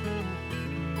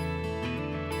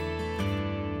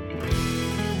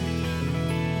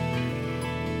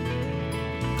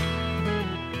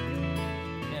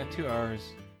 Yeah, 2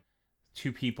 hours.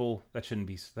 2 people. That shouldn't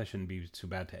be too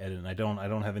bad to edit. And I don't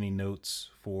have any notes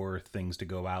for things to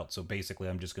go out. So basically,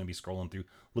 I'm just going to be scrolling through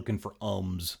looking for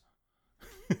ums.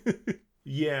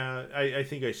 Yeah, I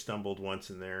think I stumbled once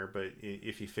in there, but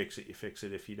if you fix it, you fix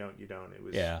it. If you don't, you don't. It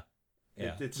was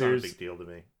it's not a big deal to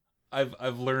me.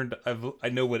 I've learned. I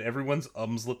know what everyone's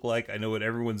ums look like. I know what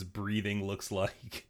everyone's breathing looks like.